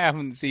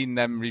haven't seen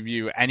them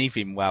review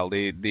anything well.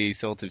 They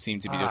sort of seem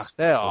to be just...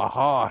 They are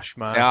harsh,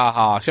 man. They are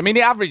harsh. I mean,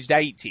 it averaged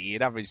 80.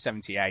 It averaged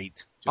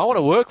 78. I want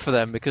to work for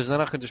them because then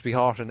I can just be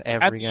harsh on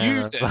every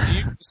game. The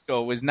user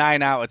score was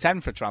 9 out of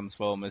 10 for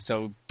Transformers,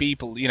 so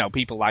people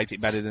liked it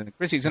better than the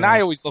critics. And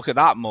I always look at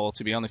that more,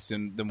 to be honest,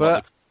 than what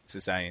the critics are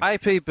saying.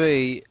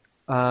 APB,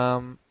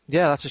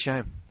 yeah, that's a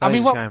shame.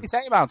 What can you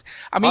say about it?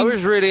 I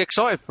was really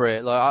excited for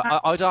it. Like,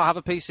 I don't have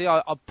a PC.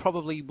 I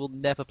probably will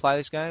never play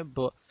this game,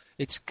 but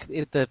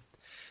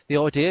the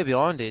idea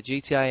behind it,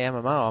 GTA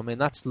MMO, I mean,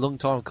 that's a long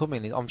time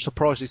coming. I'm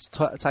surprised it's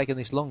taken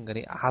this long, and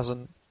it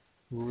hasn't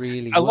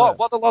really worked.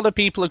 What a lot of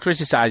people are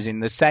criticising,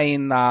 they're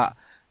saying that,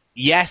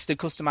 yes, the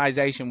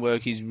customization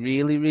work is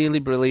really, really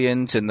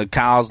brilliant, and the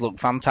cars look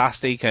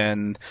fantastic,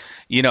 and,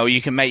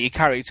 you can make your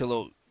character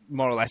look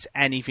more or less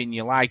anything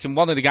you like. And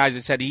one of the guys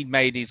had said he'd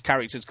made his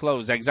character's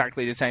clothes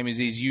exactly the same as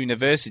his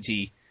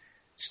university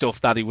stuff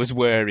that he was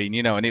wearing,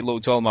 and it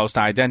looked almost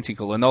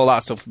identical, and all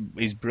that stuff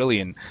is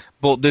brilliant.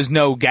 But there's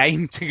no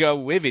game to go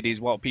with it,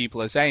 is what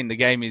people are saying. The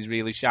game is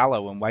really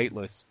shallow and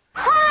weightless.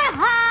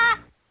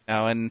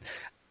 And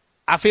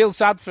I feel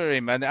sad for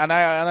him, and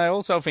I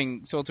also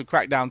think sort of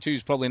Crackdown 2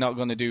 is probably not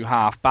going to do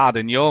half bad,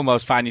 and you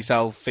almost find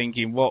yourself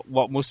thinking,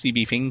 what must he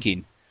be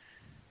thinking?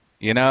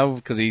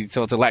 Because he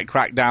sort of let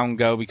Crackdown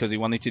go because he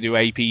wanted to do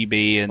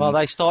APB. And well,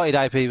 they started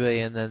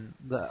APB and then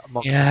the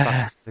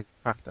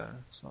Crackdown.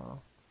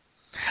 So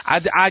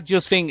I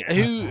just think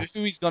who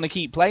is going to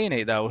keep playing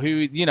it though?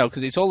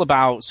 Because it's all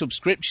about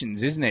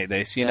subscriptions, isn't it?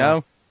 This,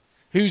 know,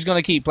 who's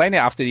going to keep playing it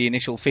after the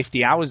initial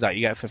 50 hours that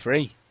you get for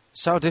free?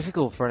 It's so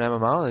difficult for an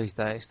MMO these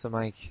days to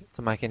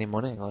make any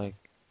money. Like,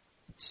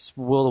 it's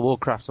World of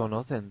Warcraft or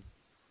nothing.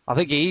 I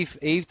think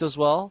Eve does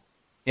well.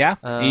 Yeah,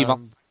 Eve.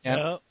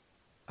 Yeah.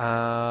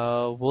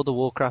 World of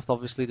Warcraft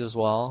obviously does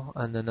well,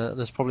 and then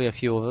there's probably a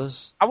few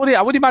others. I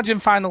would imagine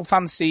Final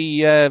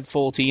Fantasy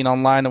 14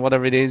 online or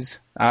whatever it is.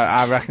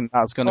 I reckon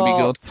that's going to be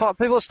good.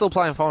 People are still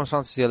playing Final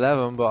Fantasy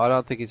 11, but I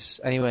don't think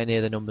it's anywhere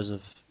near the numbers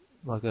of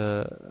like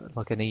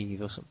an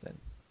Eve or something.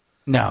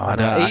 No, I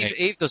don't.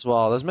 Eve does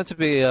well. There's meant to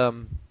be a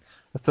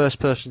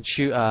first-person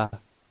shooter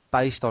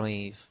based on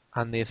Eve,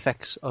 and the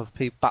effects of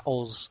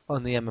battles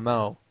on the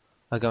MMO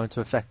are going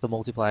to affect the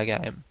multiplayer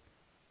game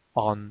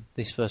on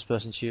this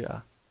first-person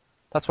shooter.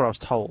 That's what I was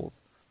told.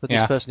 But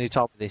this person who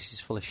told me this is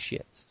full of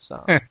shit.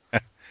 So,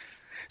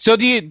 so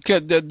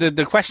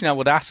the question I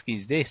would ask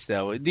is this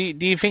though: do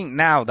you think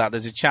now that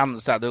there's a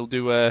chance that they'll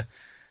do a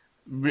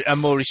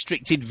more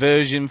restricted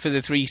version for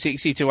the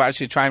 360 to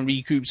actually try and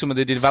recoup some of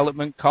the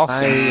development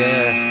costs?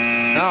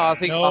 I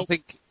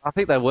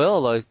think they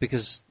will though,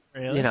 because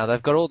really?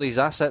 They've got all these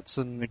assets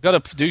and they've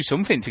got to do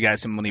something to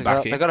get some money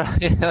back in. They've got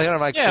to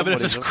make. Yeah, but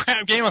if it's a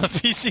crap game on the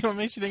PC, what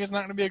makes you think it's not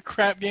going to be a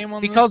crap game on?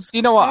 Because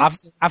you know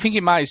what, I think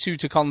it might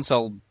suit a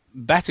console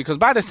better. Because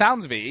by the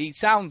sounds of it,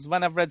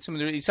 when I've read some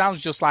of it sounds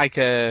just like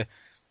an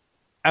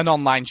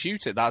online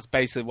shooter. That's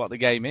basically what the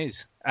game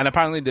is. And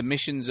apparently the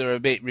missions are a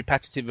bit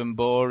repetitive and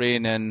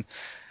boring. And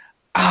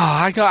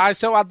I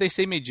so had this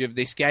image of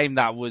this game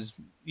that was,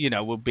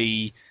 would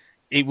be.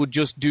 It would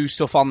just do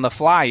stuff on the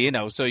fly,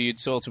 so you'd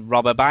sort of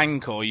rob a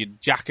bank or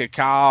you'd jack a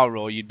car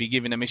or you'd be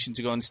given a mission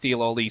to go and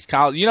steal all these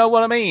cars. You know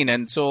what I mean?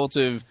 And sort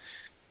of,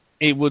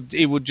 it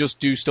would just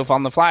do stuff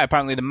on the fly.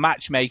 Apparently the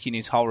matchmaking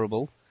is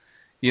horrible.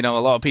 A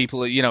lot of people,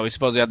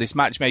 supposedly had this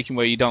matchmaking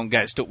where you don't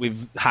get stuck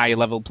with higher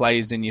level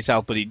players than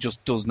yourself, but it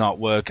just does not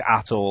work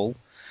at all.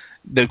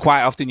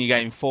 Quite often you're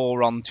getting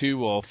 4-on-2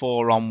 or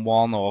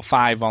 4-on-1 or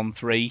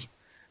 5-on-3.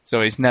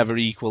 So it's never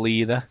equal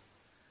either.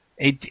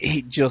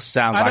 It just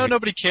sounds like... I know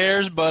nobody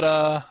cares, but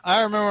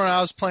I remember when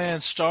I was playing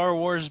Star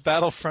Wars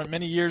Battlefront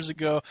many years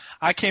ago,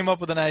 I came up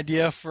with an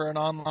idea for an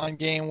online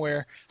game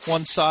where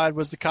one side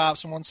was the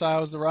cops and one side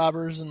was the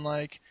robbers, and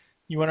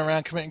you went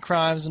around committing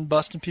crimes and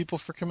busting people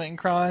for committing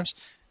crimes.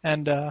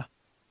 And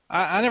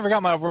I never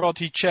got my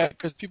royalty check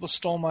because people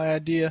stole my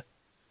idea.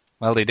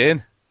 Well, they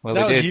did.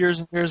 That was years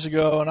and years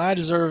ago, and I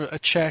deserve a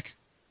check.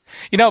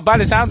 By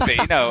the sound of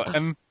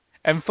it,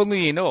 and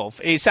funnily enough,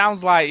 it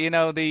sounds like,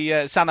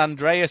 the San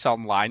Andreas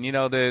online,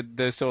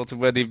 the sort of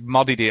where they've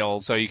modded it all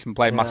so you can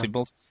play massive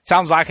multi.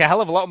 Sounds like a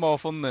hell of a lot more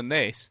fun than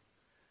this.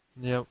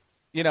 Yep.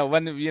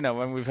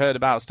 when we've heard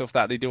about stuff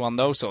that they do on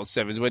those sorts of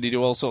servers where they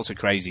do all sorts of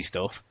crazy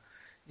stuff.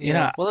 You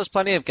know, Well, there's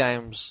plenty of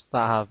games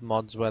that have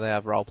mods where they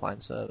have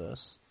role-playing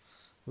servers.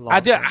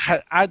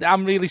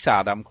 I'm really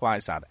sad. I'm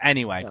quite sad.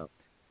 Anyway,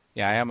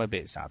 yeah, I am a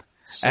bit sad.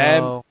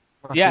 So,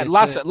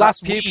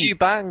 last Pew week. Pew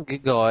Bang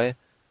guy,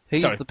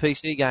 he's Sorry. the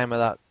PC gamer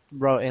that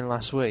wrote in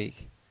last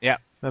week. Yeah,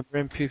 Remember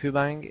him, Pew Pew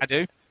Bang? I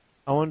do.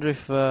 I wonder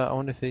if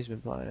he's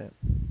been playing it.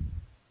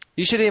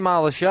 You should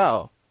email the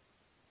show,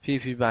 Pew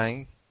Pew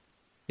Bang.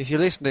 If you're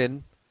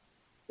listening,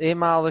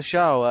 email the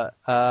show at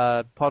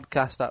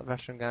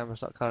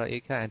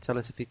podcast@veterangamers.co.uk and tell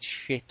us if it's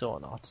shit or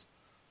not.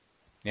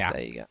 Yeah,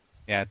 There you go.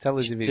 yeah. Tell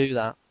us if Do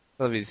that.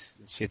 it's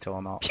shit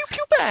or not. Pew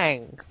Pew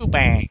Bang!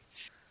 Bang.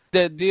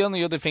 The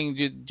only other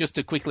thing, just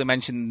to quickly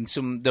mention,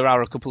 there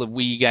are a couple of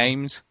Wii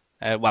games.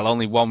 Well,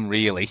 only one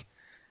really.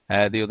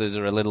 The others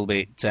are a little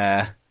bit,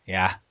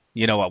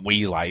 you know what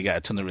Wii's like. You get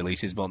a ton of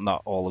releases, but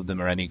not all of them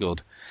are any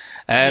good.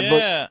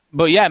 Yeah.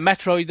 But yeah,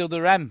 Metroid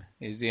Other M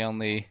is the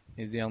only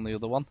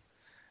other one.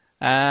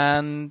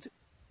 And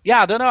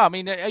yeah, I don't know. I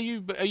mean, are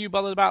you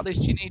bothered about this,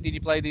 Ginny? Did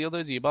you play the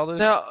others? Are you bothered?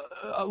 Now,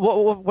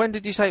 when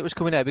did you say it was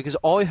coming out? Because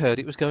I heard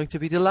it was going to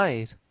be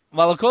delayed.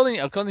 Well,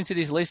 according to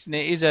this list, and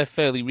it is a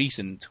fairly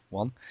recent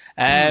one.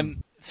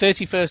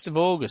 31st of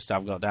August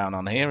I've got down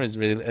on here as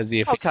the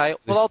official Okay, list.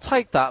 well I'll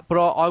take that, but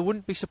I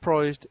wouldn't be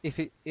surprised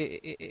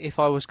if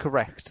I was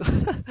correct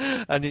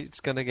and it's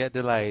going to get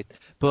delayed.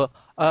 But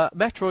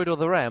Metroid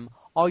Other M,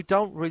 I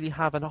don't really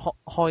have a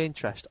high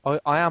interest. I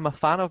am a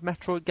fan of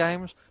Metroid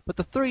games, but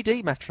the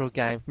 3D Metroid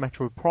games,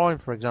 Metroid Prime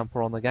for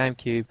example on the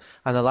GameCube,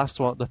 and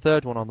the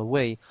third one on the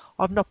Wii,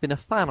 I've not been a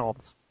fan of.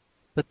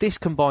 But this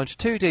combines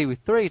 2D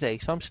with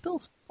 3D, so I'm still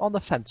on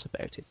the fence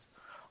about it.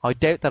 I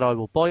doubt that I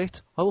will buy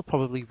it. I will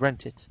probably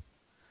rent it.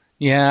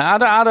 Yeah, I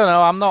don't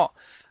know. I'm not.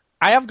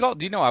 I have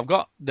got. I've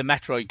got the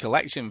Metroid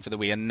collection for the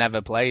Wii and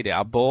never played it.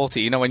 I bought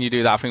it. You know when you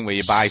do that thing where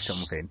you buy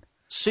something.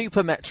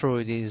 Super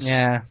Metroid is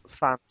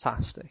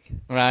fantastic.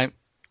 Right.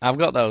 I've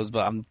got those,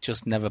 but I've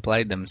just never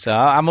played them. So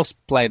I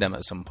must play them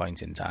at some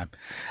point in time.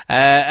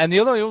 And the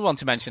other one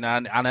to mention,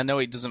 and I know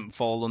it doesn't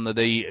fall under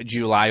the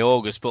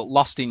July-August, but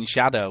Lost in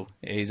Shadow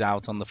is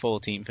out on the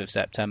 14th of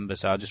September.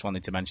 So I just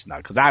wanted to mention that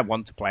because I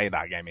want to play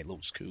that game. It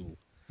looks cool.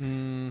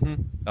 Mm-hmm.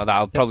 So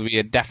that'll probably be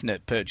a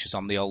definite purchase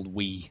on the old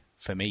Wii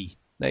for me.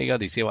 There you go.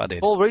 Do you see what I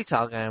did? Full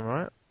retail game,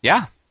 right?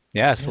 Yeah.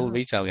 Yeah, it's a full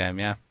retail game,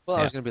 yeah. Well,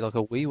 that was going to be like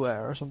a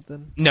WiiWare or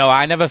something. No,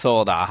 I never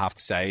thought that, I have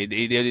to say.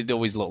 It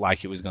always looked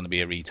like it was going to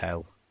be a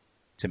retail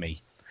to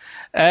me.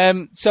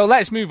 So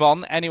let's move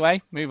on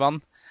anyway. Move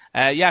on.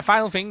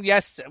 Final thing.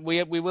 Yes,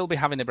 we will be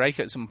having a break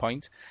at some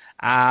point,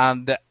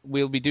 and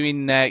we'll be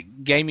doing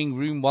Gaming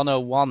Room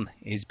 101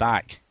 is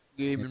back.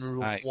 Gaming Room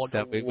 101.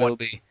 So we will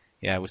be.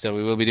 Yeah, so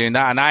we will be doing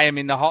that, and I am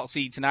in the hot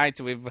seat tonight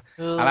and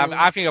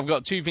I think I've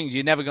got two things.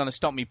 You're never going to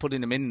stop me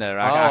putting them in there.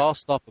 I'll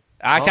stop.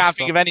 I can't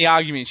think of any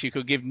arguments you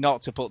could give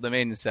not to put them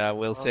in, so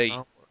we'll see.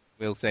 No.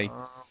 We'll see.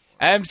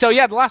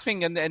 The last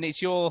thing, and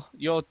it's your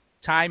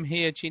time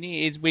here,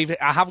 Chinny, is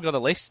I have got a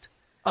list.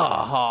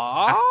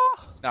 I've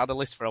had a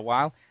list for a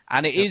while,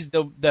 and it is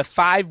the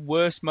 5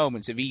 worst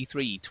moments of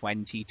E3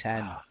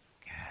 2010. Okay.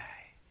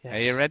 Yes. Are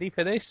you ready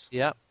for this?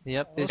 Yep.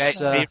 This, Okay.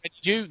 Are you ready,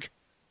 Duke?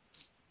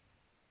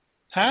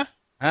 Huh?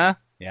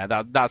 Yeah,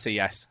 that's a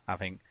yes, I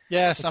think.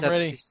 Yes, I'm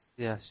ready.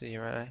 Yes, are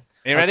you ready?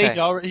 Are you ready?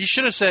 Okay. He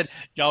should have said,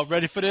 "Y'all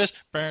ready for this?"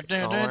 Am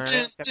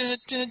I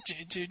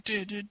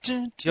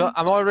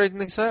reading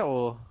this out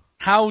or?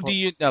 How do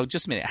you? No,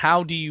 just a minute.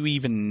 How do you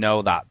even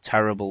know that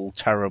terrible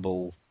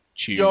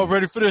tune? Y'all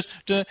ready for this?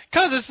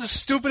 Because it's the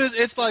stupidest.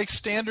 It's like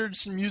standard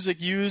music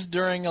used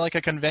during like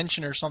a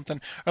convention or something,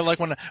 or like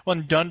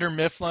when Dunder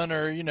Mifflin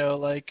or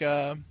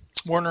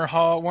Warner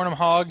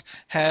Hog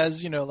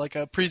has like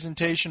a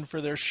presentation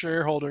for their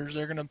shareholders.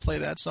 They're gonna play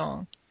that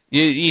song.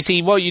 You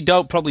see, what you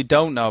probably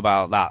don't know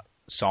about that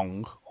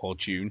song or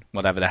tune,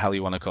 whatever the hell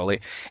you want to call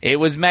it. It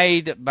was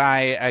made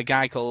by a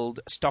guy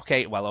called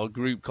a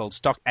group called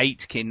Stock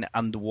Aitken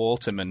and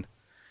Waterman,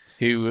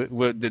 who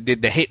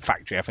did the Hit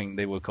Factory, I think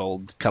they were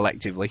called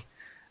collectively,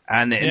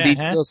 and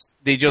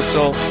they just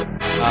all.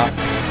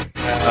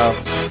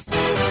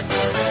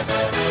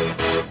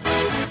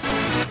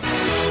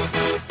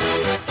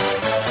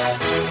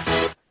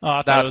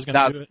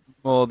 That's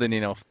more than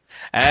enough.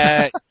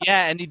 And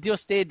he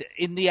just did,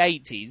 in the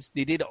 80s,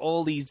 they did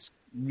all these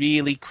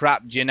really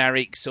crap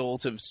generic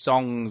sort of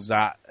songs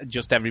that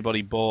just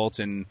everybody bought,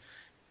 and,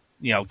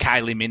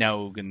 Kylie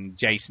Minogue and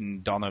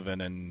Jason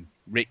Donovan and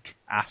Rick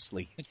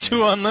Astley.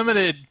 Too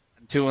Unlimited,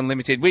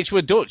 which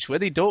were Dutch. Were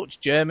they Dutch,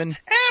 German?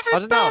 Everybody, I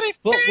don't know.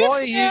 But why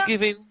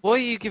are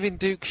you giving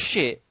Duke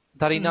shit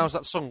that he knows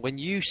that song when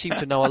you seem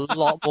to know a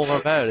lot more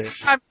about it?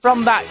 I'm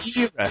from that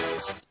era.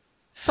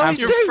 So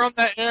You're from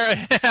that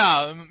era.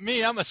 Yeah,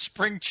 me, I'm a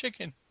spring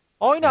chicken.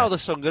 I know the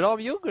song, and I'm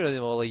younger than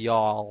all of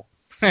y'all.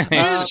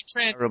 Music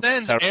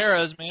transcends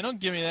eras, man. Don't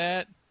give me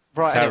that.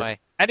 Right,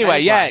 Anyway,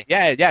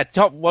 yeah.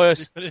 Top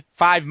worst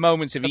 5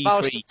 moments of the E3.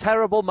 most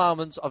terrible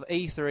moments of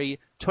E3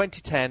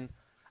 2010,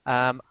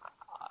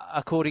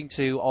 according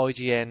to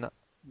IGN.com.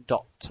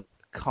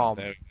 There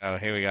we go.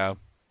 Here we go.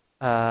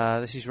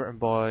 This is written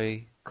by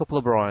a couple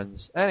of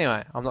Brians.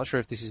 Anyway, I'm not sure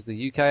if this is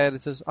the UK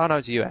editors. Oh no,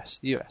 it's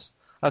US.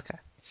 Okay.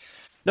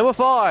 Number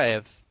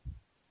 5.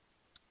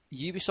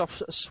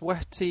 Ubisoft's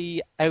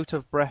sweaty,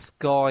 out-of-breath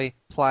guy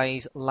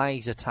plays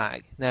laser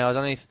tag. Now, I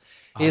don't know if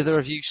either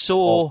of you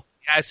saw...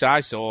 Yes, I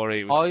saw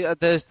it.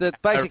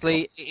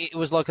 Basically, it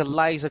was like a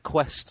Laser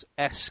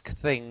Quest-esque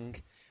thing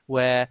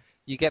where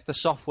you get the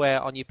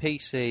software on your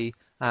PC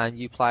and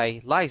you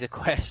play Laser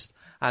Quest,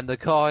 and the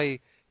guy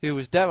who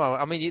was demoing,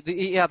 I mean,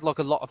 he had like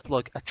a lot of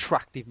like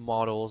attractive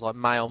models, like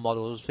male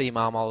models,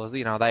 female models.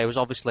 You know, they was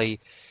obviously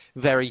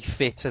very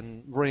fit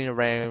and running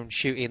around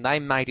shooting. They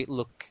made it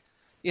look,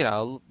 you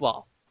know,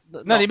 well.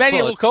 No, they made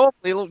it look awful.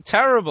 It looked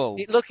terrible.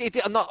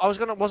 I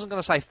wasn't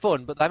going to say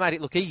fun, but they made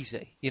it look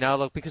easy. You know,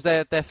 look, because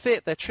they're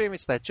fit, they're trim,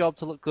 it's their job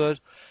to look good.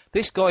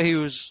 This guy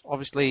who was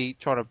obviously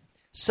trying to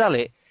sell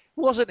it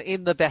wasn't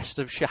in the best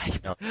of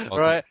shape, no,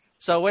 right?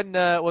 So when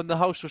the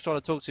host was trying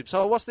to talk to him,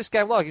 so what's this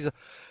game like? He's like,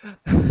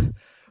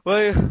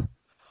 well,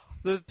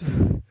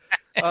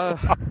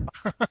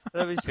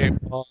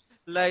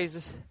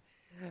 lasers.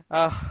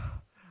 Are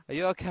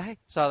you okay?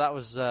 So that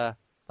was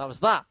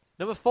that.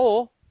 Number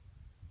 4.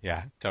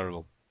 Yeah,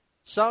 terrible.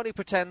 Sony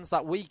pretends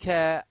that we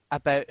care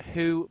about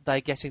who they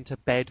get into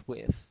bed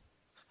with.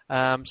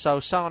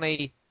 So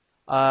Sony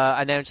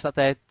announced that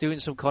they're doing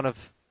some kind of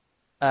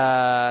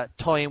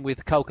tie-in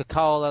with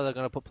Coca-Cola. They're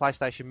going to put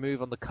PlayStation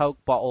Move on the Coke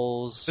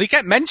bottles. They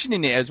kept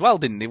mentioning it as well,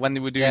 didn't they, when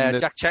they were doing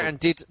Jack Chatton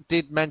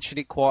did mention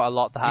it quite a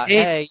lot. That,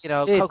 hey, you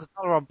know,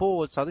 Coca-Cola on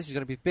board, so this is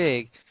going to be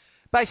big.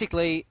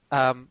 Basically,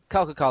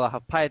 Coca-Cola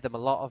have paid them a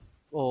lot of,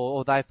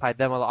 or they've paid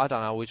them a lot, I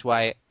don't know which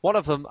way. One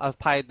of them have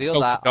paid the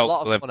other a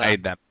lot of money.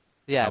 Paid them.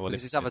 Yeah,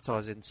 because it's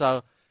advertising.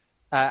 So,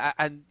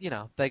 and, you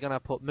know, they're going to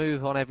put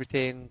Move on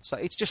everything. So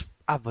it's just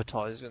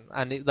advertising.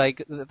 And they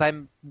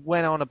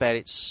went on about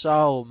it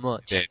so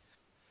much.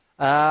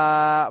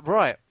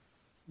 Right.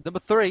 Number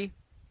 3.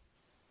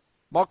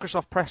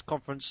 Microsoft press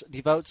conference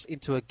devotes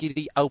into a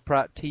giddy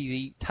Oprah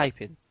TV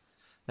taping.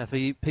 Now, for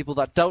you people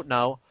that don't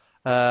know,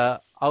 Oprah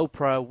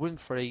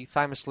Winfrey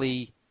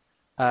famously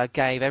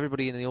gave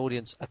everybody in the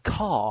audience a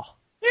car.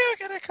 You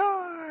get a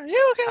car.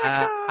 You get a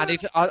car. And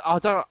if I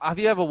don't, have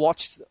you ever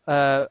watched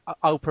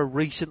Oprah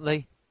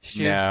recently,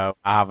 Stu? No,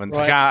 I haven't.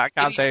 Right. I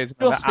can't say it's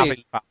been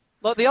avid.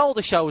 Like the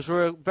older shows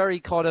were very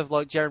kind of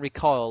like Jeremy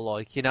Kyle,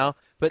 like, you know.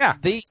 But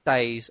these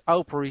days,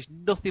 Oprah is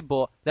nothing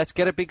but let's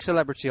get a big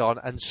celebrity on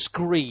and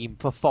scream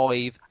for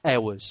 5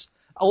 hours.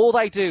 All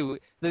they do,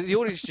 the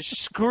audience just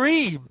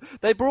scream.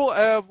 They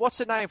brought what's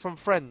her name from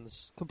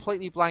Friends?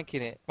 Completely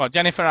blanking it. Well,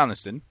 Jennifer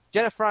Aniston.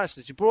 Jennifer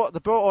Aniston. They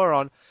brought her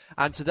on,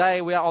 and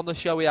today we are on the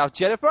show. We have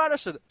Jennifer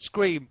Aniston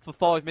scream for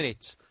 5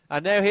 minutes,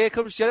 and now here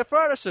comes Jennifer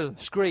Aniston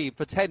scream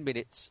for 10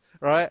 minutes.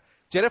 Right?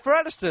 Jennifer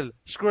Aniston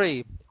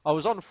scream. I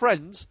was on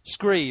Friends.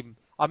 Scream.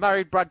 I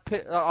married Brad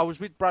Pitt. I was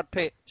with Brad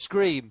Pitt.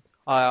 Scream.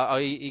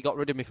 He got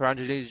rid of me for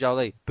Angelina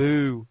Jolie.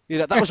 Boo. You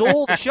know, that was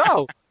all the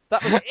show.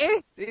 That was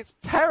it. It's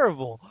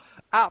terrible.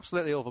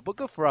 Absolutely awful. But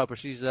good for Oprah.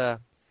 She's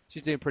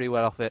doing pretty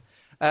well off it.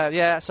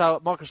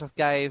 So Microsoft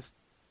gave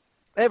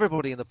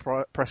everybody in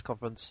the press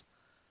conference,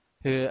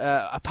 who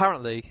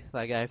apparently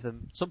they gave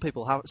them, some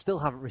people still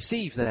haven't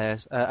received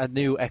theirs, a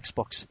new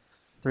Xbox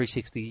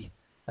 360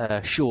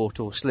 short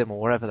or slim or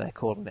whatever they're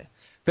calling it.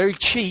 Very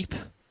cheap,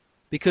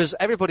 because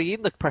everybody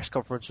in the press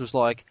conference was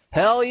like,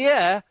 hell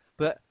yeah,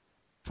 but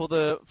for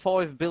the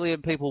 5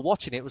 billion people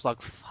watching it was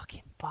like,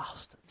 fucking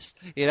bastards.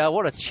 You know,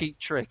 what a cheap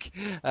trick.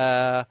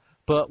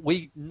 But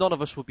none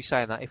of us would be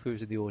saying that if we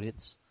was in the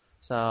audience.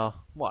 So,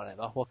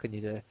 whatever, what can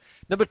you do?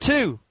 Number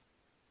 2.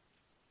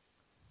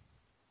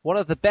 One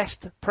of the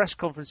best press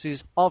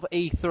conferences of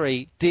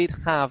E3 did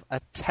have a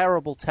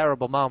terrible,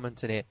 terrible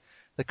moment in it.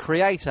 The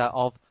creator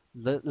of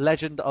The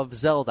Legend of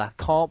Zelda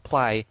can't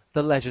play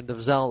The Legend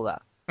of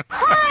Zelda.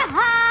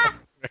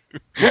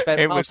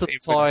 Spent most of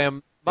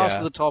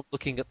the time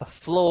looking at the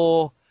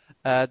floor.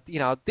 You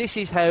know, this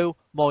is how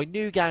my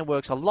new game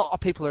works. A lot of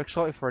people are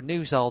excited for a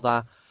new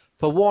Zelda.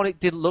 For one, it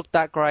didn't look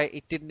that great.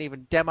 It didn't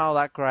even demo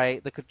that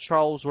great. The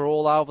controls were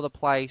all over the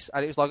place.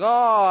 And it was like,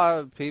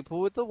 oh, people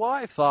with the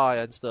Wi-Fi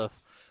and stuff.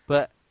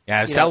 But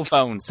cell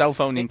phone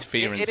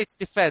interference. In its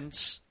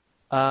defense,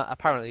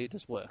 apparently it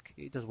does work.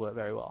 It does work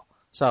very well.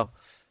 So,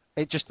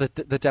 it just the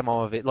demo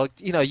of it. Like,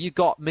 you know, you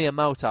got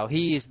Miyamoto.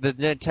 He is the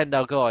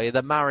Nintendo guy,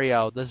 the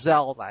Mario, the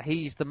Zelda.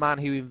 He's the man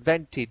who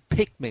invented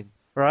Pikmin,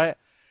 right?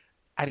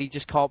 And he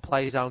just can't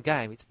play his own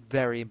game. It's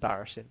very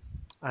embarrassing.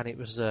 And it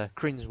was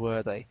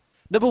cringeworthy.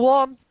 Number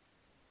 1.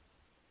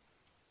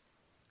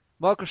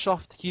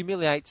 Microsoft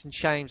humiliates and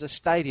shames a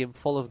stadium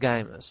full of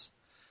gamers.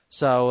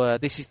 So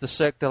this is the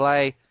Cirque du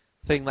Soleil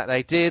thing that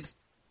they did.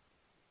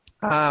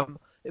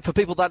 For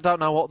people that don't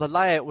know what the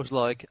layout was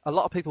like, a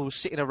lot of people were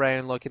sitting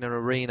around like in an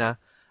arena,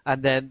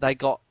 and then they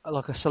got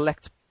like a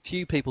select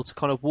few people to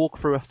kind of walk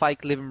through a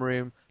fake living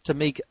room to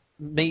meet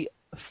a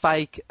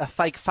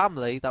fake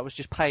family that was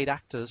just paid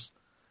actors,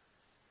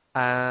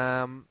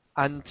 and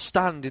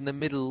stand in the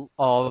middle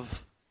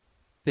of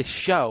this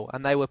show,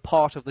 and they were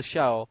part of the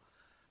show.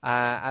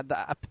 and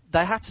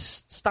they had to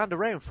stand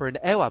around for an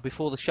hour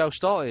before the show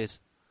started.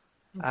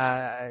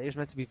 It was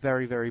meant to be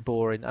very, very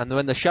boring. And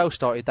when the show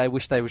started, they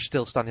wished they were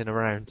still standing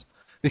around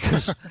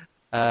because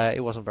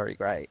it wasn't very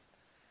great.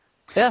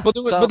 Yeah,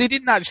 But they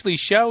didn't actually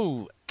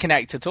show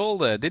Kinect at all,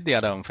 there, did they? I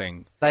don't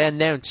think. they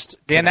announced.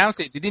 They Kinect. announced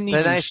it. They didn't They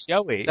even announced-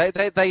 show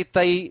it.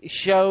 They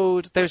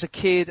showed there was a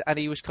kid and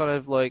he was kind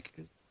of like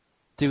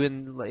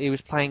he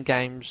was playing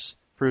games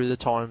through the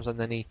times, and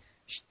then he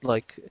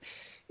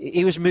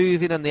was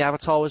moving and the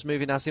avatar was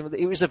moving as him.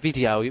 It was a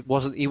video. He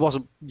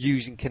wasn't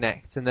using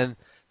Kinect. And then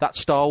that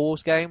Star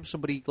Wars game,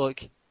 somebody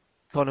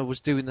kind of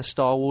was doing the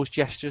Star Wars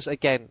gestures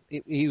again.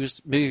 He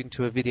was moving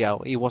to a video.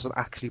 He wasn't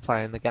actually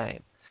playing the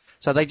game.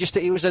 So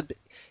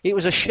it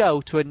was a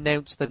show to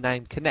announce the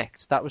name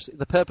Kinect. That was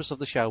the purpose of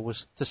the show,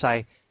 was to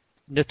say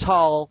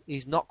Natal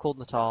is not called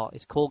Natal,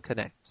 it's called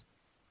Kinect.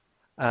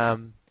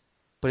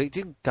 But it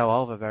didn't go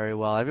over very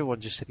well. Everyone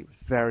just said it was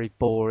very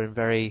boring,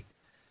 very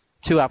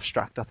too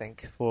abstract, I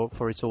think,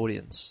 for its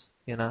audience.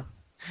 You know.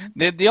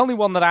 The only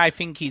one that I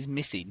think is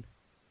missing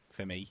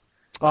for me.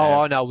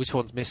 I know which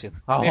one's missing.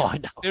 I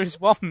know. There is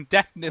one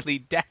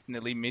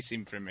definitely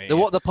missing from me.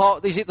 The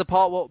part is it the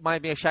part what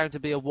made me ashamed to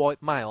be a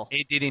white male?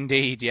 It did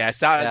indeed, yes.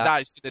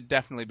 That should have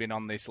definitely been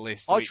on this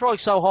list. I tried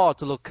so hard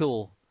to look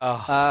cool,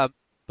 Oh,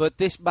 but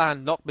this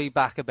man knocked me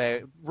back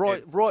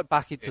right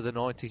back into the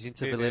 90s,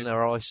 into it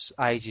Vanilla Ice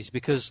ages,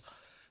 because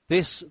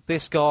this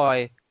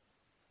guy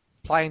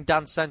playing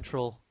Dance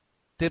Central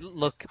didn't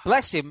look.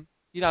 Bless him,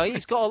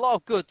 he's got a lot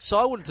of good, so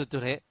I wouldn't have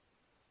done it.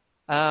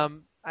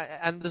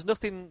 And there's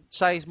nothing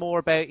says more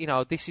about,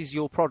 this is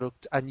your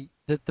product, and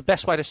the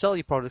best way to sell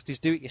your product is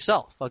do it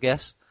yourself, I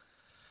guess.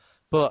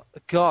 But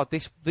God,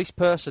 this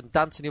person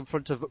dancing in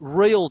front of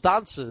real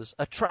dancers,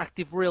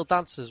 attractive real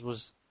dancers,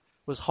 was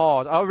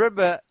hard. I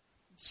remember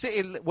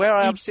sitting where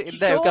I am sitting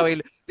now,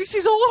 going, "This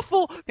is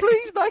awful!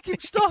 Please make him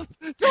stop!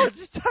 Don't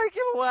just take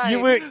him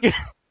away."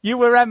 You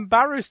were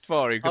embarrassed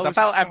for him, because I was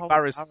felt so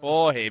embarrassed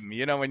for embarrassed.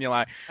 him. When you're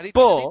like, And he did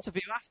but an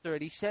interview after,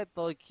 and he said,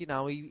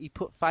 he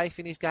put faith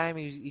in his game.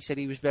 He said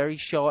he was very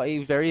shy, he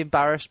was very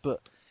embarrassed, but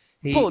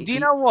do you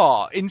know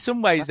what? In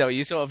some ways, though,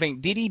 you sort of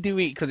think, did he do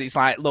it because it's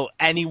like, look,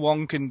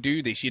 anyone can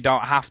do this. You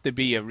don't have to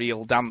be a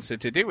real dancer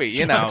to do it. You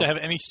don't know, have to have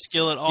any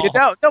skill at all. You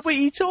don't, no, but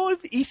he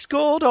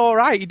scored all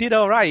right. He did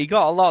all right. He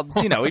got a lot.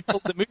 He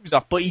pulled the moves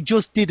off, but he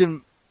just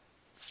didn't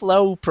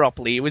flow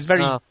properly. It was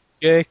very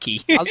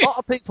jerky. a lot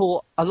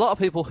of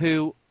people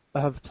who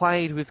have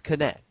played with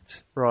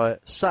Kinect, right,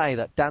 say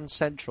that Dance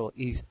Central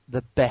is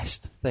the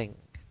best thing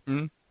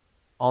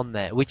on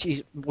there, which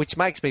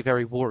makes me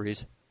very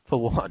worried, for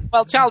one.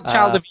 Well, Child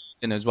of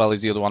Eden as well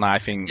is the other one, I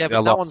think. Yeah,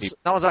 but no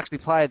one's actually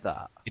played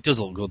that. It does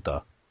look good,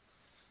 though.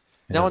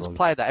 No one's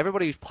played that.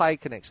 Everybody who's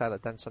played Kinect say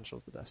that Dance Central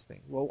is the best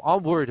thing. Well,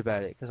 I'm worried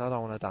about it because I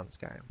don't want a dance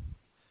game.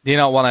 Do you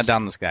not want a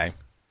dance game?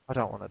 I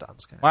don't want a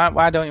dance game.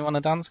 Why don't you want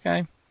a dance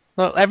game?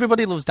 Look,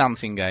 everybody loves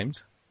dancing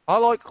games. I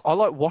like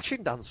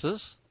watching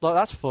dancers. Like,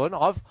 that's fun.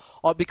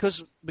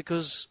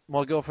 Because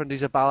my girlfriend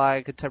is a ballet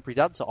and contemporary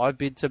dancer, I've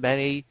been to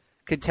many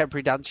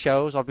contemporary dance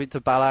shows. I've been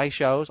to ballet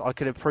shows. I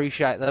can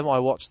appreciate them. I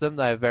watch them.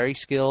 They're very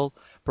skilled.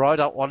 But I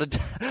don't want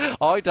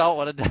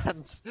to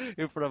dance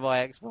in front of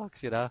my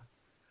Xbox.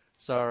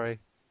 Sorry.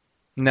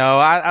 No,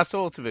 I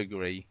sort of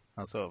agree.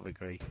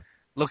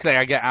 Luckily,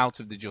 I get out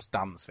of the just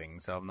dance thing,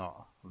 so I've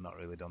not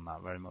really done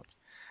that very much.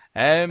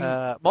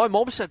 My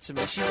mom said to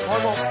me,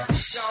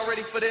 Y'all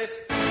ready for this?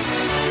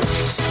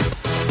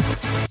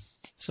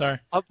 Sorry.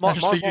 My I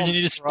just figured mom- you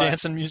needed some right.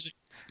 dancing music.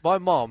 My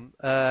mom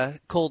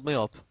called me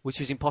up,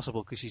 which is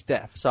impossible because she's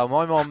deaf. So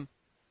my mom,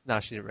 no,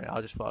 she didn't really.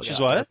 I just thought. She's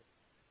what?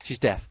 She's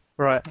deaf.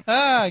 Right.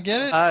 Ah, I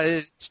get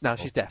it. No,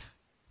 she's deaf.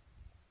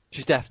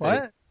 She's deaf. Dude.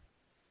 What?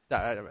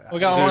 No, We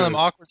got one of them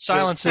awkward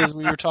silences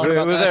we were talking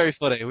about. We're last very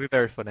funny. We're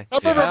very funny.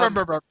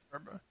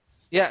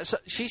 Yeah. So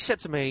she said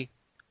to me,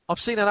 "I've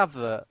seen an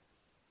advert,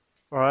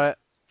 right,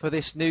 for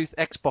this new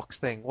Xbox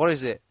thing. What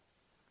is it?"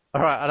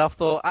 All right, and I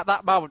thought at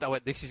that moment I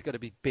went, "This is going to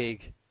be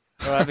big."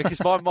 All right,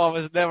 because my mom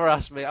has never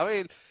asked me. I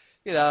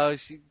mean,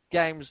 she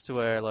games to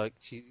her, like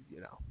she's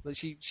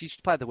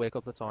played the Wii a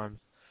couple of times,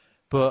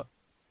 but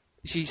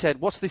she said,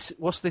 "What's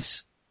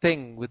this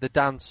thing with the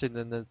dancing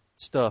and the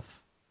stuff?"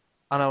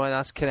 And I went,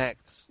 "That's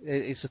Kinect.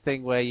 It's a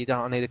thing where you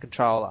don't need a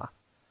controller."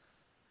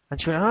 And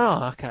she went,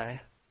 "Oh, okay."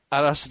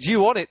 And I said, "You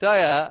want it,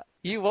 don't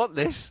you? You want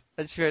this?"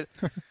 And she went,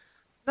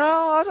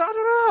 "No, I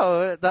don't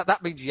know."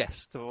 That means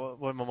yes to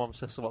when my mom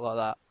says something like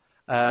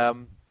that.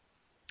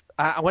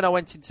 When I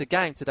went into the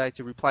game today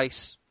to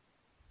replace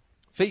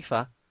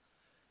FIFA,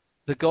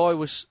 the guy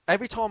was,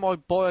 every time I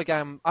buy a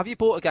game, have you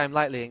bought a game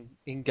lately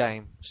in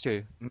game,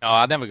 Stu? No,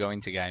 I never go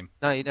into game.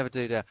 No, you never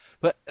do that.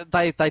 But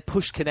they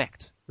push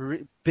Kinect,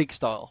 big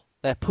style.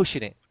 They're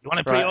pushing it. You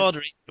want to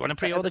pre-order it? You want to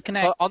pre-order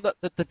Kinect? On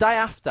the day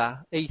after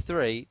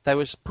E3, they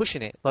was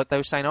pushing it. Like, they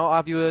were saying, "Oh,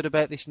 have you heard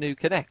about this new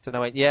Kinect?" And I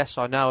went, "Yes,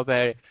 I know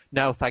about it."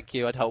 "No, thank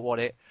you, I don't want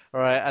it." All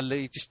right, and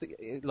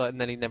and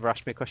then he never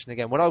asked me a question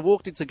again. When I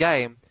walked into the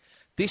game,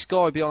 this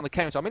guy behind the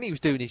counter, I mean, he was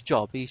doing his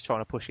job. He's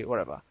trying to push it,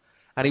 whatever.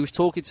 And he was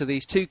talking to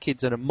these two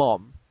kids and a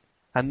mom.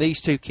 And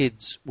these two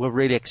kids were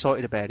really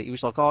excited about it. He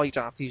was like, "Oh, you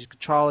don't have to use a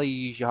controller;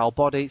 you use your whole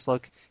body. It's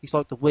like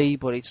the Wii,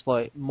 but it's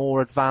like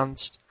more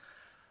advanced."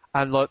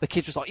 And like the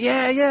kids was like,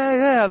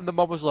 "Yeah," and the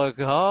mom was like,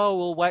 "Oh,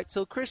 we'll wait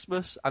till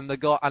Christmas." And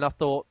I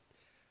thought,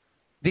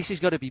 this is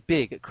going to be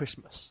big at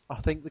Christmas.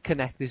 I think the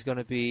Kinect is going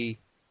to be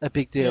a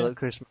big deal at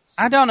Christmas.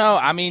 I don't know.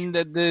 I mean,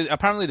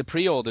 apparently the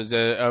pre-orders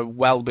are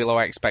well below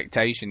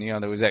expectation. You know,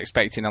 they was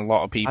expecting a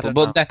lot of people,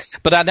 but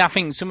I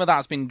think some of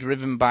that's been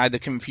driven by the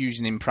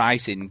confusion in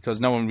pricing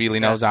because no one really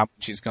knows how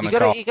much it's going to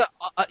cost.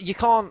 You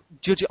can't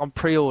judge it on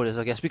pre-orders,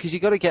 I guess, because you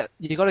got to get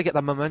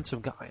the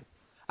momentum going,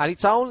 and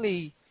it's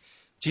only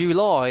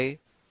July,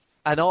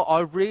 and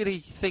I really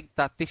think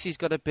that this is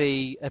going to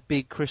be a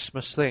big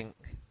Christmas thing.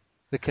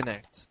 The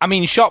Kinect. I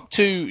mean, Shop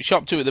 2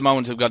 at the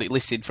moment have got it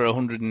listed for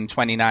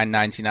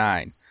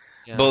 $129.99,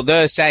 but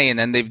they're saying,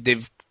 and they've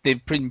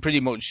been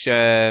pretty much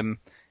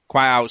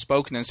quite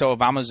outspoken, and so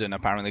have Amazon.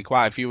 Apparently,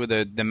 quite a few of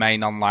the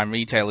main online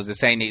retailers are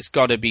saying it's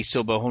got to be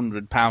sub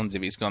 £100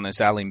 if it's going to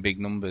sell in big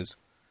numbers.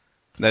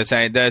 They're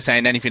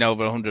saying anything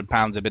over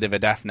 £100 a bit of a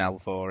death knell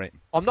for it.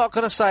 I'm not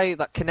going to say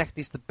that Kinect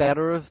is the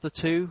better of the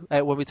two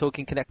when we're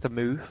talking Kinect and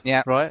Move.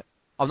 Yeah. Right.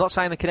 I'm not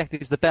saying the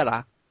Kinect is the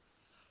better.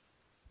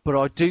 But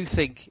I do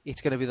think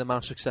it's going to be the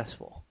most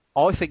successful.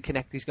 I think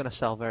Kinect is going to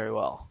sell very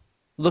well.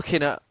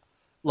 Looking at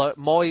like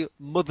my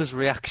mother's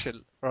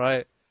reaction,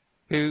 right?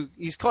 Who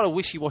is kind of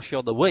wishy-washy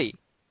on the Wii,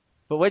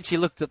 but when she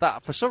looked at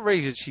that, for some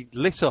reason she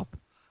lit up.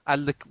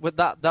 And with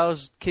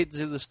those kids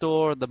in the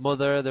store and the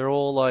mother, they're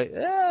all like,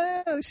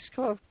 "Yeah, this is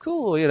kind of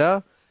cool," you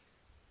know?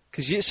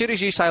 Because as soon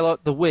as you say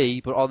like the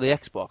Wii, but on the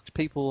Xbox,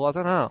 people, I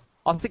don't know.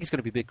 I think it's going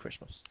to be big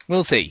Christmas.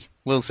 We'll see.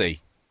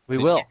 We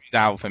will. It's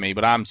out for me,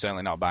 but I'm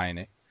certainly not buying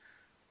it.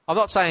 I'm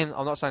not saying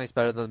it's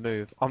better than the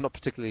Move. I'm not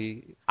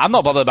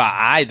bothered about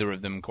either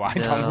of them,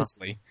 quite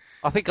honestly.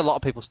 I think a lot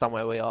of people stand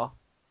where we are.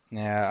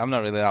 Yeah, I'm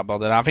not really that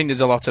bothered. I think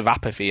there's a lot of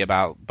apathy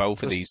about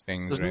both of these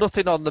things. There's really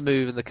nothing on the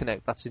Move and the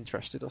Kinect that's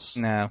interested us.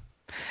 No.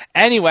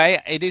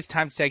 Anyway, it is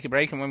time to take a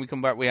break, and when we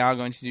come back, we are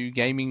going to do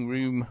Gaming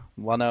Room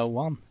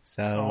 101.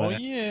 So,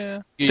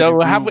 yeah.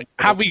 So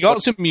have we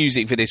got some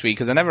music for this week?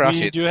 Because I never asked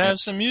you. We do have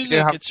some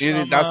music. It's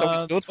from that's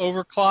always good.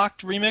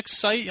 Overclocked remix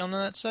site. On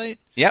that site.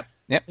 Yep.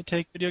 They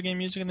take video game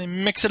music and they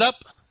mix it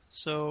up.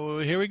 So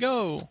here we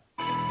go.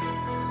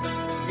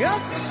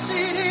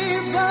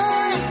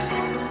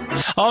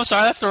 Oh, I'm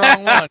sorry, that's the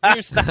wrong one.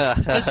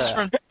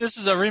 This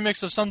is a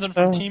remix of something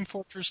from Team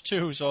Fortress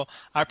 2, so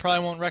I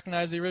probably won't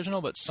recognize the original,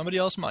 but somebody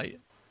else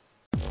might.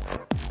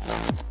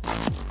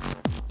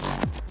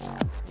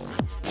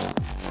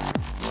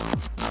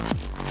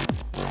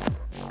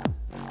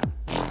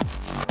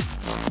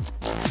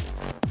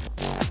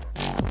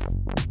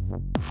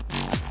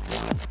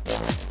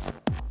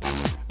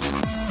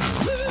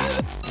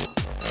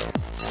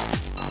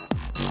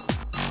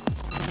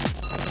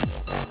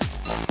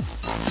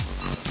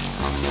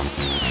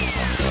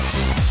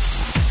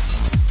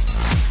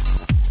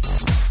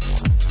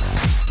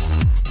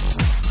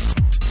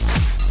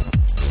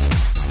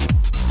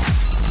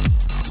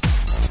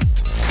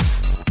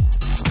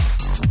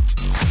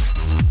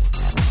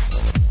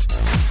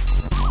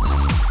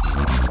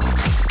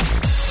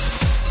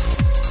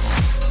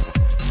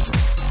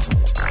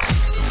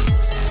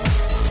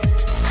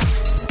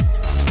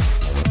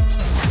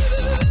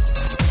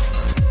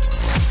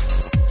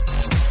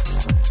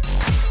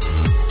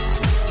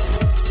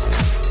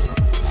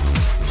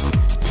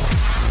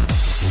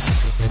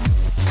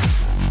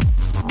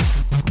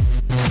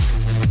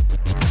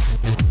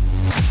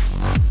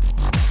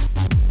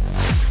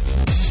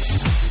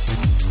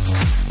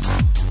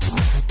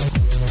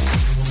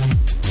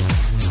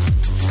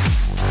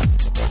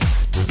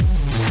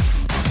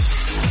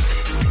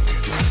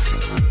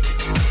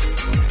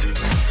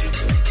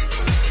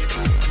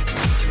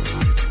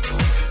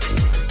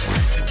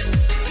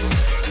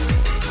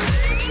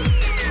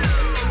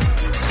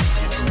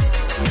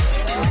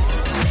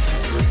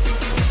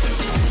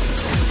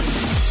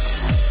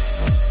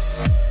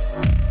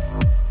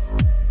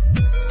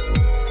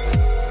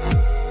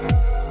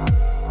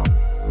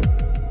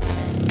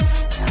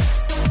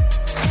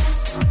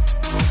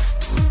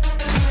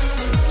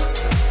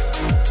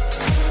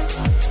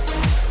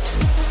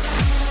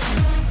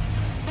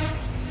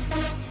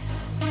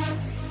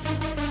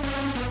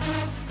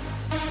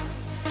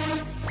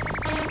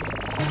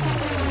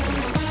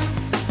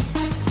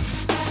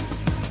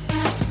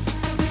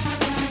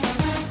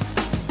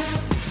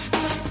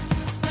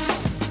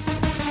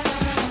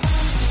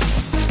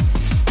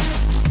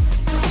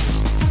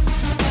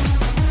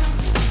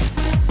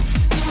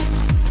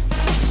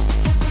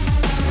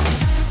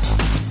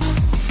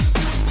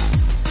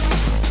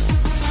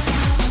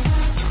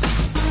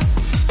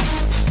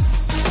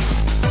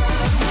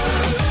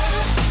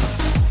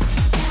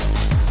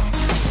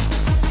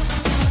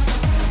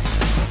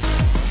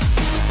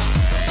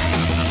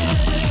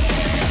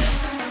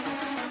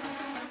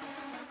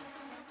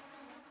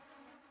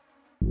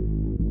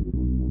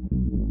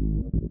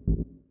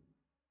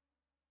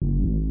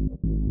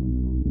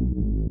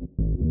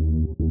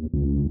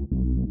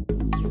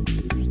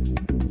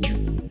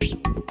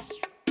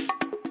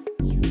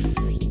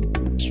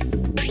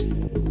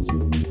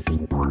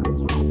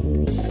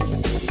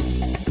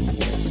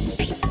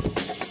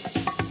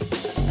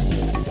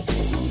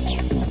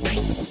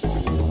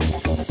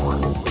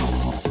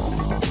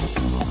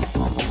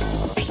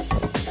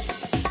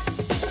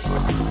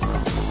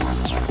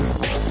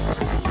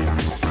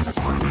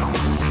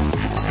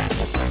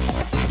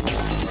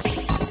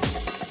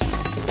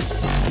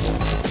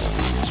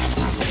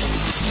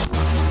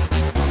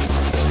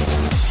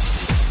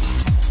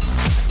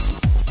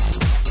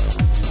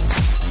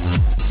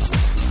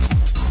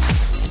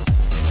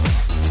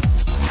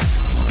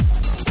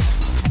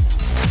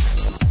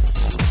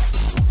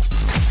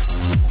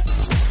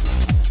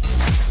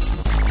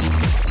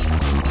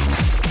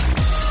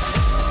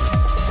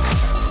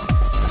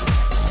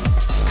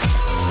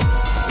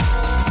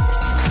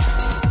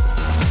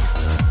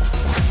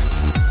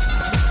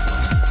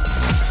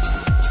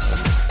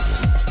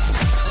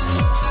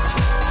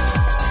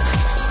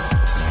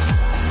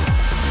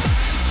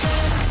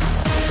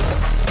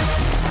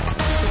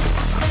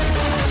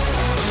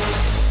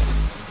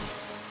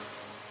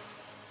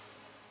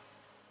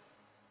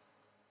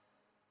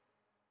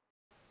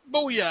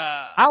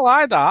 Booyah! I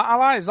like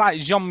that. It's like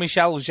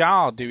Jean-Michel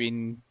Jarre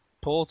doing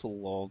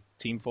Portal or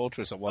Team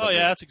Fortress or Oh whatever.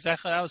 yeah, that's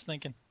exactly what I was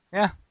thinking.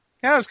 Yeah,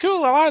 it's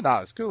cool. I like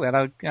that. It's cool. It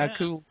had a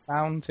cool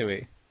sound to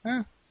it.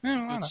 Yeah, I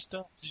like Good that.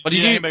 stuff. What Did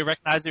did you- anybody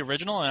recognize the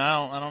original? And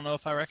I don't know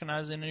if I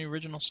recognize any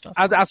original stuff.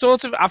 I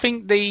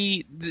think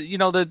the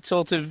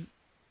sort of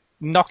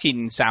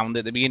knocking sound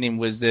at the beginning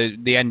was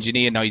the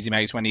engineer noise he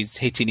makes when he's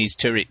hitting his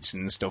turrets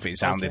and stuff. It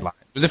sounded Okay. like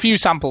there's a few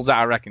samples that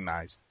I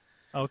recognised,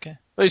 Okay.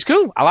 but it's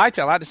cool. I liked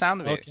it. I like the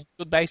sound of it. Okay.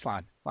 Good bass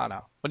line. Like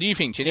that. What do you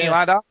think, Chinny? You Yes.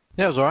 like that?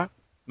 Yeah, it was alright.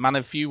 Man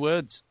of few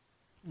words,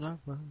 No,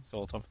 well,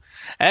 sort of.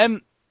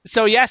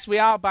 So yes, we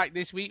are back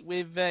this week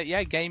with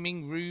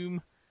Gaming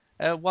Room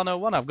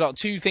 101. I've got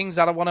two things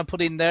that I want to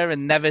put in there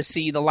and never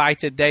see the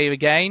light of day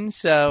again.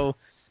 So.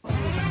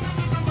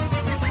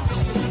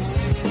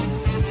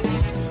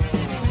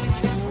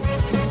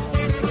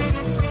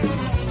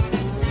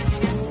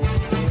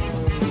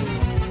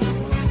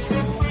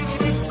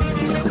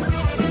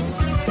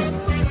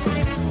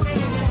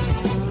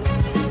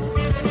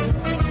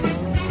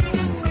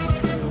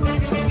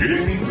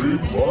 Gaming Room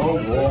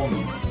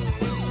 101.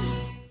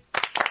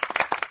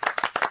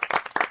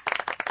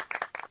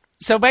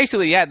 So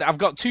basically, I've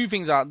got two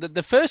things.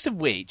 The first of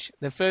which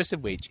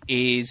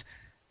is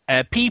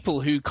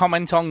people who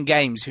comment on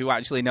games who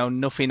actually know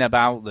nothing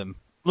about them.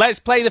 Let's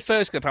play the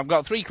first clip. I've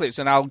got 3 clips,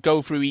 and I'll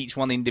go through each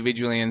one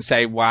individually and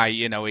say why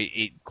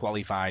it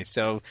qualifies.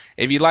 So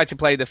if you'd like to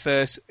play the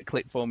first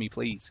clip for me,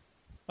 please.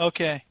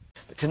 Okay.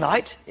 But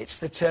tonight, it's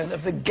the turn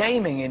of the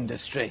gaming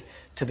industry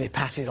to be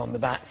patted on the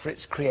back for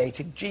its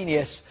creative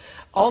genius.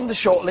 On the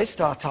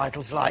shortlist are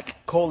titles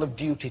like Call of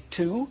Duty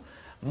 2,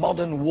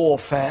 Modern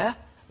Warfare,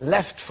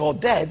 Left 4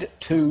 Dead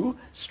 2,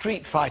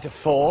 Street Fighter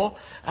 4,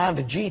 and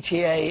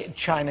GTA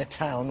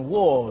Chinatown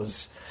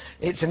Wars.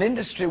 It's an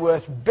industry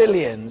worth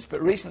billions,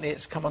 but recently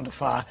it's come under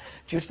fire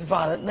due to the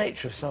violent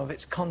nature of some of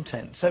its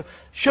content. So,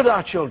 should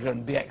our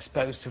children be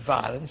exposed to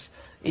violence,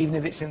 even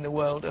if it's in the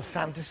world of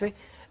fantasy?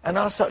 And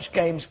are such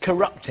games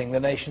corrupting the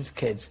nation's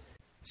kids?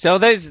 So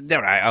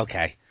right,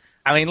 okay.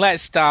 I mean,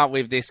 let's start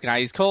with this guy.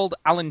 He's called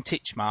Alan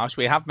Titchmarsh.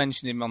 We have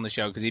mentioned him on the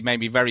show because he made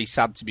me very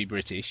sad to be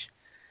British.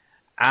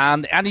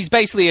 And he's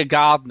basically a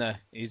gardener,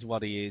 is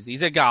what he is.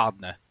 He's a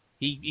gardener.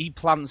 He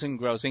plants and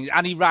grows things,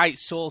 and he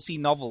writes saucy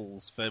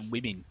novels for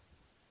women.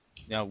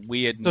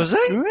 Weird. does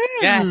he?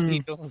 Yes, he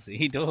does.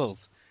 He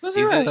does. Does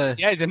he He's really?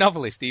 he's a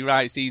novelist. He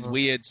writes these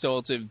weird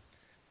sort of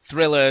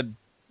thriller,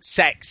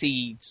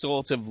 sexy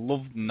sort of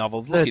love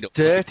novels. Look it The up.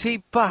 dirty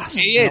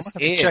bastard. He is. I'm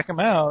gonna have to check him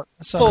out.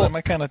 That sounds Well- like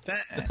my kind of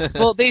thing.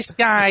 But this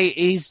guy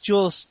is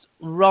just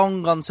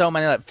wrong on so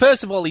many levels.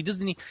 First of all,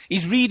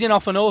 he's reading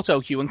off an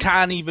auto cue and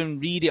can't even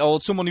read it,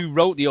 or someone who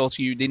wrote the auto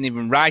cue didn't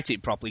even write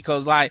it properly.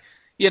 Because,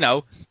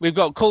 we've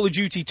got Call of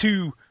Duty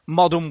 2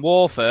 Modern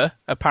Warfare,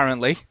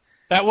 apparently.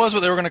 That was what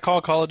they were going to call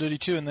Call of Duty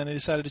 2, and then they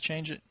decided to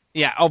change it.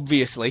 Yeah,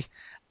 obviously.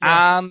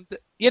 Yeah. And,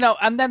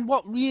 and then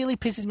what really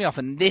pisses me off,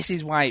 and this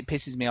is why it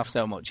pisses me off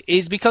so much,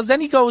 is because then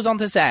he goes on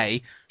to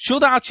say,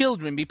 should our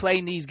children be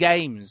playing these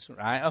games?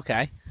 Right,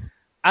 okay.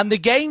 And the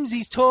games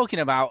he's talking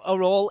about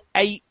are all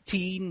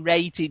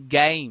 18-rated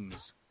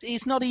games.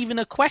 It's not even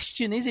a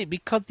question, is it?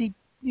 Because,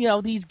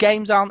 these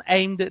games aren't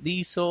aimed at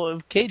these sort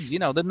of kids.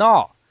 They're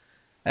not.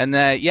 And,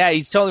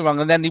 he's totally wrong.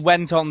 And then he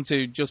went on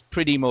to just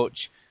pretty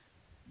much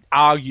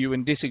argue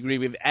and disagree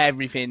with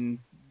everything,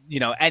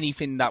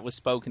 anything that was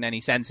spoken any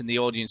sense, and the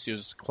audience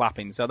was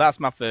clapping. So that's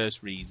my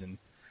first reason.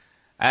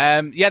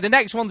 The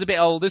next one's a bit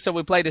older, so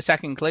we'll play the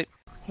second clip.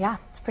 Yeah,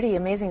 it's pretty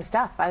amazing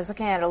stuff. I was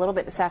looking at it a little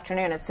bit this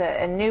afternoon. It's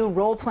a new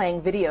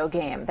role-playing video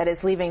game that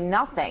is leaving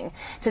nothing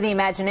to the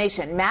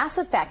imagination. Mass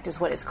Effect is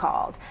what it's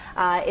called.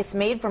 It's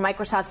made for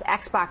Microsoft's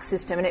Xbox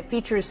system, and it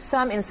features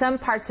in some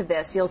parts of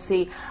this, you'll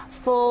see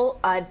full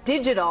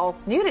digital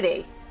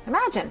nudity.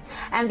 Imagine.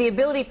 And the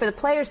ability for the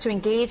players to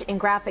engage in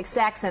graphic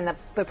sex, and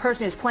the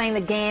person who's playing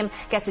the game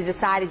gets to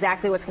decide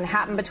exactly what's going to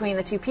happen between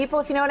the two people,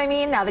 if you know what I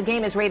mean. Now, the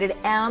game is rated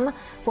M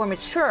for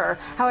mature.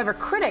 However,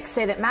 critics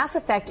say that Mass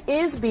Effect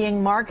is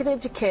being marketed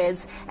to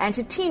kids and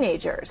to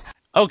teenagers.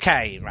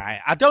 Okay,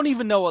 right. I don't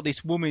even know what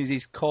this woman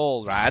is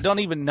called, right? I don't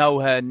even know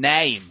her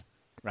name,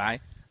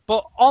 right?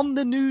 But on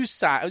the news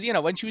side,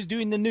 when she was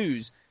doing the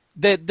news,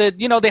 they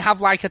have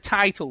like a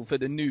title for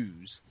the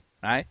news,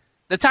 right?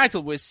 The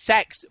title was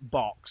Sex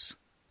Box.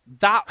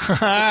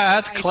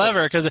 That's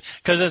clever, because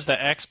it's the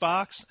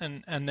Xbox,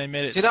 and they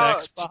made it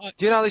Sex Box.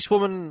 Do you know this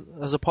woman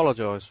has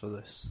apologised for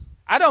this?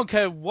 I don't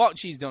care what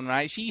she's done,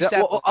 right? She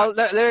said...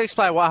 let me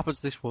explain what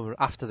happens to this woman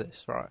after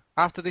this, right?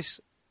 After this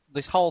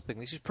whole thing,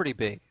 this is pretty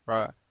big,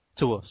 right?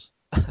 To us.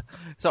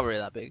 It's not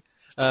really that big.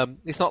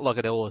 It's not like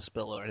an oil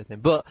spill or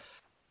anything. But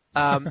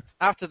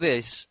after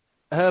this,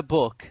 her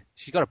book,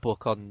 she's got a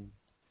book on,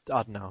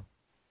 I don't know,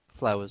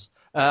 flowers.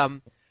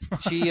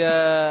 She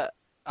had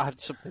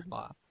something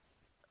like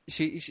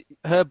that.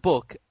 Her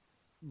book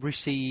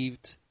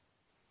received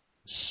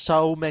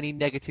so many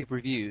negative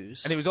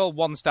reviews. And it was all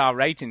 1-star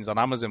ratings on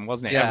Amazon,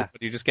 wasn't it? Yeah.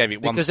 Everybody just gave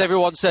it 1 because star.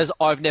 everyone says,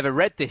 I've never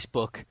read this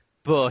book,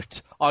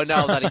 but I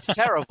know that it's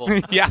terrible.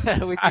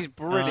 Yeah. Which is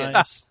brilliant.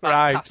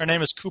 Right. Her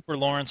name is Cooper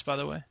Lawrence, by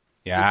the way.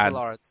 Yeah, Jennifer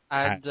Lawrence,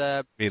 and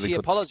really she good.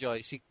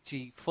 apologized.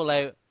 She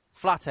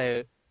flat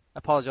out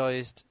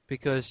apologized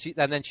because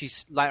then she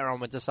later on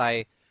went to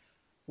say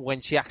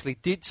when she actually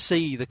did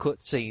see the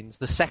cutscenes,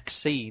 the sex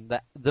scene,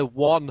 the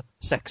one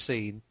sex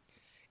scene,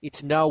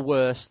 it's no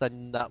worse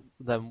than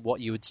what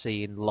you would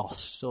see in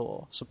Lost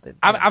or something.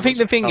 I think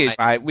the thing is,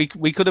 right, we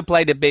could have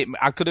played a bit.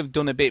 I could have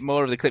done a bit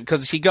more of the clip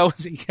because she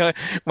goes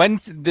when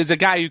there's a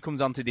guy who comes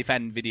on to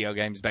defend video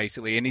games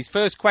basically, and his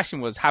first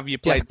question was, "Have you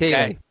played the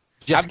game?"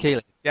 Jeff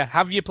Keighley. Yeah,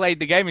 have you played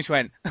the game? And she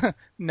went,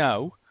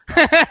 "No."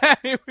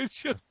 It was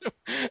just,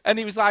 and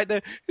he was like,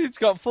 "It's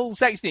got full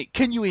sex in it.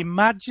 Can you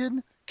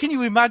imagine? Can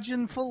you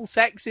imagine full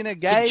sex in a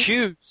game?"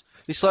 Choose.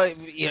 It's like,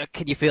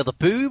 can you feel the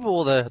boob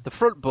or the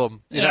front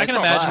bum? Yeah, I can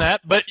imagine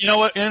that. But you know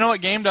what? You know what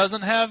game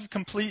doesn't have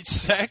complete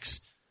sex?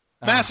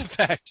 Mass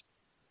Effect.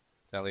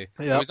 Tell you,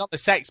 Yep. it was on the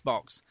sex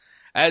box.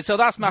 So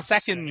that's my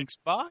second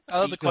Xbox. I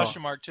love the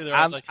question mark too. There,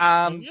 I was like,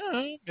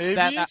 maybe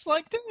it's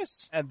like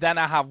this. And then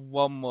I have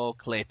one more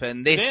clip,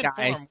 and this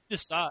guy.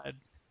 Decide.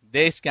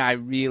 This guy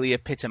really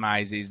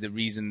epitomizes the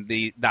reason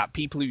that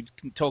people who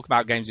can talk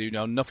about games who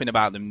know nothing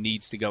about them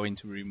needs to go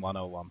into Room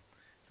 101.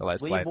 So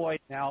let's play. Lee Boyd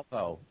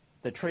Malvo,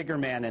 the trigger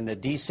man in the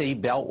D.C.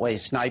 Beltway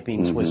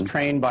snipings, was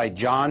trained by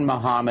John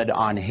Muhammad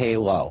on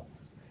Halo.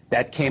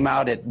 That came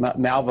out at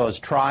Malvo's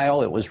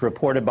trial. It was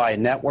reported by a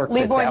network.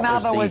 Lee Boyd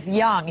Malvo was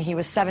young. He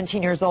was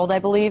 17 years old, I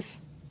believe.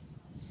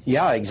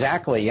 Yeah,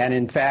 exactly. And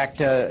in fact,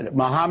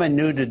 Muhammad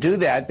knew to do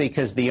that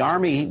because the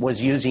Army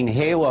was using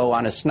Halo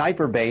on a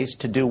sniper base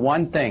to do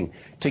one thing,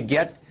 to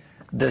get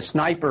the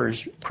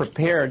snipers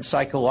prepared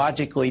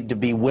psychologically to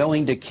be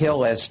willing to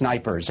kill as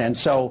snipers. And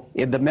so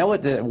in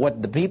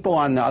what the people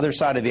on the other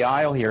side of the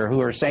aisle here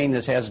who are saying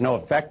this has no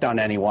effect on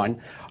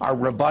anyone are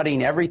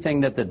rebutting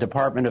everything that the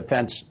Department of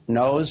Defense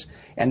knows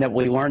and that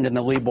we learned in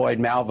the Lee Boyd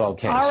Malvo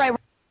case. All right.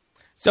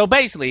 So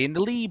basically, in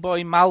the Lee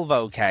Boyd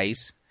Malvo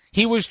case,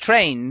 he was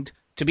trained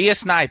to be a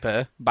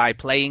sniper by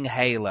playing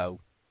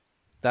Halo.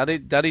 That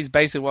is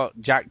basically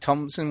what Jack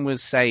Thompson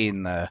was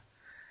saying there.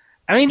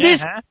 I mean,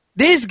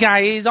 this guy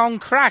is on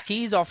crack.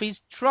 He's off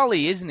his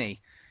trolley, isn't he?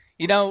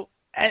 You know,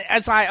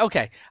 it's like,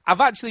 okay,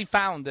 I've actually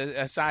found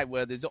a site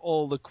where there's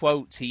all the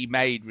quotes he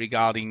made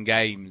regarding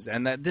games,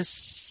 and there's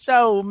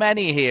so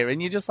many here,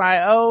 and you're just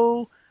like,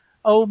 oh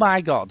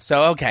my God.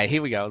 So, okay,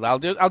 here we go.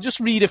 I'll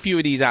just read a few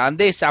of these out, and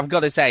this, I've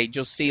got to say,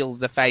 just seals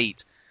the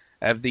fate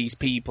of these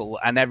people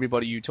and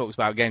everybody who talks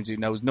about games who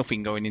knows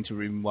nothing going into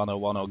Room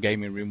 101 or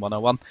Gaming Room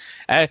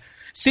 101.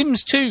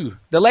 Sims 2,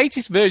 the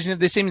latest version of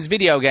the Sims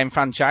video game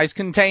franchise,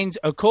 contains,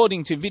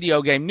 according to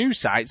video game news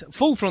sites,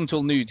 full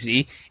frontal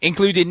nudity,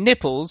 including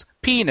nipples,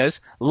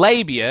 penis,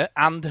 labia,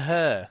 and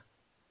hair.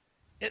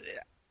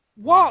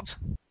 What?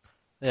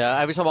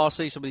 Yeah, every time I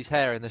see somebody's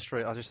hair in the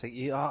street, I just think,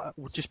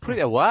 just put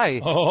it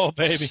away. Oh,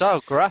 baby. So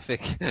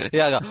graphic.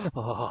 Yeah, I go,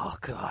 oh,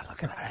 God,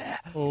 look at that hair.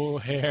 Oh,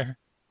 hair.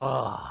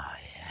 Oh,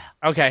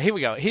 Okay, here we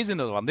go. Here's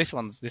another one. This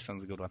one's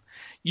a good one.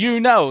 You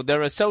know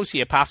there are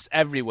sociopaths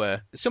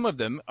everywhere. Some of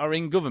them are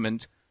in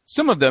government.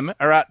 Some of them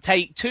are at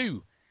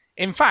Take-Two.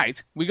 In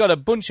fact, we got a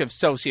bunch of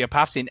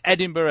sociopaths in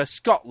Edinburgh,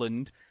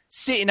 Scotland,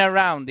 sitting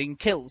around in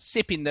kilts,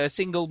 sipping their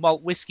single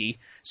malt whiskey,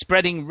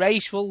 spreading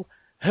racial,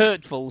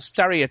 hurtful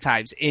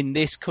stereotypes in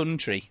this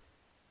country.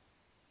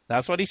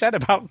 That's what he said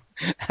about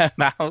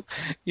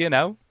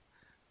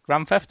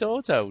Grand Theft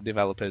Auto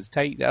developers,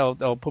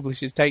 or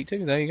publishers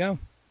Take-Two. There you go.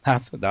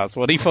 That's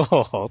what he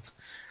thought.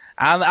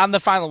 And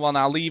the final one,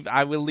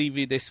 I will leave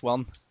you this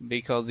one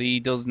because he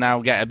does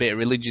now get a bit of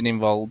religion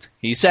involved.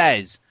 He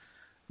says,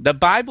 the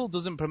Bible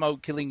doesn't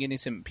promote killing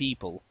innocent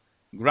people.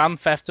 Grand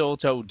Theft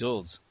Auto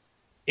does.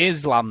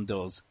 Islam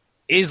does.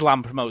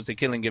 Islam promotes the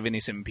killing of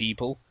innocent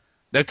people.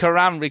 The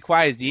Quran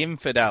requires the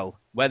infidel,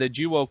 whether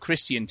Jew or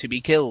Christian, to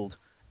be killed.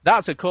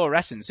 That's a core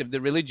essence of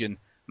the religion.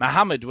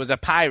 Muhammad was a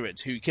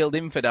pirate who killed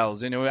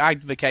infidels and who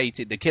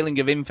advocated the killing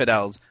of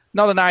infidels.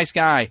 Not a nice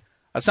guy.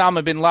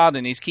 Osama bin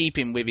Laden is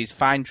keeping with his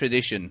fine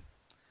tradition.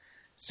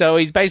 So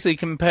he's basically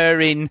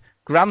comparing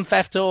Grand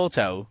Theft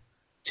Auto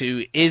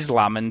to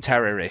Islam and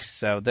terrorists.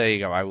 So there you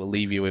go. I will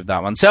leave you with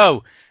that one.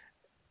 So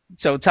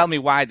tell me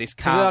why this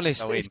can't. To be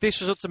honest, if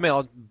this was up to me,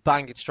 I'd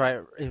bang it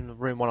straight in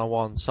Room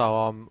 101. So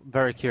I'm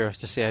very curious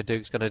to see how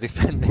Duke's going to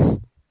defend this.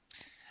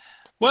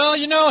 Well,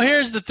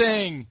 here's the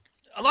thing.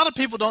 A lot of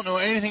people don't know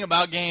anything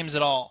about games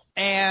at all.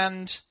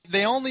 And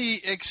the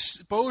only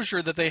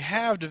exposure that they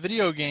have to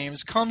video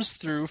games comes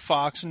through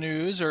Fox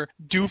News or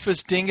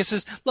doofus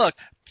dinguses. Look,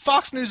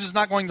 Fox News is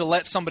not going to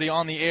let somebody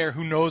on the air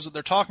who knows what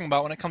they're talking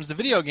about when it comes to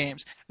video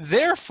games.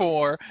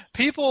 Therefore,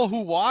 people who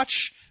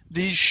watch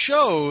these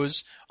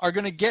shows are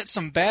going to get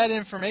some bad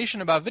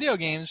information about video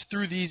games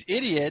through these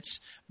idiots,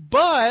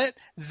 but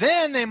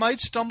then they might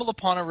stumble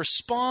upon a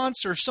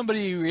response or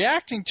somebody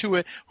reacting to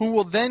it who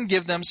will then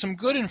give them some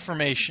good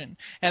information.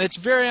 And it's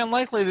very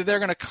unlikely that they're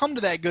going to come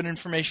to that good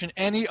information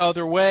any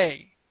other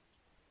way.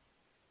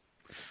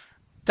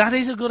 That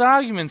is a good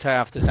argument, I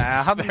have to say.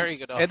 Very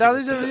good argument. That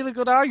is a really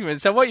good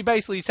argument. So what you're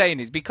basically saying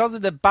is because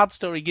of the bad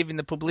story giving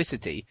the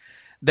publicity,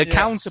 the Yes.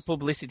 counter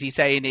publicity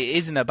saying it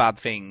isn't a bad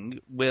thing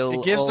will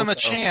It gives them a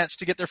also- chance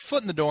to get their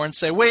foot in the door and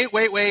say,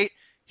 wait,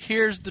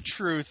 here's the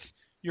truth.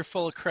 You're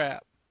full of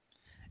crap.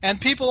 And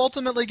people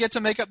ultimately get to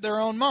make up their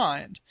own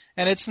mind.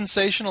 And it's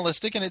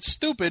sensationalistic and it's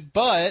stupid,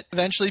 but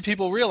eventually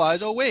people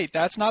realize, oh wait,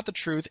 that's not the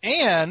truth.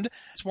 And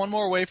it's one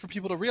more way for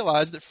people to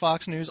realize that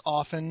Fox News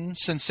often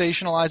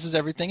sensationalizes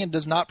everything and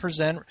does not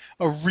present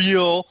a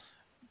real,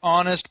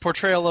 honest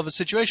portrayal of a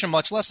situation,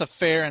 much less a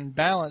fair and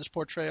balanced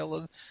portrayal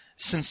of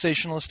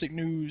sensationalistic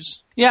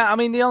news. Yeah, I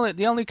mean the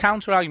only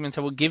counter argument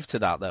I would give to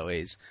that though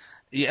is,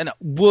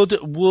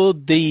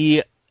 would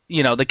the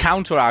the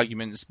counter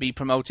arguments be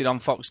promoted on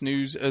Fox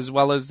News as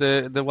well as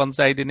the ones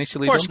they'd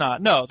initially Of course done?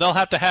 not. No, they'll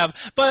have to have.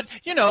 But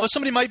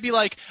somebody might be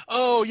like,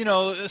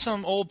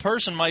 some old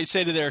person might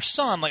say to their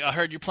son, like, I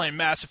heard you're playing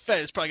Mass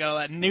Effect. It's probably got all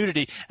that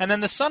nudity, and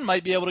then the son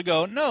might be able to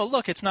go, no,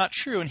 look, it's not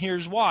true, and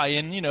here's why.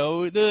 And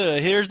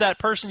here's that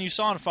person you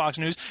saw on Fox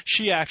News.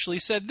 She actually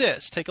said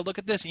this. Take a look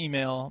at this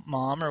email,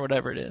 Mom, or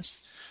whatever it is.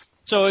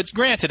 So it's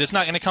granted, it's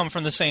not going to come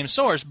from the same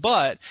source,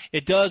 but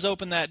it does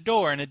open that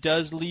door, and it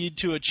does lead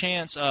to a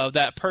chance of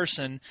that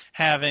person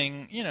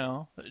having,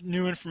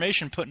 new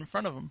information put in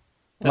front of them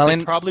that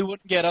they probably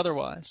wouldn't get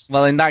otherwise.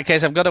 Well, in that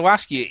case, I've got to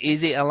ask you: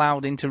 is it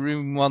allowed into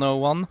Room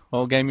 101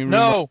 or Gaming Room?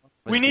 No,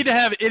 we need to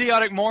have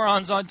idiotic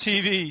morons on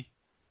TV.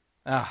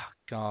 Oh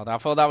God, I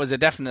thought that was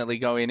definitely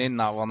going in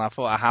that one. I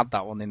thought I had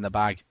that one in the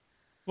bag.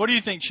 What do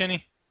you think,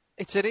 Chinny?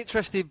 It's an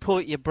interesting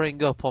point you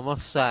bring up, I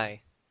must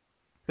say.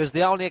 Because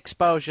the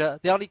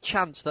only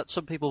chance that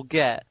some people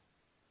get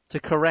to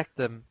correct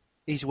them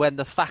is when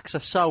the facts are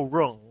so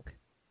wrong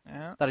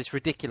that it's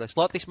ridiculous.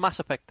 Like this Mass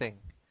Effect thing.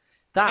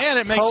 And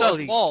it makes us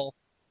lol.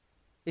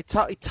 It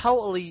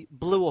totally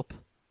blew up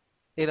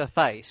in her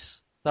face,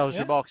 those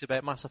remarks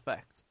about Mass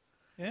Effect.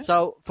 Yeah.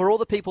 So, for all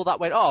the people that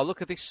went, oh,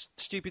 look at this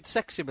stupid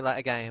sex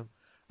simulator game,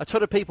 a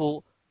ton of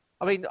people,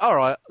 I mean,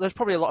 alright, there's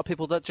probably a lot of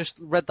people that just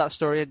read that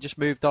story and just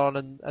moved on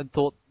and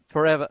thought,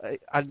 forever,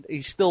 and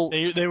he's still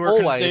they were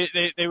always.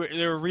 They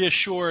were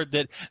reassured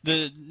that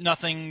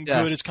nothing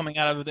good is coming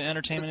out of the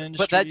entertainment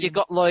industry. But then you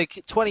got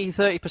like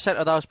 20-30%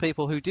 of those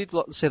people who did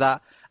see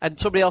that, and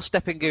somebody else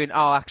stepping going,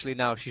 oh, actually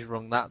no, she's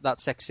wrong.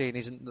 That sex scene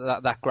isn't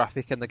that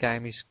graphic, and the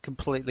game is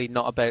completely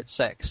not about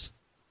sex.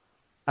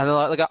 And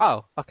they go,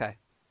 oh, okay,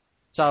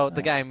 so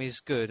the game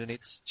is good, and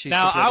she's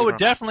now I would wrong.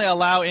 definitely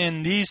allow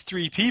in these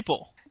three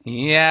people.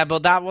 Yeah,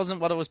 but that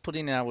wasn't what I was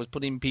putting in. I was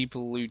putting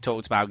people who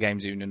talked about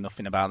games who knew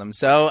nothing about them.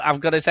 So I've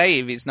got to say,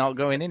 if it's not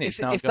going in, it's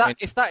not going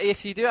in.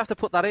 If you do have to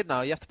put that in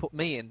now, you have to put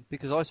me in,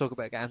 because I talk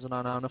about games and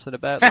I know nothing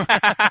about them.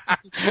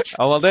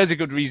 Oh, well, there's a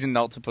good reason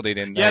not to put it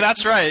in there. Yeah,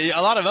 that's right.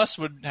 A lot of us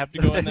would have to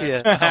go in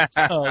there. Yeah.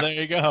 So there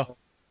you go.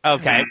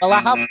 Okay, well,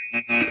 I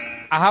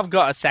have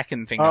got a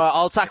second thing. All right,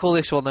 I'll tackle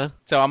this one then.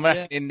 So I'm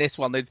reckoning this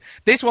one.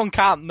 This one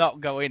can't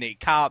not go in. It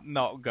can't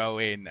not go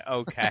in.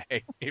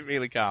 Okay, it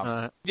really can't.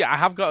 Right. Yeah, I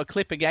have got a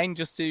clip again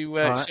just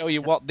to show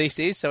you what this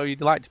is. So you'd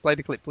like to play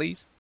the clip,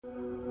 please?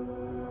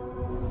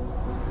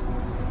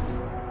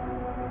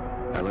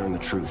 I learned the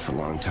truth a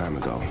long time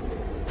ago.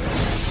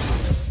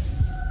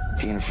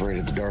 Being afraid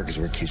of the dark is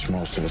what keeps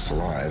most of us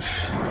alive.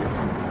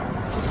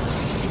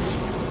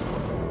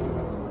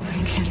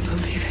 I can't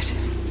believe it.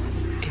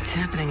 It's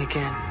happening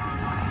again.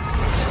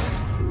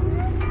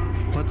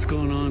 What's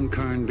going on,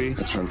 Carnby?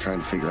 That's what I'm trying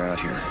to figure out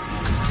here.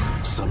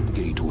 Some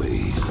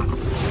gateways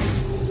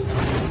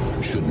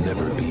should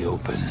never be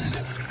opened.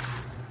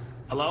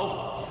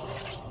 Hello?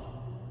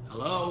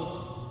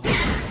 Hello?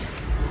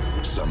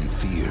 Some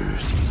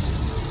fears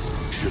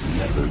should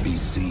never be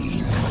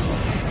seen.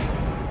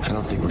 I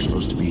don't think we're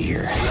supposed to be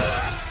here.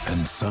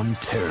 And some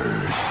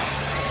terrors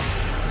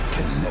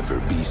can never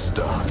be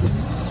stopped.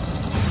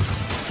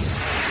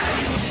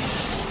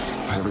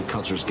 Every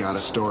culture's got a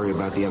story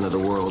about the end of the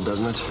world,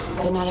 doesn't it?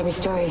 But not every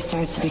story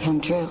starts to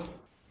become true.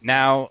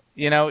 Now,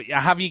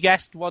 have you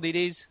guessed what it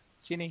is,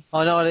 Ginny?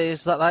 I know what it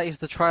is. That is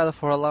the trailer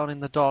for Alone in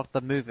the Dark, the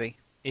movie.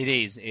 It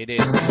is.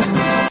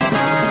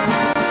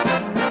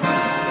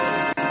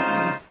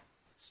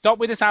 Stop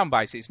with the sound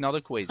bites. It's not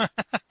a quiz.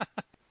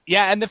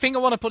 Yeah, and the thing I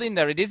want to put in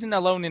there, it isn't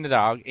Alone in the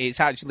Dark.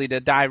 It's actually the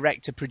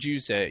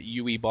director-producer,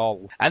 Uwe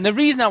Boll. And the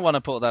reason I want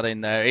to put that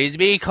in there is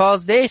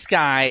because this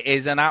guy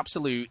is an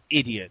absolute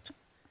idiot.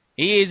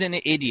 He is an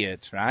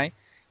idiot, right?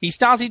 He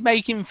started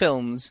making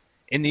films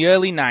in the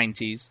early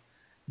 90s,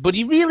 but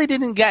he really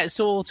didn't get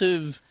sort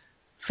of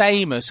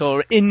famous,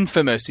 or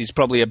infamous is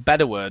probably a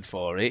better word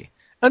for it,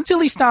 until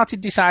he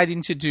started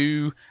deciding to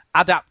do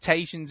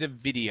adaptations of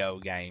video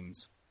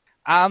games.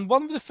 And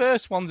one of the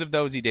first ones of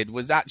those he did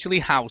was actually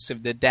House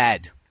of the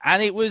Dead.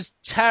 And it was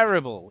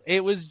terrible.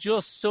 It was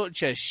just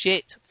such a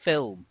shit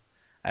film.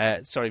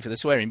 Sorry for the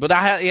swearing, but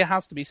it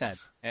has to be said.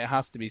 It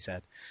has to be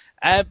said.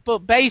 But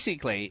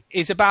basically,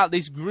 it's about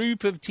this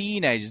group of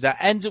teenagers that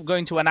ends up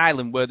going to an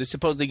island where there's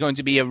supposedly going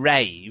to be a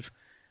rave,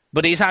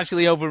 but it's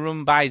actually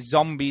overrun by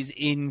zombies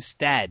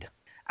instead.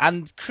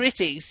 And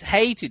critics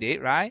hated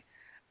it, right?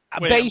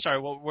 Wait, I'm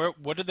sorry,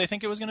 what did they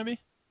think it was going to be?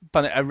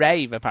 But a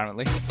rave,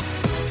 apparently.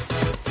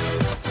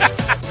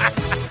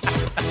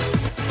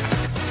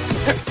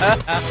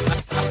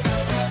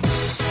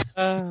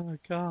 Oh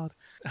God.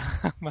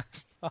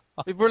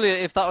 It'd be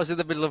brilliant if that was in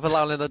the middle of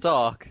Alone in the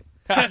Dark.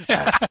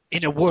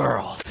 In a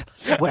world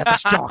where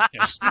there's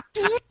darkness.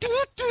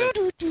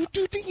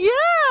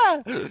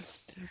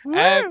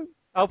 Yeah!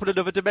 Open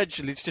another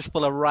dimension, it's just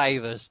full of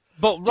ravers.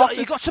 But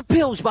You got some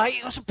pills, mate,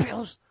 you got some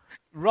pills.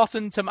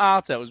 Rotten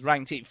Tomatoes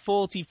ranked it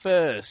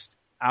 41st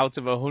out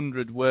of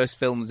 100 worst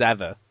films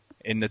ever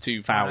in the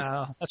 2000s.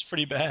 Wow, that's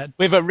pretty bad.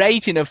 With a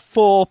rating of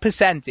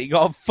 4%. It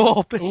got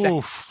 4%.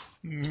 Oof,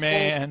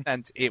 man.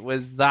 4%. It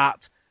was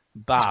that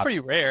bad. It's pretty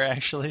rare,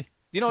 actually. Do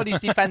you know what his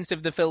defense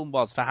of the film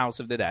was for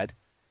House of the Dead?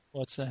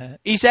 What's that?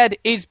 He said,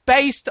 it's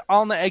based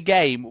on a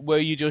game where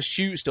you just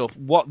shoot stuff.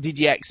 What did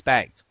you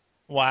expect?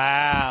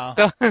 Wow.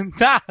 So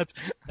That's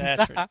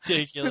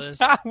ridiculous.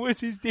 That was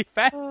his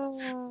defense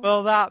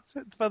for that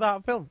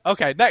film.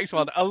 Okay, next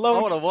one. Alone.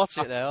 I want to watch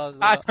it now.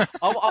 I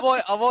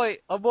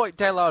might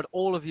download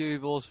all of you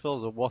Evil's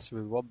films and watch them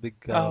in one big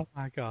go. Oh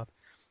my God.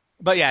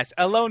 But yes,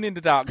 Alone in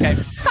the Dark came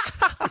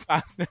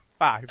 2005.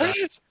 Right?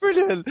 It's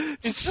brilliant.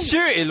 He's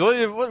shooting.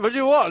 What do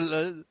you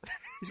want?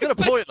 He's got a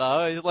point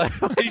though. He's like,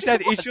 he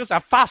said it's just a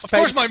fast Of pace.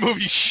 course my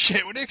movie's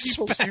shit. What do you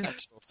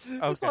expect?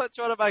 It's like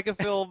trying to make a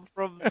film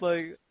from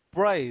like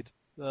Braid.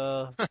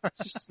 Now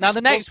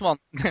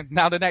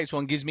the next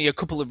one gives me a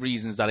couple of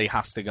reasons that he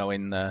has to go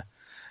in there.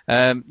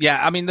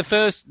 I mean the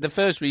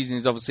first reason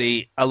is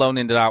obviously Alone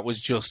in the Dark was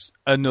just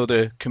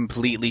another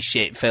completely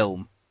shit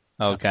film.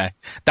 Okay,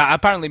 that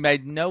apparently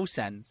made no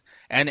sense,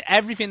 and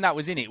everything that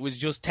was in it was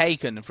just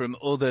taken from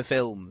other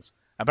films.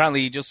 Apparently,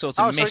 he just sort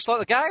of missed. So it's like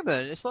the game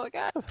then. It's like the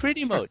game.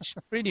 Pretty much.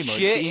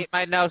 Shit, it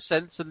made no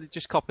sense, and it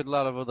just copied a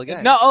lot of other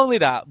games. Not only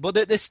that,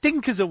 but the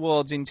Stinkers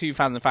Awards in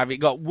 2005, it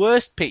got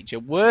Worst Picture,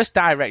 Worst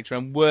Director,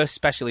 and Worst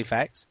Special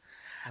Effects.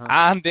 Oh.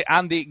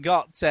 And it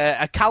got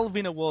a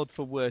Calvin Award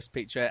for Worst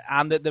Picture,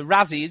 and at the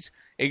Razzies,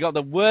 it got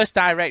the Worst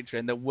Director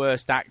and the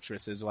Worst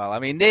Actress as well. I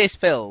mean, this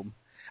film...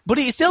 But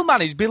it still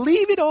managed,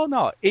 believe it or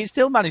not, it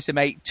still managed to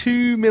make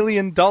 $2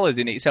 million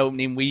in its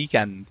opening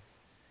weekend.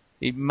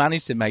 It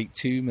managed to make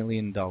 $2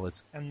 million.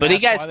 And but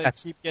that's why they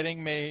keep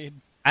getting made.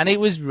 And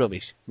it was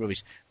rubbish.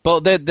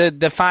 But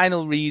the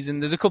final reason,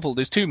 there's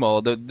two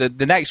more. The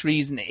next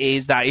reason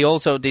is that he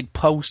also did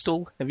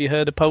Postal. Have you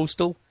heard of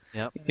Postal?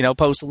 Yep. You know,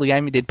 Postal, the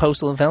game, he did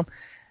Postal and film.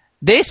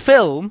 This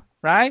film,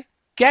 right?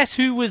 Guess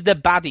who was the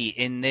baddie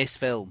in this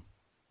film?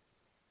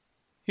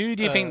 Who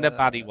do you think the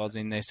baddie was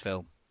in this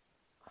film?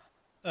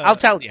 I'll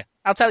tell you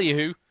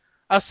who.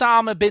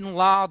 Osama bin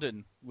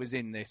Laden was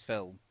in this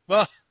film.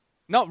 Well,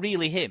 not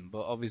really him,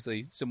 but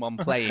obviously someone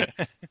playing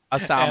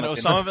Osama. And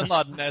Osama bin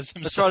Laden as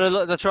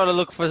himself. They're trying to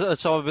look for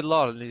Osama bin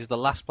Laden. He's the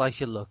last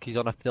place you look. He's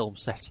on a film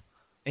set.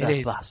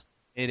 It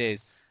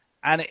is.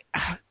 And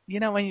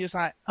when you're just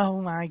like,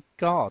 oh my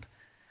God.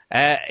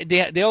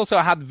 They also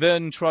had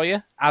Vern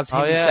Troyer as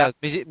himself.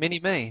 Is it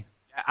Mini-Me?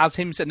 As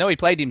himself. No, he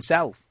played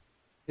himself.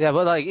 Yeah,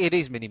 but like it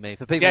is Mini-Me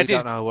for people who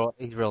don't know what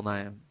his real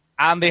name.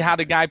 And they had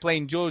a guy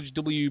playing George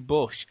W.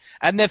 Bush.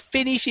 And the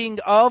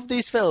finishing of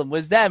this film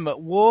was them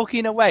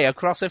walking away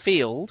across a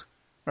field,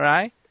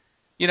 right?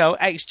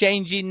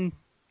 Exchanging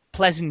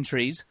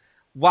pleasantries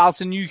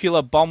whilst a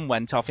nuclear bomb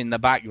went off in the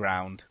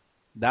background.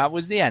 That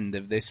was the end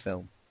of this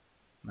film.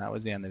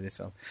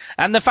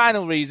 And the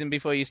final reason,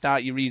 before you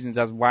start your reasons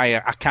as why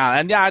I can't,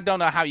 and I don't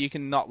know how you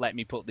can not let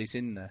me put this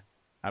in there.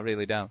 I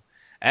really don't.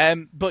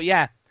 But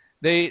yeah,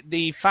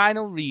 the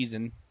final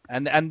reason,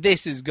 and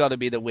this has got to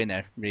be the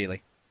winner,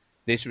 really.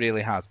 This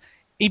really has.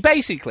 He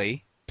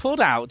basically put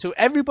out to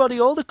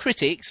everybody, all the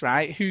critics,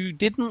 right, who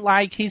didn't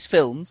like his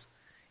films,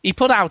 he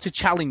put out a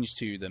challenge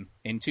to them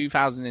in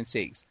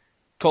 2006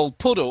 called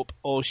Put Up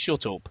or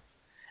Shut Up.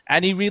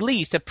 And he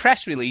released a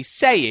press release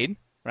saying,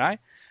 right,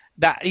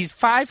 that his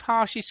 5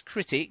 harshest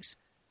critics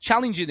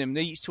challenging them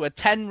each to a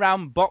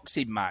 10-round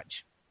boxing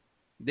match.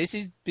 This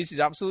is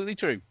absolutely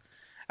true.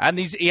 And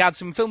he had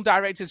some film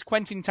directors,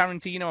 Quentin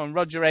Tarantino and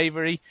Roger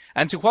Avery,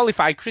 and to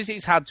qualify,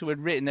 critics had to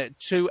have written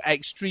 2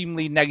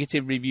 extremely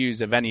negative reviews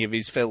of any of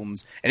his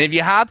films. And if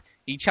you had,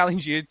 he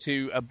challenged you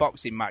to a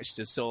boxing match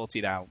to sort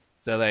it out.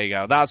 So there you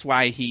go. That's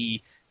why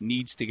he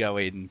needs to go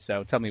in.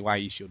 So tell me why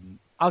he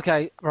shouldn't.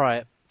 Okay,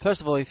 right.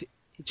 First of all,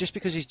 just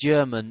because he's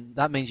German,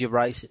 that means you're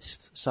racist.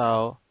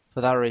 So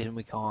for that reason,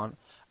 we can't.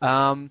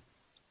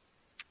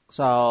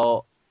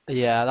 So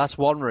yeah, that's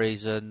one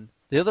reason.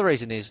 The other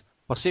reason is,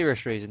 a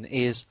serious reason,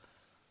 is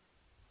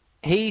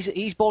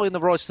he's buying the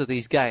rights to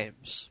these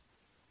games,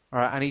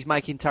 right? And he's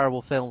making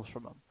terrible films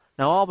from them.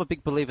 Now, I'm a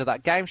big believer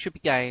that games should be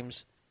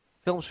games,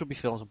 films should be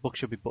films, and books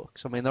should be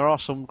books. I mean, there are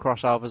some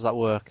crossovers that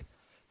work,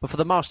 but for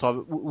the most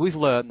part, we've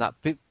learned that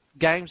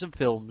games and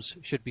films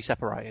should be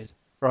separated,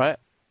 right?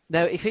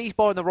 Now, if he's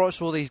buying the rights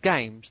to all these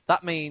games,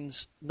 that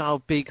means no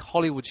big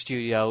Hollywood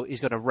studio is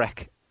going to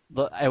wreck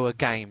our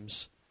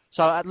games.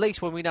 So at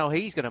least when we know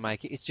he's going to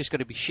make it, it's just going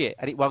to be shit,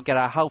 and it won't get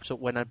our hopes up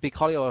when a big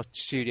Hollywood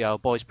studio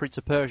buys Prince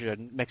of Persia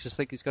and makes us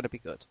think it's going to be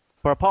good.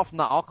 But apart from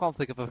that, I can't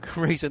think of a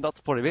reason not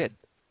to put him in.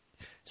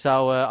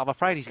 So I'm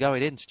afraid he's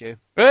going in, Stu.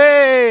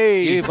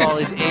 Hey! U-Ball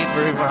is in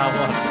room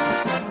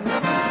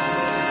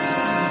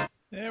 101.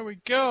 There There we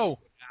go.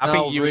 I no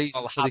think you reason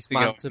all for have this to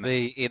man go to in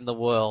be in the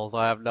world.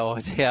 I have no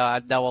idea. I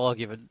had no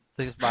argument.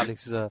 This man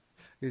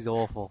is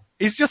awful.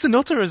 He's just a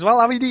nutter as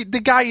well. I mean, the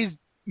guy is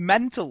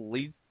mental.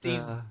 He's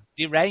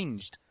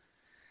deranged.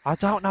 I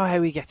don't know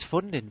how he gets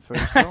funding for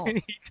his film.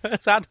 He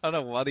does. I don't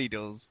know what he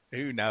does.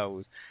 Who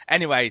knows?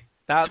 Anyway,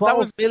 that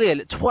was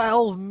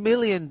 $12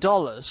 million.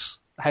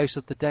 House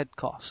of the Dead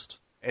cost,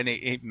 and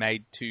it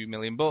made $2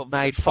 million, but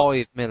made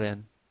 $5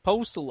 million.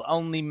 Postal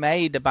only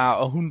made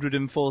about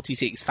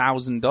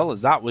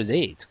 $146,000. That was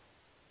it.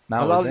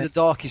 Alone in the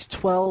Dark is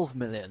 $12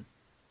 million,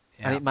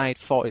 and it made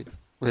 $5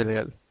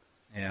 million.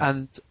 Yeah.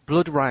 And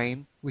Blood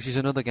Rain, which is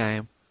another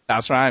game.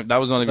 That's right. That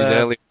was one of his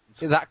early.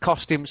 That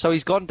cost him. So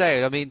he's gone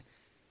down. I mean,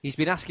 he's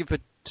been asking for.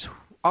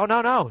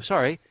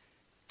 Sorry,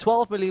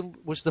 $12 million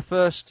was the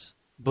first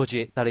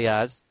budget that he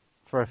had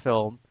for a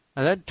film,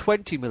 and then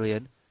 $20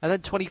 million, and then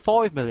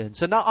 $25 million.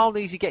 So not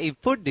only is he getting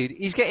funded,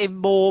 he's getting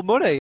more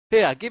money.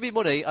 Here, give me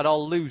money, and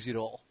I'll lose it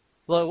all.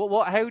 Like,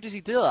 what? How does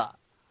he do that?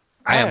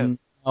 I have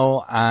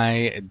no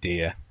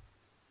idea.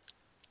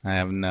 I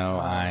have no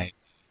idea.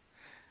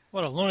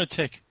 What a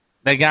lunatic!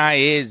 The guy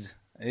is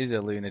a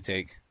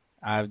lunatic.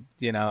 I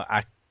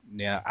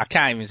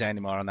can't even say any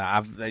more on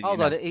that.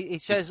 Hold on,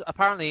 it says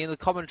apparently in the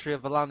commentary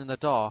of Alone in the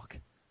Dark,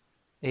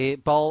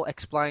 Ball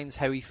explains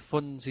how he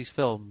funds his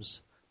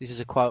films. This is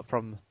a quote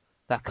from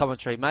that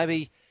commentary.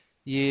 Maybe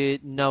you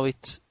know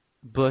it,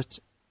 but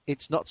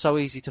it's not so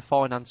easy to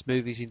finance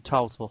movies in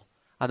total.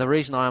 And the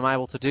reason I am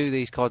able to do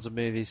these kinds of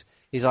movies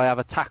is I have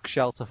a tax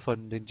shelter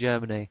fund in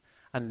Germany.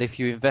 And if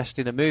you invest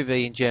in a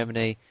movie in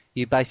Germany,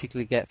 you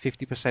basically get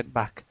 50%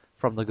 back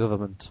from the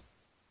government.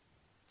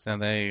 So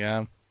there you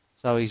go.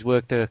 So he's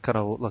worked a kind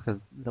of like a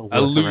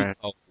little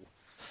loophole.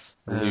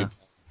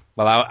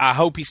 Well, I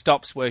hope he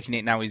stops working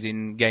it now. He's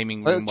in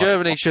gaming.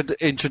 Germany should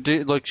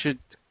introduce, should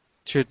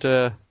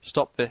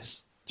stop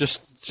this.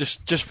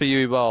 Just for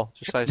UE Ball.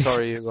 Just say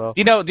sorry, UE Ball.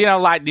 Do you know,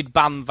 like they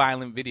ban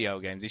violent video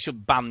games? They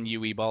should ban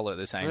UE Ball at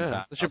the same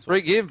time. They should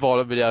bring in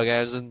violent video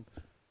games and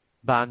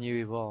ban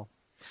UE Ball.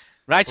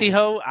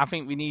 Righty-ho, I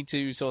think we need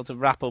to sort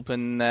of wrap up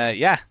and,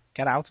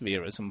 get out of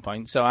here at some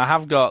point. So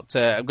I've got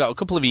a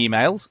couple of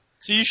emails.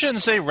 So you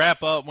shouldn't say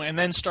wrap up and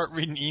then start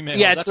reading emails.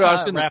 Yeah, that's true,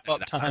 not wrap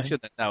up time. I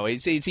shouldn't. No,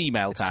 it's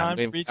email time. It's time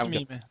to read some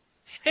email.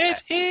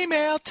 It's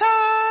email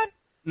time!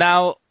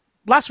 Now,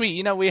 last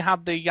week, we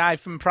had the guy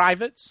from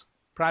Privates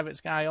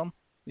guy on.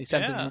 He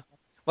sent us.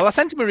 Well, I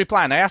sent him a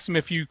reply and I asked him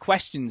a few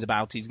questions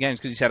about his games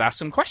because he said ask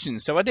some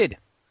questions, so I did.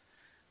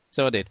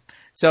 So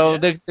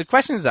the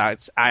questions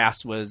that I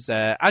asked was,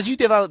 as you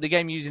developed the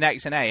game using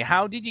XNA,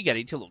 how did you get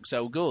it to look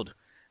so good?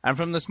 And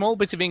from the small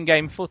bit of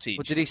in-game footage...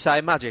 What did he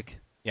say? Magic?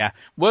 Yeah.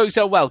 Worked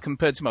so well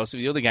compared to most of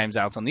the other games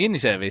out on the indie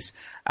service.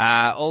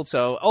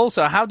 Also,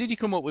 how did you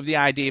come up with the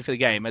idea for the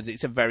game, as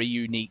it's a very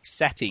unique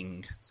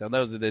setting? So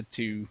those are the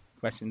two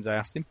questions I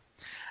asked him.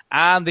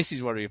 And this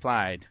is what he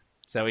replied.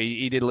 So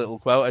he did a little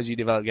quote, as you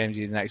develop games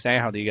using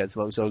XNA, how do you get it to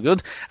look so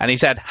good? And he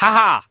said,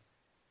 haha!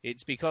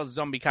 It's because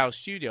Zombie Cow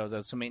Studios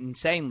has some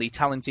insanely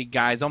talented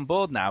guys on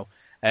board now.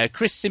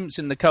 Chris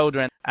Simpson, the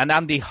coder, and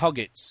Andy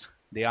Hoggets,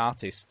 the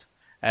artist.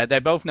 They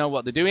both know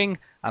what they're doing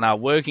and are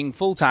working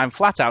full-time,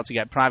 flat out to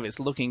get Privates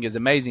looking as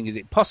amazing as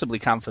it possibly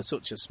can for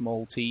such a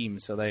small team.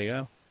 So there you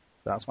go.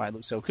 So that's why it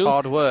looks so cool.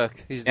 Hard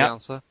work is the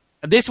answer.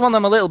 This one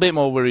I'm a little bit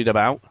more worried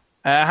about.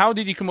 How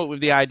did you come up with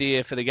the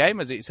idea for the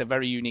game, as it's a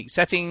very unique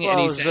setting? Well,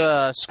 I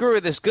was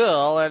screwing this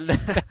girl and...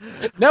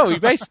 No, he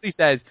basically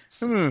says,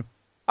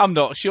 I'm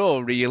not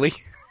sure, really.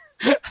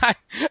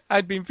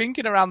 I'd been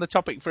thinking around the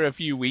topic for a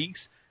few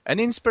weeks,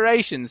 and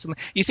inspirations.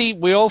 You see,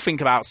 we all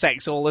think about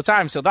sex all the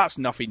time, so that's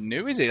nothing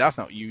new, is it? That's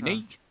not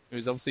unique. He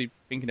was obviously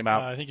thinking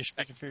about... I think you're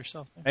speaking for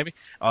yourself. Maybe.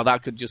 Oh,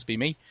 that could just be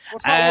me.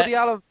 What's that Woody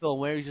Allen film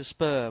where he's a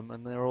sperm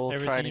and they're all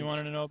everything training? You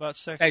wanted to know about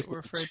sex that we're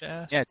afraid to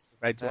ask? Yeah, it's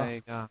afraid to ask.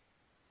 You go.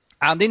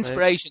 And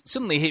inspiration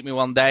suddenly hit me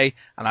one day,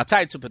 and I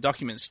typed up a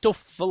document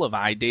stuffed full of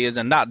ideas,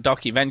 and that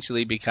doc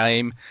eventually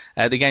became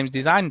the game's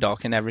design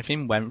doc, and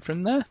everything went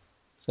from there.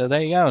 So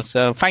there you go.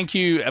 So thank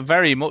you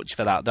very much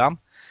for that, Dan.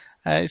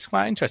 It's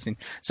quite interesting.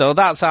 So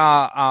that's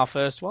our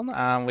first one,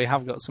 and we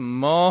have got some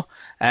more.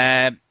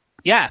 The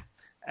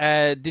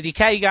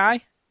Decay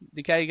guy,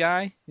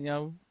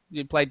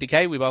 you played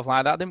Decay. We both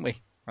like that, didn't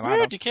we?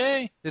 Yeah,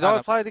 Decay. Did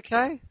I play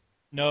Decay?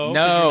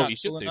 No, you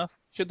should do. Enough.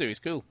 Should do. It's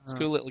cool. It's a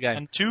cool little game.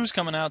 And 2's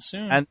coming out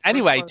soon. And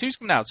anyway, 2's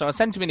coming out. So I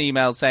sent him an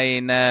email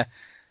saying,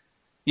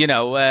 we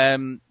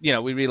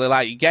really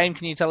like your game.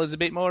 Can you tell us a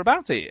bit more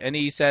about it? And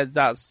he said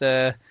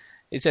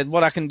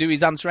what I can do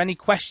is answer any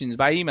questions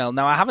by email.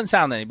 Now, I haven't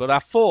found any, but I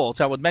thought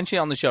I would mention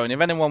it on the show. And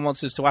if anyone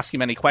wants us to ask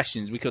him any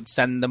questions, we could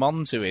send them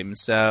on to him.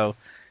 So,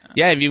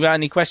 if you've got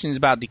any questions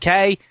about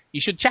Decay,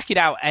 you should check it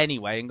out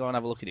anyway and go and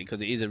have a look at it,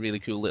 because it is a really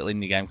cool little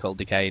indie game called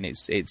Decay, and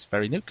it's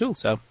very cool.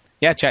 So,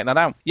 yeah, check that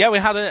out. Yeah, we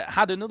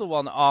had another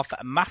one off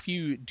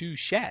Matthew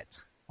Doucette,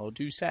 or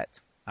Doucette.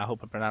 I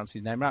hope I pronounced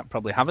his name right.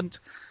 Probably haven't.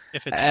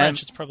 If it's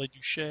French, it's probably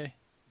Douchet.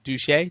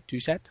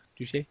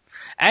 Doucette.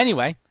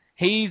 Anyway,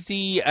 he's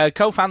the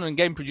co-founder and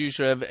game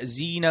producer of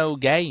Xeno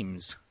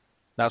Games.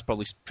 That's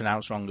probably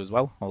pronounced wrong as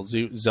well. Or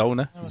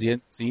Zona.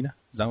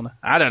 Zona.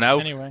 I don't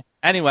know.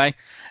 Anyway.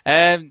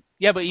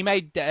 Yeah, but he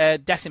made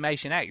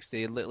Decimation X,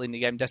 the little indie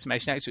game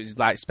Decimation X, which is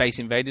like Space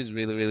Invaders,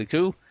 really, really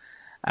cool.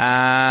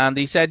 And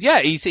he said,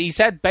 he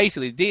said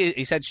basically,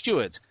 he said,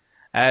 Stuart,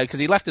 because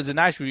he left us a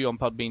nice review on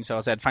Podbean, so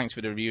I said, thanks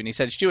for the review. And he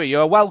said, Stuart,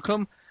 you're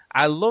welcome.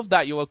 I love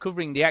that you are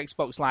covering the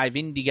Xbox Live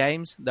indie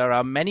games. There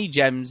are many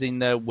gems in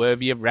there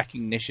worthy of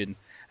recognition.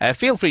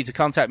 Feel free to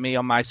contact me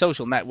on my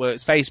social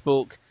networks,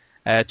 Facebook,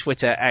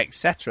 Twitter,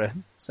 etc.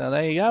 So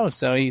there you go.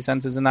 So he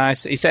sent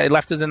us he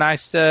left us a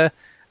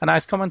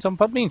nice comment on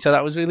Podbean, so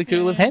that was really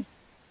cool of him.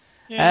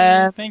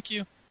 Yeah, thank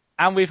you.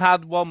 And we've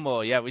had one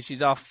more, which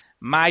is off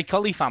Mike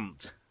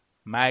Oliphant,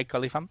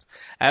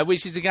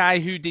 which is a guy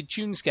who did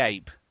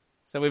TuneScape.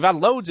 So we've had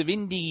loads of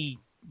indie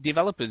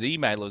developers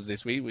email us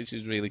this week, which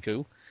is really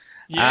cool.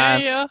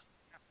 Yeah.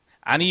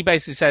 And he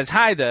basically says,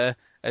 hi there.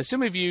 As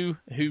some of you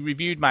who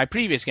reviewed my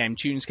previous game,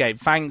 TuneScape,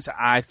 thanks.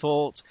 I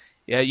thought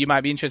you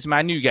might be interested in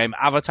my new game,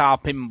 Avatar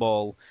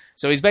Pinball.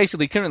 So he's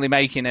basically currently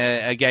making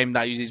a game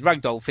that uses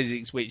ragdoll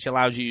physics, which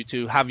allows you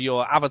to have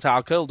your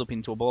avatar curled up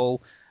into a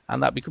ball,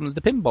 and that becomes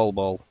the pinball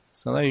ball.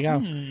 So there you go.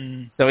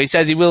 So he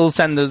says he will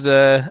send us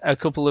a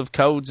couple of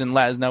codes and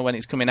let us know when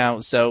it's coming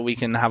out, so we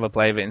can have a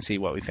play of it and see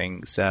what we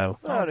think. So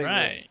all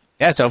right.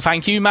 Yeah. So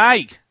thank you,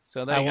 Mike.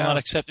 So there I you will go. not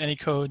accept any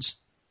codes.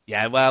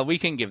 Yeah. Well, we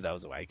can give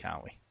those away,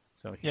 can't we?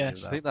 So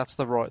yes, I think that's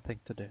the right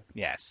thing to do.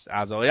 Yes,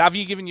 as always. Have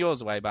you given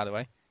yours away, by the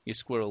way? Your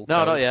squirrel No,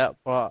 code? not yet,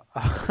 but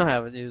I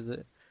haven't used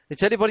it.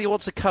 If anybody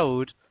wants a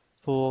code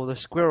for the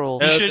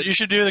squirrel... You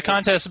should do the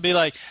contest and be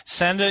like,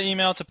 send an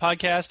email to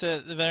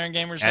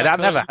podcast@theveterangamers.co. Yeah,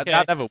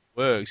 that never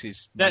works.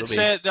 That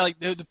said, like,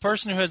 the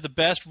person who has the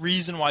best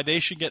reason why they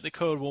should get the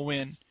code will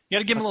win. You got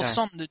to give them a little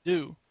something to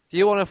do. If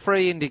you want a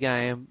free indie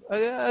game,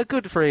 a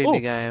good free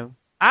indie game...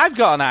 I've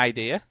got an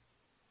idea.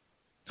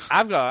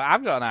 I've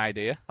got an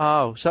idea.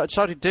 Oh, so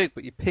did Duke,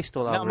 but you pissed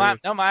all over it.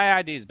 No, my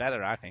idea is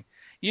better, I think.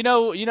 You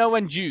know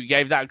when Duke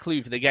gave that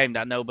clue for the game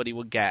that nobody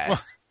would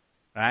get,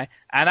 right?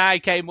 And I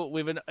came up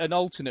with an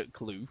alternate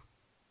clue.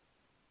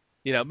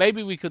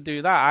 Maybe we could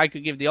do that. I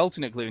could give the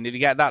alternate clue, and if you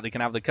get that, they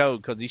can have the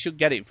code, because he should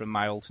get it from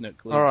my alternate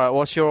clue. All right,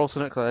 what's your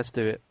alternate clue? Let's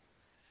do it.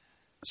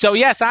 So,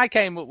 yes, I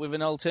came up with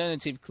an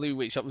alternative clue,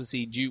 which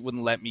obviously Duke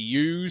wouldn't let me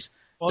use.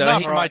 Well, so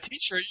not for my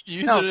teacher. You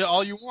use it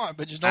all you want,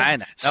 but just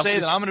don't say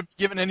that I'm going to be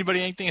giving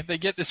anybody anything if they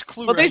get this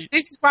clue right.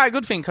 This is quite a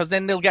good thing, because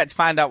then they'll get to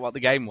find out what the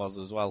game was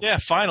as well. Yeah,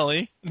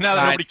 finally. Now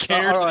that nobody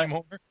cares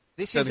anymore.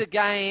 This is a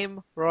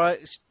game, right?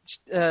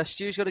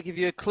 Stu's got to give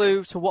you a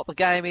clue to what the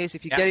game is.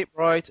 If you get it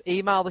right,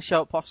 email the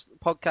show at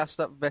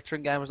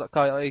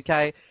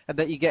podcast@veterangamers.co.uk, and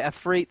then you get a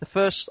free... The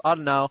first, I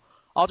don't know,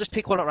 I'll just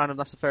pick one at random.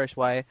 That's the fairest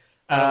way.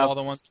 Out of all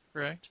the ones that are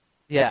correct?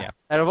 Yeah.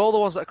 Out of all the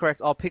ones that are correct,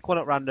 I'll pick one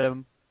at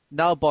random.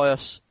 No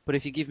bias, but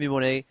if you give me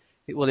money,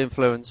 it will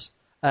influence.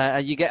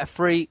 And you get a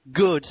free,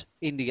 good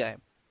indie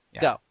game. Yeah.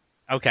 Go.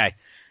 Okay.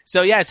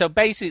 So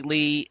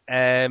basically,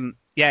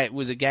 it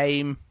was a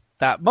game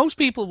that most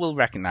people will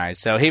recognize.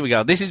 So here we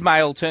go. This is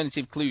my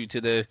alternative clue to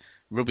the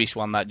rubbish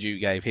one that Duke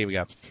gave. Here we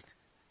go.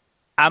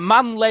 A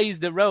man lays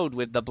the road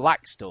with the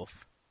black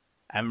stuff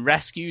and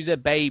rescues a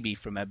baby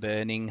from a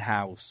burning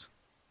house.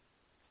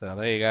 So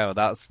there you go.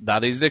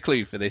 That is the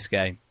clue for this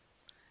game.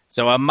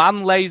 So a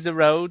man lays the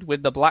road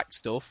with the black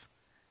stuff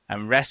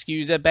and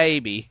rescues a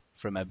baby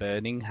from a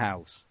burning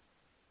house.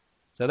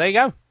 So there you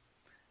go.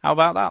 How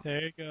about that?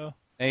 There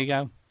you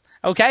go.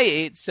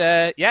 Okay, it's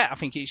I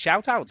think it's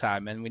shout out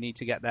time, and we need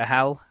to get the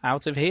hell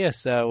out of here.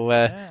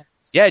 So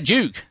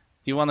Duke,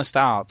 do you want to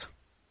start?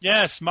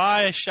 Yes,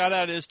 my shout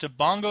out is to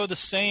Bongo the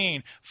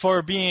Sane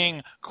for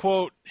being,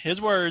 quote,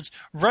 his words,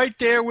 right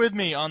there with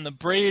me on the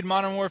Braid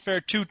Modern Warfare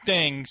 2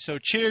 thing. So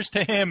cheers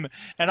to him.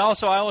 And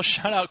also I will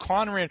shout out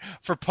Quanrin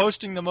for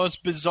posting the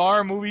most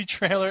bizarre movie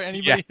trailer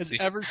anybody has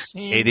ever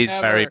seen. It is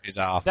very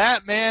bizarre.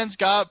 That man's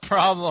got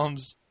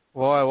problems.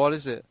 Why? What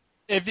is it?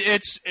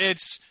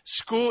 It's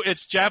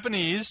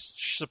Japanese.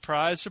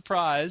 Surprise,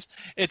 surprise.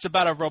 It's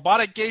about a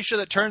robotic geisha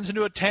that turns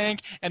into a tank,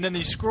 and then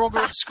these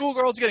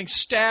schoolgirls getting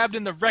stabbed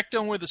in the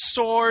rectum with a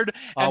sword,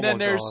 and then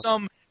there's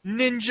some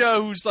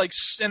ninja who's like,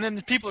 and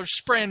then people are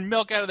spraying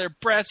milk out of their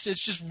breasts.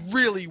 It's just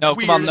really weird.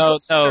 Come on, no.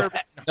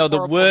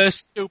 The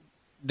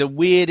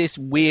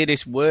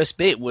worst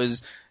bit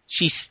was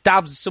she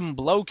stabs some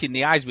bloke in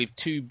the eyes with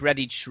 2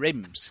 breaded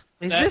shrimps.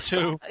 Is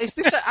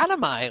this an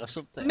anime or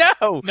something?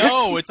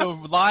 No, it's a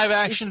live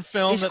action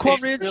film. Is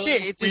Quanrin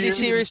shit? Does he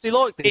seriously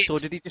like this, or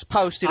did he just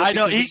post it? I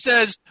know. He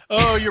says,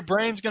 "Oh, your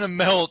brain's gonna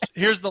melt.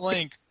 Here's the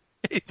link."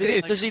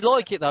 Does he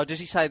like it though? Does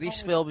he say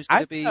this film is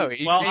going to be?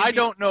 Well, I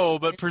don't know,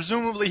 but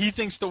presumably he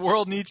thinks the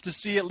world needs to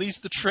see at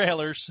least the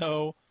trailer.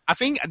 So I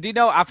think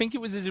it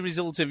was as a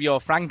result of your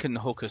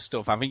Frankenhooker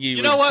stuff. I think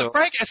you know what,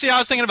 Frank. See, I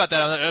was thinking about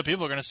that. Like,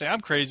 people are going to say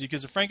I'm crazy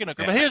because of Frankenhooker.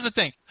 Yeah. But here's the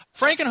thing: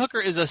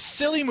 Frankenhooker is a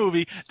silly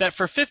movie that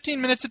for 15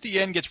 minutes at the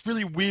end gets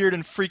really weird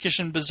and freakish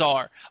and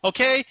bizarre.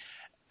 Okay.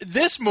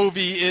 This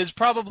movie is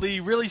probably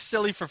really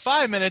silly for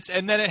 5 minutes,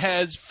 and then it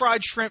has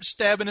fried shrimp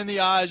stabbing in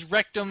the eyes,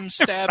 rectum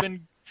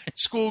stabbing,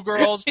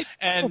 schoolgirls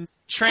and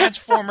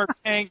Transformer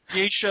tank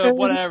geisha,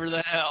 whatever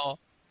the hell.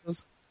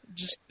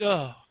 Just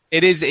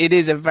It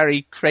is a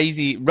very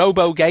crazy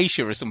Robo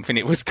Geisha or something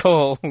it was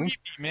called. creepy,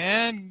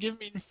 man. Give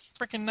me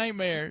freaking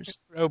nightmares.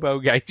 Robo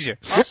Geisha.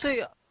 I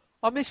see.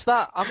 I miss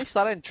that. I miss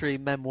that entry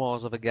in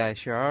Memoirs of a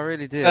Geisha. I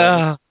really did.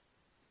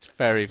 It's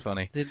very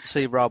funny. Didn't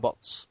see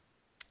robots.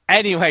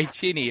 Anyway,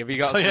 Chinny, have you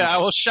got? So yeah, I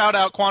will shout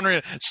out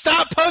Quanrian.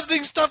 Stop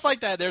posting stuff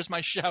like that. There's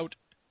my shout.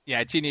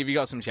 Yeah, Chinny, have you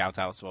got some shout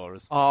outs for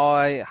us?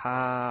 I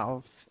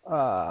have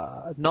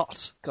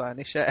not got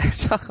any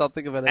shout-outs. I can't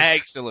think of any.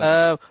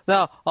 Excellent.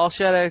 No, I'll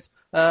shout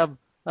out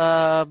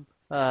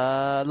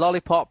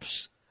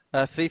Lollipops,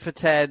 FIFA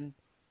 10,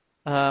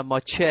 my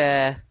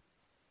chair.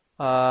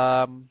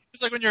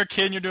 It's like when you're a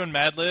kid and you're doing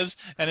Mad Libs,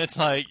 and it's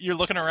like you're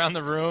looking around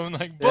the room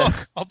like,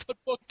 book, I'll put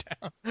book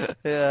down.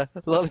 Yeah,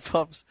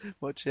 Lollipops,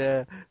 my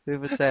chair,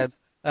 FIFA 10,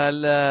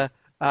 and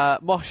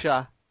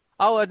Mosha.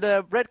 Oh, and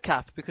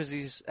Redcap, because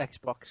his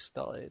Xbox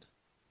died.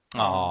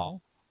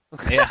 Oh.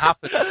 It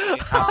happened.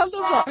 I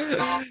love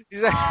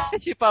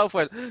that. You both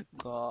went,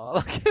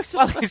 oh.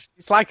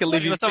 It's like a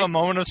living Let's have a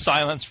moment of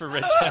silence for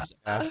Redcap.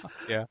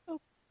 Yeah.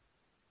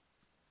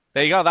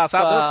 There you go, that's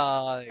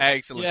that.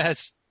 Excellent.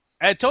 Yes.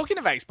 Talking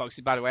of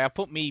Xboxes, by the way, I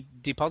put me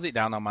deposit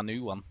down on my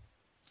new one.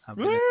 I've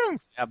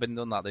been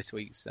done that this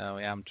week, so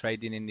yeah, I'm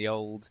trading in the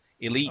old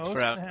Elite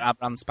for a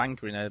brand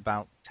spanker in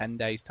about 10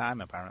 days'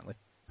 time, apparently.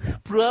 So.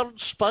 Brand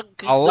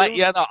spanking. I'll let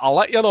you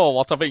know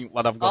what I think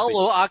when I've got it.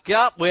 I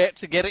can't wait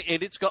to get it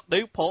in. It's got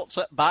new ports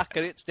at back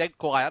and it's dead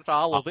quiet.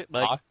 I love it,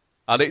 mate.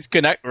 And it's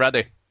Connect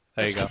ready.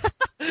 There you go.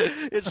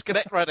 It's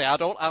Connect ready. I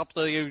don't have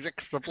to use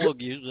extra plug,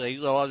 you see,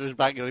 so I just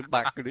bang it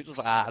back and it's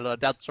fine. And I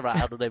dance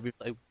around and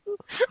everything.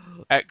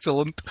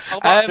 Excellent. I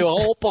might do a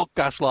whole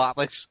podcast like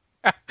this.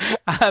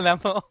 And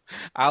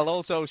I'll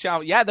also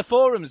shout, the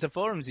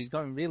forums. He's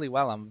going really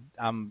well.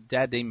 I'm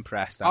dead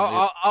impressed.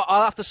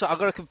 I'll have to say, I've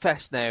got to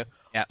confess now.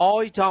 Yeah.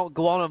 I don't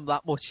go on them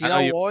that much. You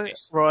know why?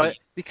 Right?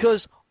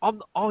 Because I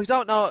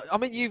don't know. I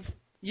mean,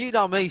 you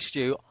know me,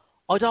 Stu.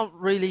 I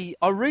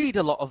read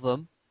a lot of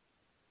them,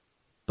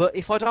 but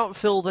if I don't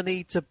feel the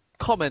need to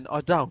comment,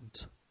 I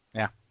don't.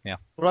 Yeah.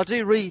 But I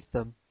do read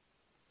them,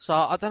 so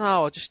I don't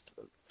know.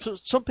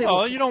 Some people.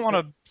 Oh, you don't want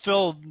to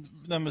fill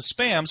them with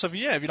spam. So if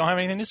you don't have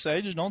anything to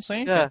say, just don't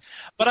say anything. Yeah.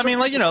 But I mean,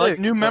 like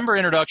new member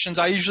introductions.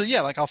 I usually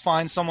I'll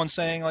find someone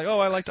saying like, oh,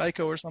 I liked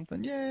Ico or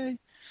something. Yay!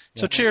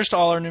 So cheers to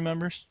all our new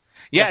members.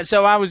 Yeah,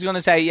 so I was going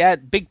to say,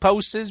 big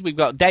posters. We've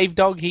got Dave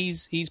Dog,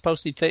 he's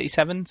posted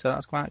 37, so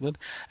that's quite good.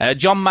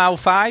 John Mao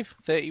 5,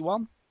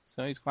 31,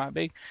 so he's quite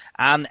big.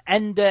 And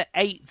Ender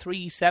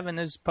 837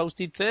 has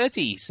posted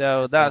 30,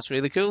 so that's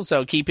really cool.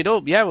 So keep it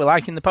up. Yeah, we're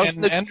liking the post.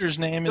 And Ender's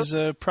name is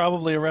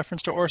probably a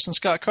reference to Orson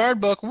Scott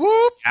Card Book.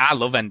 Whoop! I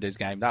love Ender's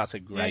Game. That's a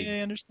great. Yeah, I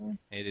understand.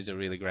 It is a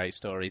really great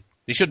story.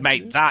 They should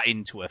make that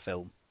into a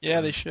film. Yeah,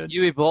 they should.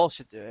 Yui Ball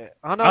should do it.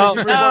 I know.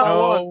 He's in room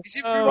 101. He's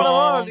in room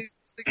 101.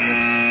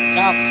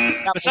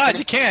 Besides,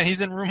 he can't.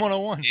 He's in room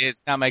 101. He is.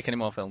 Can't make any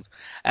more films.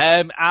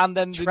 And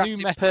then the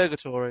new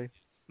Purgatory.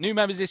 New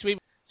members this week.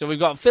 So we've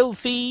got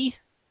Filthy,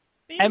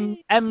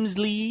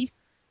 Emsley,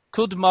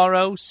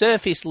 Cudmorrow,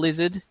 Surface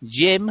Lizard,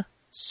 Jim,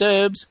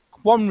 Serbs,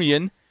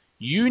 Quamrian,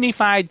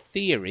 Unified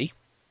Theory.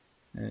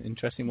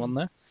 Interesting one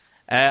there.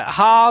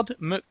 Hard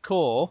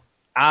McCaw,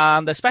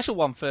 and a special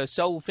one for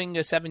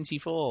Soulfinger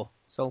 74.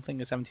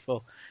 Soulfinger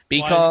 74.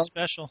 Because why is it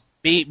special?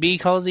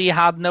 Because he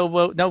had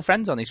no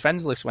friends on his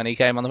friends list when he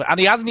came on and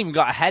he hasn't even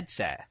got a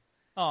headset.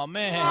 Oh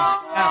man!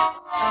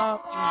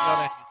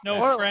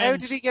 No friends. How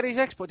did he get his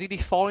Xbox? Did he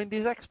find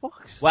his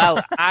Xbox?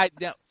 Well,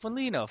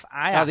 funnily enough,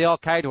 the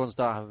arcade ones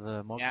don't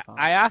have microphones.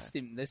 I asked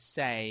him the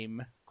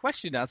same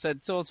question. I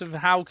said, sort of,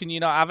 how can you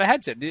not have a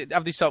headset?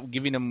 Have they stopped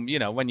giving them,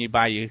 when you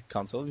buy your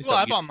console? Well,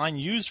 I bought mine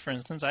used, for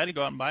instance. I had to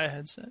go out and buy a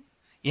headset.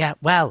 Yeah,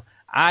 well,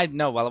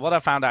 what I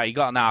found out, you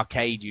got an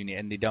arcade unit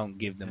and they don't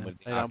give them with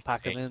the they don't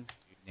pack them in.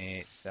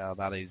 Unit, so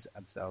that is.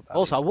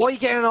 Also, what are you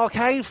getting an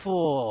arcade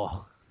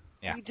for?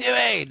 Yeah. What are you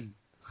doing?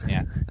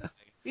 Yeah.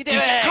 You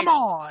doing? Come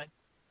on!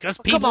 Because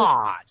people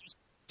just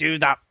do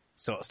that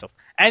sort of stuff.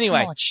 Anyway.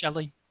 Come on,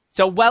 Shelley.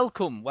 So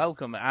welcome.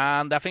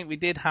 And I think we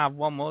did have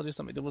one more. Just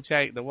let me double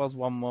check. There was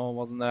one more,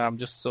 wasn't there? I'm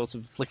just sort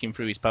of flicking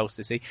through his post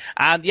to see.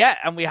 And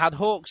and we had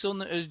Hawkson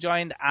that has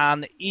joined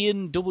and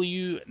Ian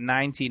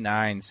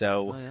W99.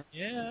 So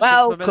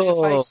welcome. Some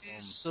familiar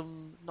faces,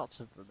 some not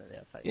so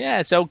familiar faces.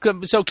 Yeah,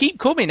 so keep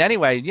coming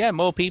anyway. Yeah,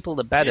 more people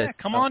the better. Yeah,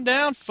 come on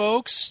down,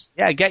 folks.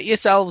 Yeah, get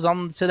yourselves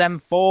onto them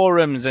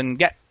forums and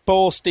get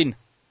posting.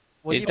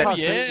 Well, you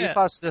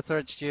posted the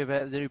third, Stu,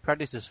 about the new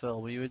Predators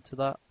film. Were you into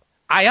that?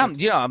 I am.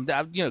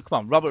 Come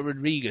on, Robert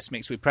Rodriguez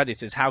mixed with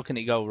Predators. How can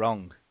it go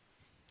wrong?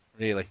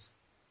 Really?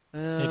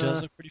 It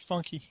does look pretty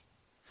funky.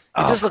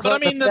 But I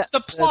mean,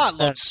 the plot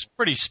looks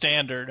pretty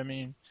standard. I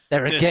mean,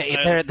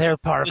 they're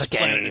part of a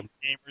game.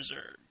 Gamers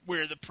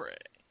we're the prey.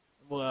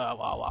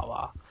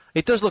 Wow.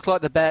 It does look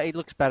like it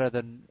looks better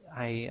than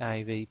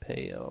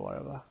AVP or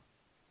whatever.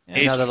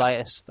 The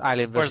latest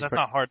Alien vs. Of course, that's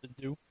not hard to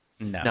do.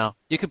 No,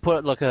 you could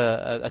put like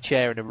a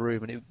chair in a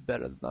room and it'd be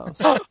better than those.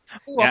 I'm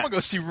gonna go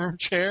see Room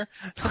Chair.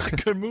 That's a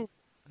good move.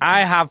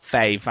 I have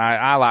faith.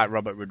 I like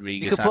Robert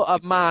Rodriguez. You could put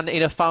a man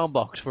in a phone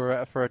box for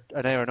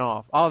an hour and a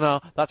half. Oh no,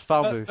 that's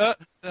phone booth.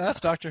 That's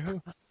Doctor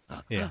Who.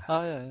 Yeah.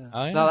 Oh yeah.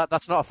 Oh, yeah. No,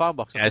 that's not a phone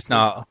box. Yeah, it's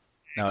not.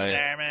 No,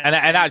 and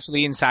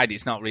actually inside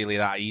it's not really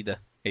that either.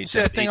 It's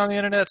that thing on the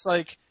internet. It's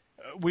like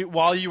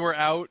while you were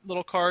out,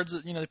 little cards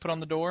that they put on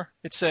the door.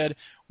 It said,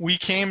 "We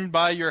came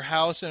by your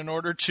house in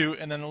order to,"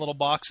 and then the little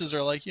boxes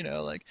are like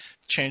like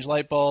change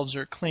light bulbs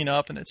or clean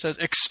up, and it says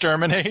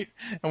exterminate,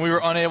 and we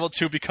were unable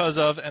to because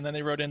of, and then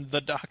they wrote in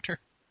the Doctor.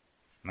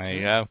 There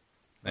you go.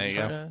 There you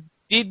go.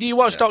 Do you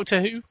watch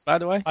Doctor Who, by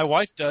the way? My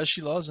wife does.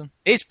 She loves him.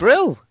 It's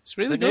brill. It's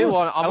really The good. new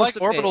one. I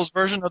like Orbital's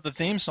version of the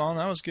theme song.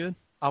 That was good.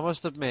 I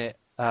must admit,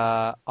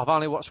 I've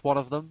only watched one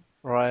of them.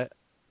 Right.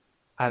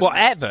 And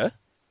Whatever.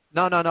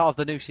 No, of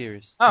the new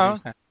series. Oh,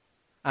 okay.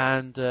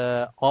 And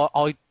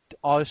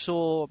I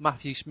saw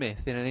Matthew Smith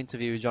in an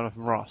interview with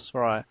Jonathan Ross,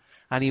 right?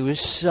 And he was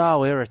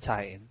so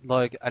irritating,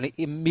 and it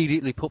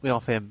immediately put me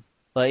off him.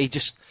 Like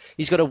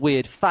he's got a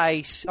weird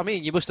face. I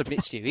mean, you must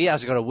admit, Stu, he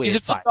has got a weird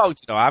face. He's a good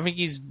doctor, though. I think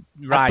he's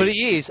right. But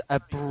he is a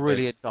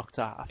brilliant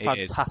doctor, a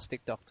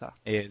fantastic doctor.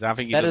 He is. I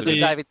think he better does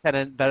than David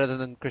Tennant, better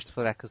than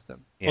Christopher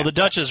Eccleston. Yeah. Well, the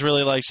Duchess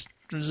really likes.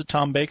 Was it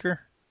Tom Baker?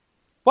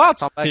 What?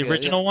 Tom Baker, the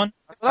original one?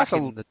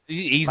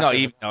 He's not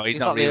even. No, he's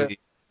not really.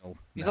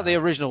 He's not the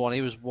original one.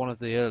 He was one of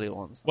the early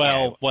ones.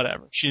 Well,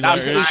 whatever. She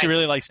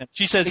really likes him.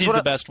 She says he's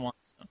the best one.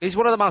 So. He's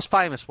one of the most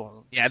famous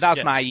ones. Yeah,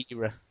 that's my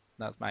era.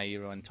 That's my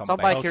era. And Tom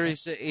Baker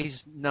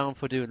is known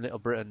for doing Little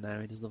Britain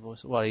now. He does the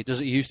voice. Well, he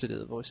used to do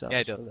the voice. Yeah,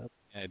 he does.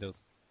 Yeah, he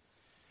does.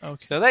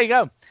 Okay. So there you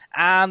go.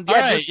 And all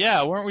right,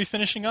 weren't we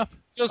finishing up?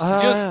 Just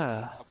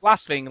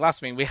last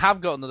thing. We have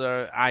got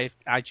another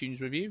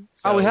iTunes review.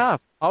 So, we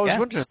have. I was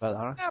wondering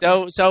about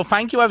that. So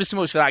thank you ever so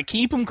much for that.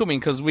 Keep them coming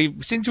because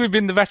since we've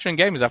been the Veteran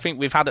Gamers, I think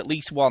we've had at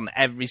least one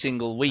every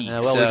single week.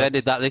 We've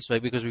ended that this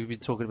week because we've been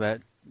talking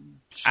about.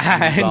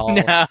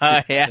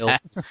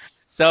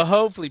 So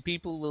hopefully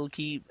people will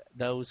keep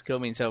those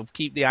coming. So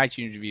keep the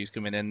iTunes reviews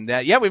coming. And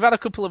we've had a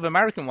couple of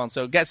American ones.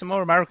 So get some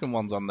more American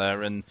ones on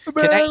there and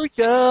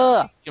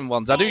America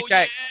ones. I do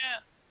check.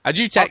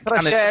 Can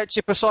I share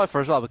Chipper Cypher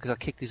as well because I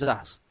kicked his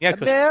ass? Yeah,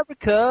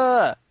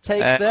 America,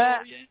 take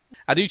that.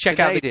 I do check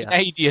out the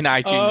Canadian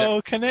iTunes.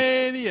 Oh,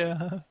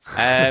 Canada.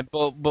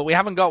 But we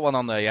haven't got one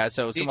on there yet.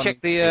 So you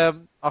check the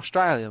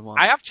Australian one?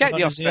 I have checked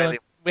the Australian.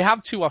 We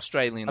have two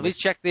Australian. Have you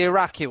checked the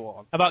Iraqi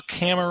one? How about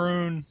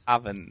Cameroon?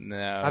 Haven't,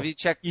 no. Have you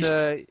checked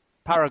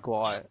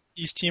Paraguay?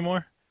 East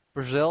Timor?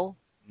 Brazil?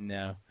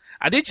 No.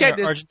 I did check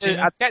this.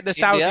 Argentina? I checked the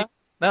Saudi. India?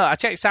 No, I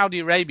checked Saudi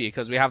Arabia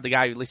because we have the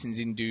guy who listens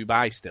in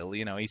Dubai still.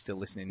 He's still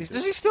listening.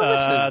 Does he still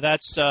listen?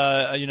 That's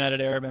a United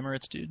Arab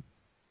Emirates dude.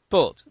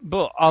 But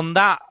on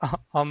that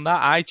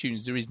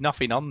iTunes there is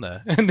nothing on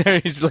there. There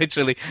is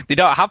literally they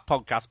don't have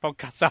podcasts.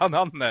 Podcasts aren't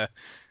on there.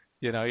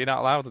 You're not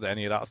allowed to do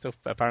any of that stuff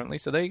apparently.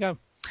 So there you go.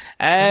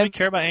 Do we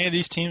care about any of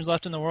these teams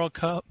left in the World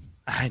Cup?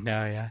 I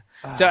know, yeah.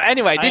 So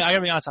anyway, I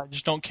gotta be honest, I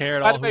just don't care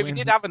at all. By the way, we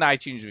did have an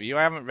iTunes review.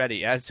 I haven't read it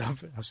yet. So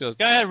go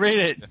ahead, read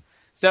it.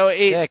 So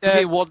it's give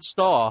me 1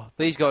 star.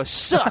 These guys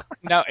suck.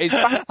 No, it's.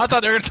 I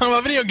thought they were talking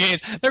about video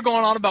games. They're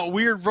going on about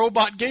weird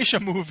robot geisha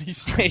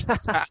movies.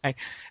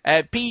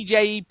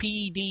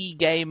 PJPD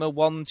Gamer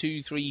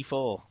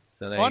 1234.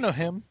 So I know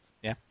him.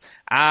 Yeah,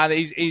 and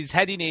his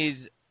heading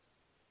is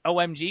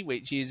OMG,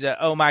 which is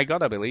oh my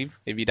god, I believe.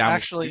 If you down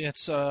actually,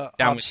 it's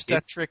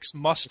obstetrics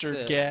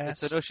mustard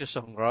gas. It's an Usher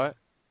song, right?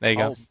 There you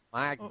go. Oh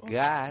my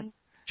god.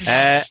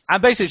 And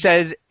basically it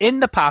says, in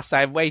the past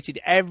I've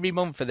waited every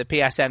month for the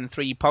PSN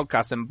 3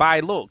 podcast, and by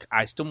luck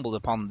I stumbled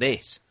upon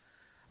this.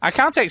 I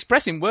can't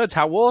express in words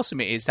how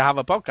awesome it is to have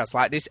a podcast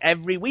like this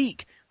every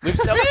week with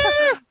so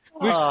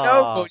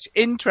much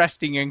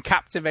interesting and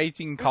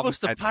captivating content.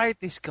 Must have paid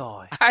this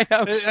guy. I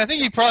know. I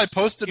think he probably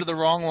posted to the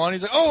wrong one.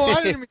 He's like,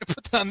 I didn't mean to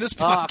put that on this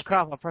podcast. Oh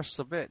crap, I pressed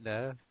submit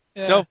now.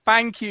 Yeah. So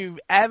thank you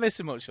ever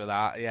so much for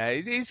that. Yeah,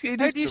 it is. How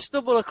do you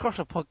stumble across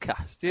a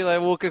podcast? Do you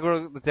walk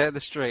down the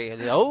street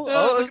and there's a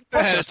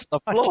podcast on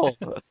the floor?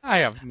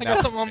 I got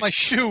something on my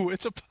shoe.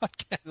 It's a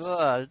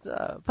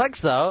podcast.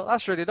 Thanks though.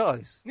 That's really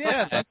nice.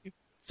 Yeah. Thank you.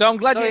 So I'm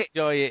glad you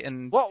enjoy it.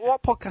 And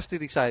what podcast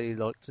did he say he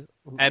liked?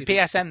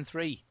 PSN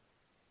 3.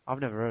 I've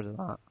never heard of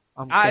that.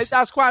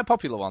 That's quite a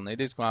popular one. It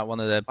is quite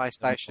one of the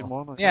PlayStation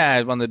one.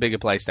 Yeah, one of the bigger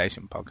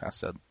PlayStation podcasts.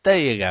 So there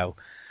you go.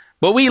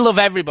 But we love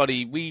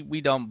everybody.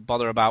 We don't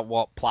bother about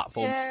what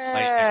platform.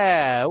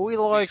 Yeah, we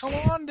like. Come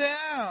on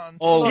down.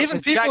 Even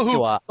people who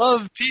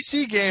love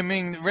PC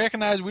gaming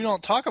recognize we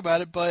don't talk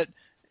about it, but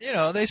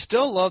they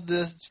still love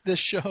this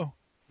show.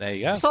 There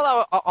you go. It's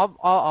not that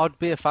I'd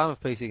be a fan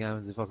of PC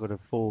games if I could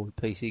afford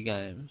PC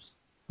games.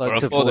 Or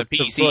afford the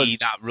PC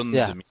that runs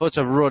them. Yeah,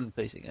 to run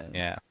PC games.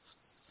 Yeah.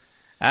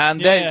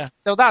 And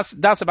so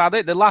that's about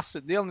it. The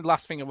only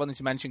last thing I wanted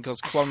to mention,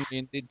 because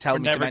Quanrian did tell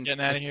me to mention.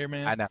 We're never getting out of here,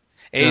 man. I know.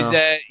 Is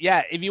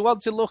if you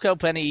want to look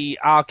up any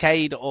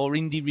arcade or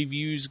indie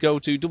reviews, go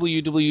to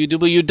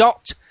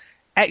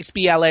www.xboxlive.com.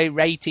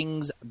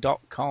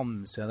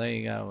 xblaratings.com. So there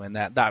you go. And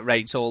that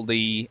rates all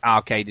the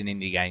arcade and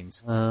indie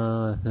games.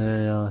 So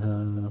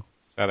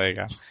there you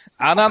go.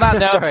 And on that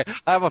note, sorry,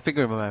 I have my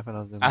finger in my mouth when I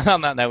was doing that. And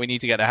on that note, we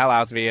need to get the hell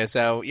out of here.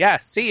 So yeah,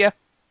 see ya.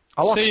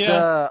 I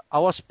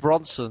watched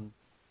Bronson,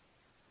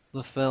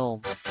 the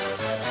film.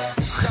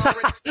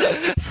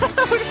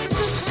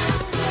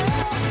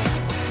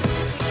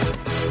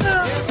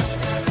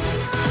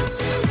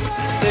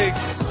 Dig.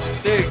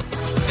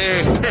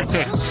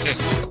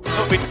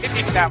 Oh, we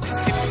finished now.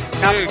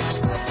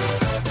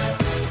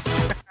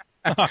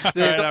 All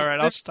right,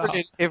 I'll stop.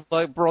 If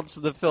like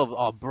Bronson the film,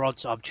 I'm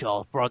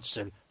Charles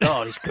Bronson.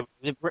 Oh, he's coming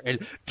to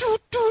Britain.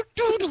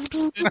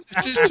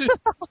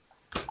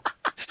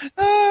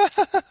 I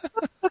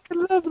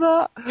fucking love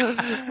that.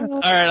 All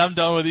right, I'm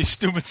done with these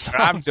stupid songs.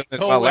 I'm done as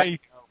Go well. away.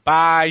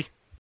 Bye.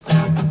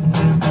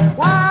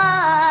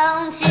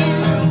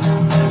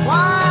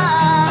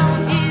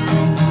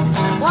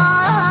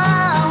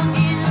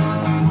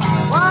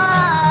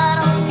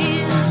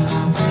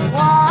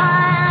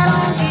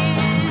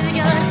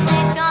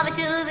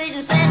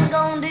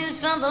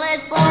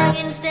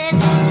 Instead,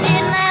 sitting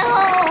at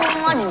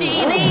home, watch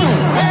TV,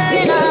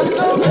 turning up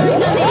so good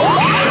to me.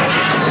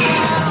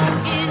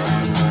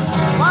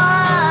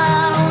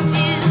 Why don't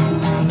you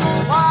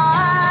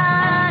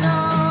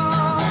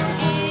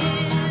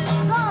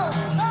go?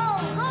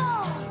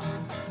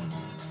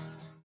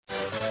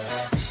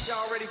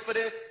 Y'all ready for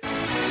this?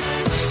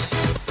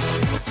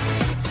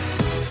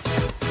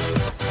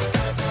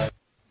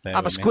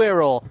 I'm a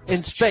squirrel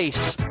in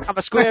space. I'm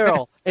a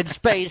squirrel in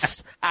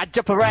space. I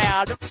jump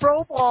around and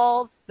throw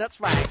balls. That's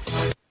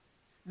right.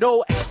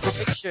 No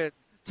explanation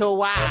to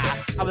why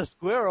I'm a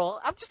squirrel.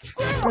 I'm just a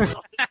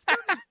squirrel.